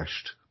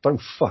smashed,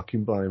 don't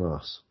fucking blame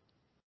us.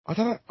 I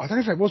don't know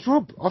if it was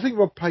Rob. I think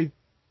Rob paid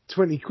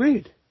 20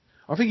 quid.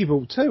 I think he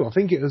bought 2. I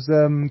think it was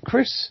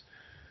Chris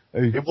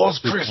It was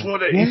Chris,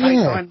 wasn't it? He paid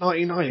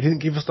 $9.99. He didn't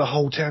give us the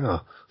whole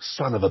tenner.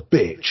 Son of a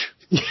bitch.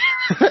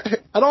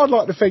 And I'd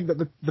like to think that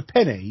the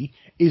penny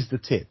is the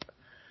tip.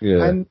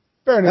 Yeah. And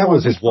bearing in How mind,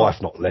 was his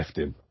wife not left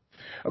him?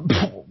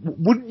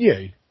 Wouldn't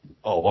you?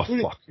 Oh, I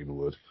fucking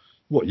would.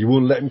 What, you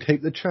wouldn't let him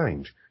keep the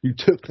change? You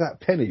took that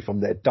penny from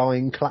their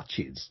dying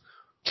clutches.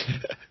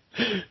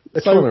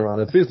 They're trying to run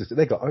a business.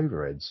 They got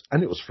overheads,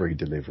 and it was free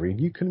delivery, and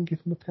you couldn't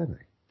give them a penny.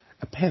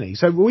 A penny.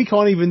 So we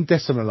can't even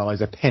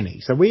decimalise a penny.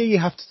 So we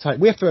have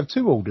to have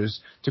 2 orders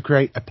to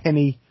create a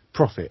penny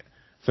profit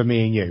for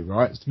me and you,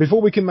 right?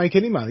 Before we can make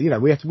any money,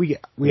 we have to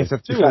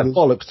have 2 orders.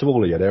 Bollocks to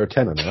all of you. They're a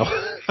tenner now.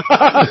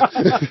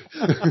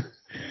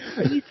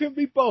 And you couldn't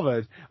be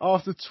bothered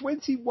after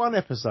 21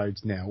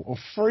 episodes now of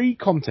free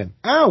content,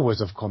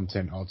 hours of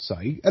content, I'd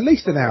say, at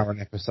least an hour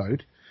an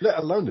episode. Let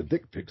alone the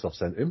dick pics I've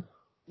sent him.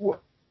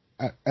 What?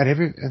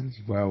 And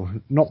well,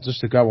 not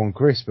just to go on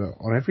Chris, but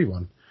on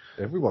everyone.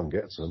 Everyone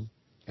gets them.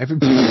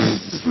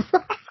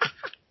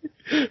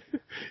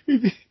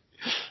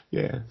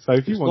 Yeah. So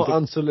if you want, it's not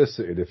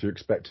unsolicited if you're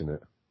expecting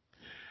it.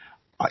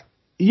 I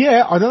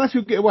don't know if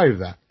you'll get away with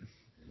that.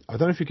 I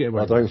don't think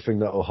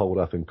that will hold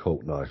up in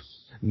court, no.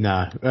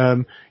 No.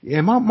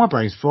 My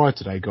brain's fried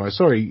today, guys.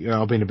 Sorry,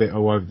 I've been a bit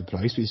all over the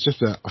place, but it's just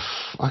that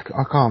I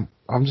can't.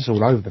 I'm just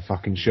all over the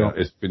fucking shop.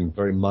 Yeah, it's been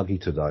very muggy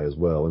today as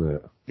well, isn't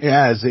it? It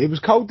has. It was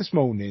cold this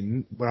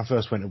morning when I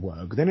first went to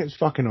work. Then it was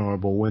fucking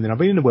horrible. And then I've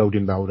been in the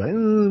welding all day.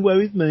 Woe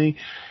is me.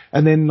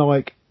 And then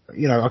I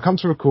come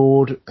to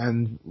record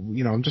and,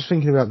 I'm just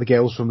thinking about the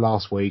girls from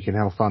last week and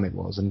how fun it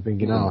was and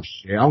thinking, oh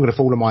shit, I'm going to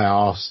fall on my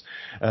arse.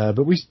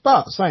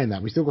 But saying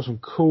that, we still got some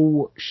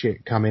cool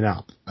shit coming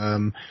up. I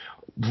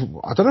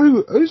don't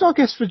know who's our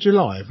guest for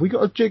July. Have we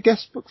got a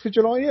guest book for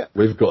July yet?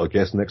 We've got a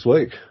guest next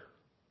week.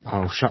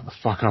 Oh, shut the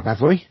fuck up,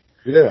 have we?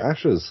 Yeah,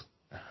 Ashes.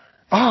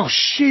 Oh,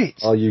 shit!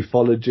 Our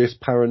ufologist,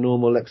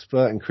 paranormal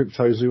expert, and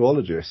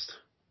cryptozoologist.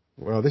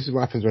 Well, this is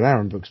what happens when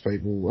Aaron books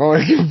people.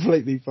 I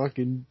completely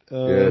fucking...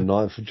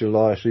 9th of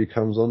July, she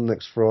comes on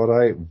next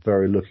Friday.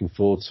 Very looking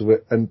forward to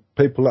it. And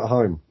people at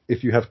home,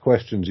 if you have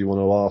questions you want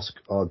to ask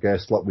our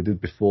guest, like we did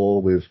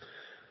before with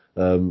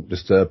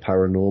Disturbed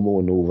Paranormal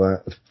and all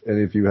that, if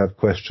any of you have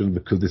questions,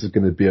 because this is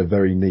going to be a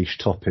very niche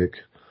topic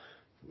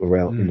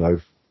around,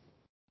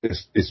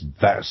 it's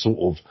that sort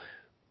of...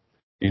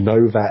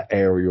 that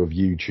area of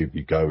YouTube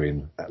you go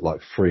in at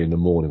like 3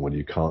 a.m. when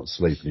you can't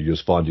sleep and you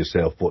just find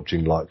yourself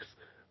watching like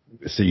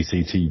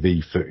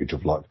CCTV footage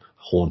of like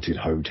haunted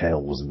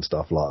hotels and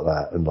stuff like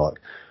that and like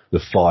the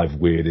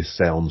 5 weirdest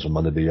sounds from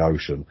under the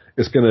ocean.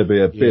 It's going to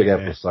be a big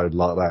episode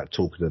like that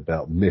talking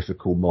about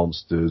mythical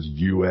monsters,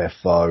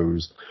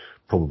 UFOs,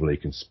 probably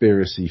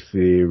conspiracy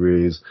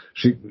theories.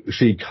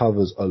 She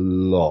covers a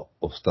lot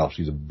of stuff.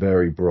 She's a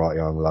very bright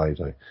young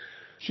lady.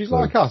 She's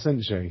like us,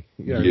 isn't she?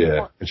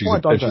 Yeah.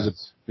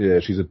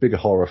 She's a big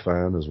horror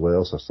fan as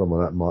well, so some of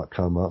that might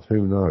come up.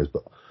 Who knows?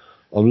 But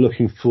I'm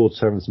looking forward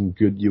to having some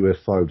good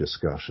UFO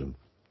discussion.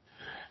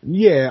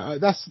 Yeah,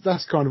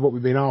 that's kind of what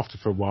we've been after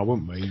for a while,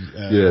 weren't we?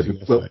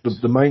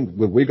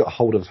 We got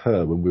hold of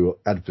her when we were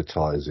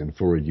advertising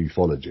for a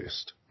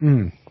ufologist.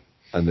 And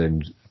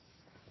then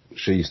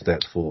she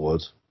stepped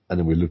forward, and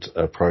then we looked at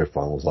her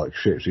profile and was like,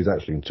 shit, she's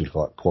actually into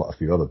like quite a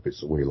few other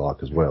bits that we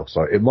like as well.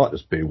 So it might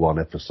just be one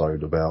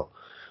episode about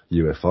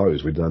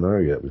UFOs. We don't know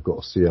yet. We've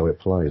got to see how it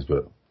plays,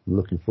 but I'm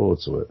looking forward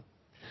to it.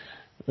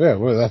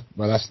 Yeah,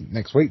 that's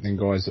next week then,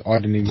 guys. I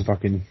didn't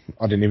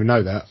even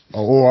know that,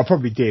 or I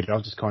probably did. I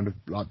just kind of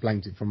like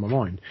blanked it from my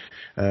mind.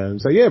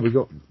 So yeah, we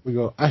got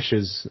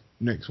Ashes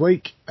next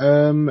week,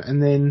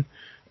 and then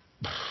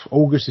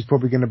August is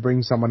probably going to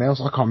bring someone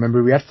else. I can't remember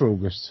who we had for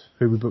August.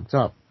 Who we booked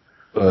up?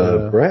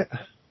 Brett.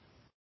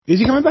 Is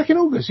he coming back in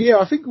August? Yeah,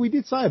 I think we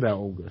did say about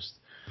August.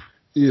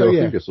 Yeah, I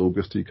think it's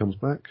August he comes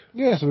back.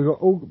 Yeah, so we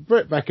got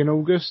Brett back in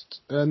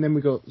August, and then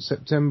we got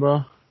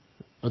September.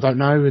 I don't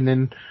know, and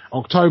then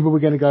October we're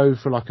going to go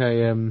for like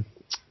we're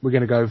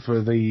going to go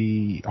for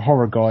the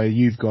horror guy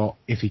you've got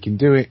if he can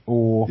do it,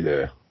 or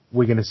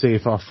we're going to see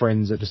if our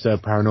friends at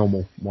Disturbed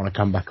Paranormal want to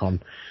come back on.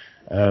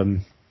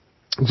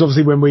 Because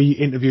obviously when we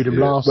interviewed him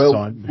last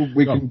time,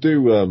 we can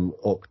do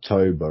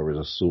October as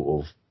a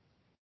sort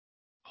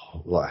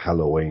of like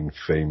Halloween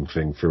theme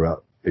thing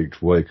throughout each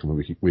week, and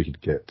we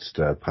could get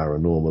Disturbed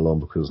Paranormal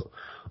on because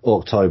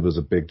October's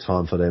a big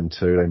time for them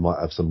too. They might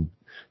have some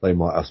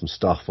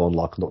stuff on,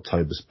 like an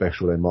October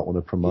special they might want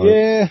to promote.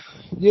 Yeah,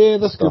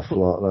 that's stuff good.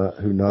 Like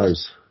that. Who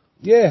knows?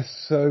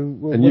 Yes. So,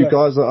 you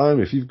guys at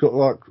home, if you've got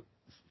like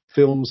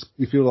films,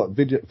 if you're like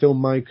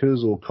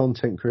filmmakers or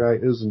content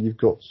creators, and you've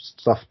got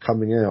stuff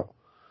coming out,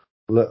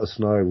 let us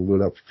know.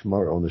 We'll have to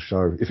promote it on the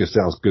show. If it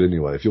sounds good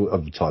anyway. If you're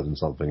advertising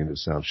something and it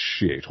sounds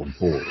shit or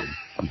boring,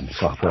 you can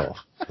fuck off.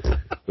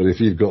 But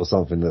if you've got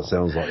something that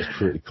sounds like it's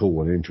pretty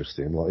cool and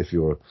interesting, like if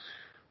you're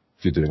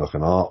doing like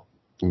an art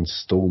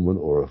installment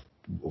or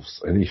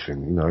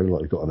anything,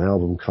 like you've got an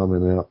album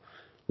coming out,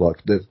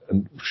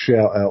 and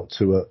shout out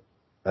to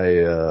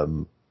a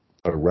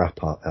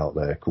rapper out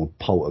there called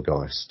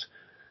Poltergeist.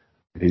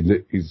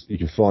 You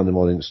can find him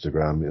on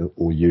Instagram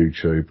or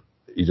YouTube.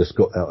 he just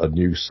got out a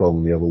new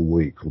song the other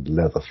week called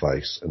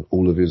Leatherface, and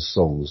all of his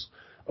songs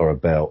are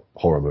about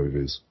horror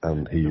movies,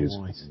 and he is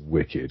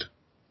wicked.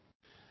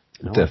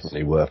 Nice.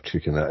 Definitely worth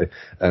checking out.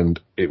 And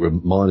it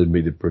reminded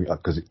me to bring it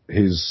up because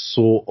his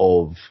sort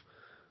of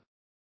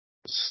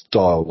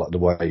style, like the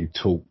way he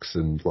talks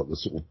and like the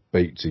sort of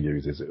beats he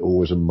uses, it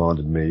always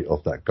reminded me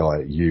of that guy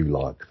You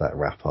Like, that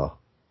rapper.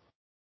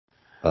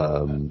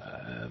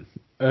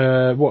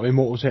 What,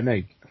 Immortal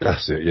Technique?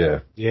 That's it, yeah.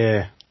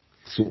 Yeah.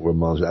 Sort of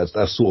reminds me,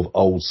 that's sort of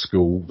old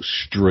school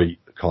street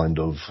kind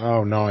of.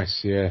 Oh,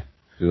 nice, yeah.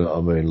 You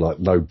know what I mean? Like,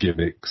 no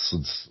gimmicks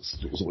and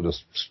sort of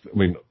just, I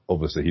mean,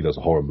 obviously he does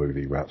a horror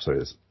movie rap, so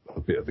it's a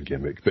bit of a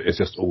gimmick, but it's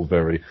just all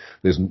very,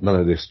 there's none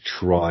of this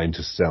trying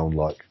to sound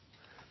like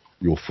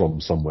you're from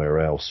somewhere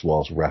else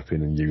whilst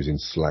rapping and using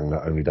slang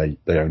that only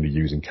they only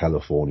use in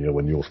California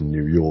when you're from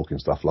New York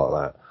and stuff like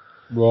that.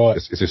 Right.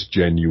 It's just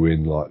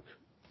genuine, like,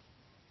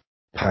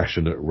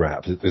 passionate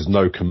rap. There's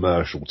no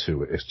commercial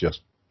to it. It's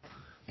just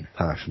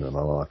passionate, and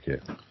I like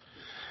it.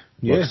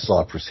 Yeah. Like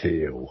Cypress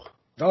Hill.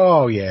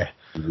 Oh, yeah.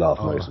 Love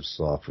most of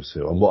Cypress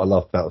Hill. And what I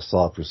love about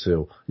Cypress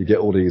Hill, you get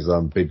all these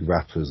big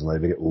rappers and they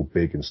get all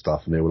big and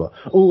stuff, and they were like,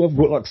 oh, I've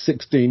got like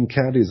 16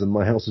 caddies and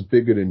my house is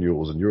bigger than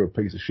yours and you're a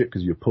piece of shit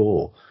because you're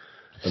poor.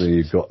 And then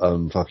you've got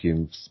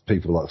fucking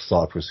people like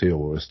Cypress Hill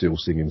who are still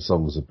singing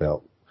songs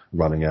about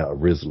running out of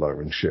Rizla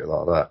and shit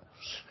like that.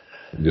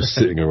 And just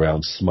sitting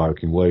around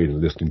smoking weed and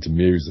listening to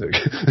music.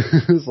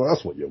 So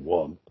that's what you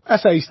want.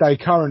 That's how you stay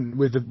current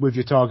with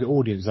your target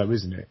audience, though,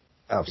 isn't it?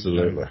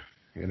 Absolutely.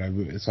 You know,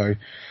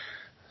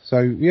 so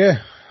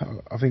yeah,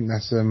 I think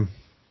that's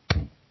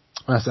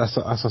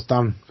us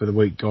done for the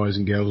week, guys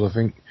and girls. I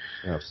think.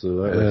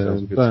 Absolutely,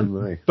 sounds good to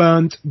me.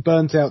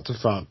 Burnt out to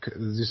fuck.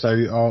 So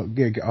our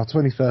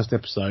 21st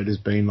episode has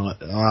been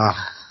like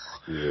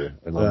Yeah,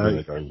 and I'm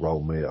gonna go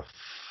roll me a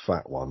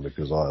fat one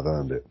because I've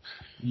earned it.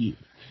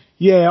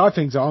 Yeah, I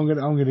think so. I'm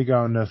gonna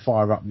go and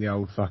fire up the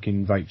old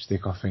fucking vape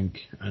stick, I think,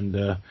 and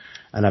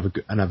have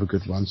a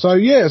good one. So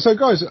yeah, so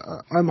guys,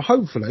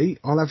 hopefully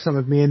I'll have some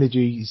of my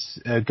energies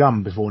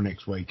gum before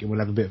next week, and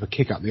we'll have a bit of a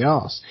kick up the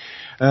arse.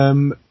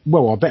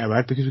 Well, I better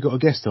add because we've got a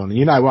guest on, and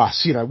you know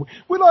us, you know,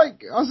 we're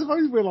like, I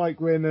suppose we're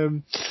like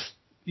when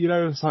you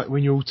know, it's like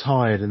when you're all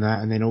tired and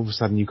that, and then all of a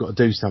sudden you've got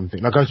to do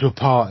something. Like go to a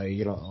party,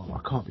 you're like, oh, I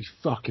can't be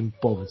fucking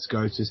bothered to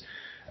go to this.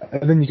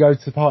 And then you go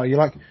to the party, you're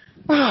like,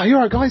 you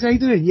alright guys, how you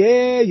doing?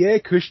 Yeah,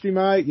 cushy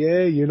mate,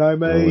 yeah, you know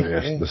me. Oh,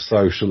 yes, yeah. The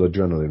social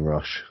adrenaline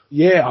rush.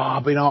 Yeah,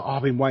 I've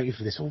been waiting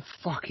for this all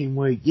fucking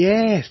week.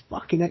 Yes,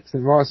 fucking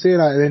excellent. Right, see you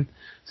later then.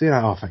 See you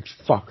later. Oh, thanks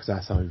fuck,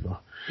 that's over.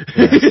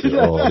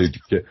 I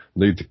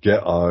need to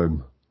get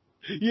home.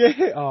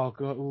 Yeah,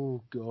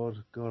 oh god,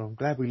 I'm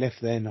glad we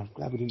left then. I'm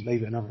glad we didn't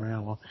leave it another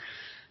hour.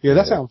 Yeah,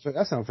 that's how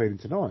I'm feeling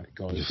tonight,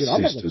 guys. Your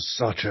sister's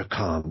such a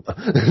cunt.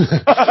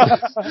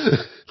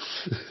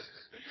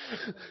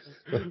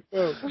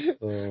 Well,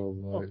 oh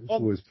mate, it's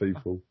always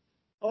people.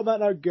 On that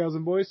note, girls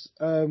and boys,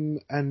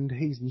 and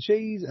he's and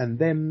she's and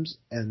thems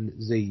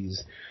and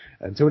z's.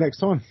 Until next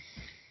time.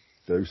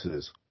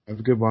 Deuces. Have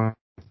a good one.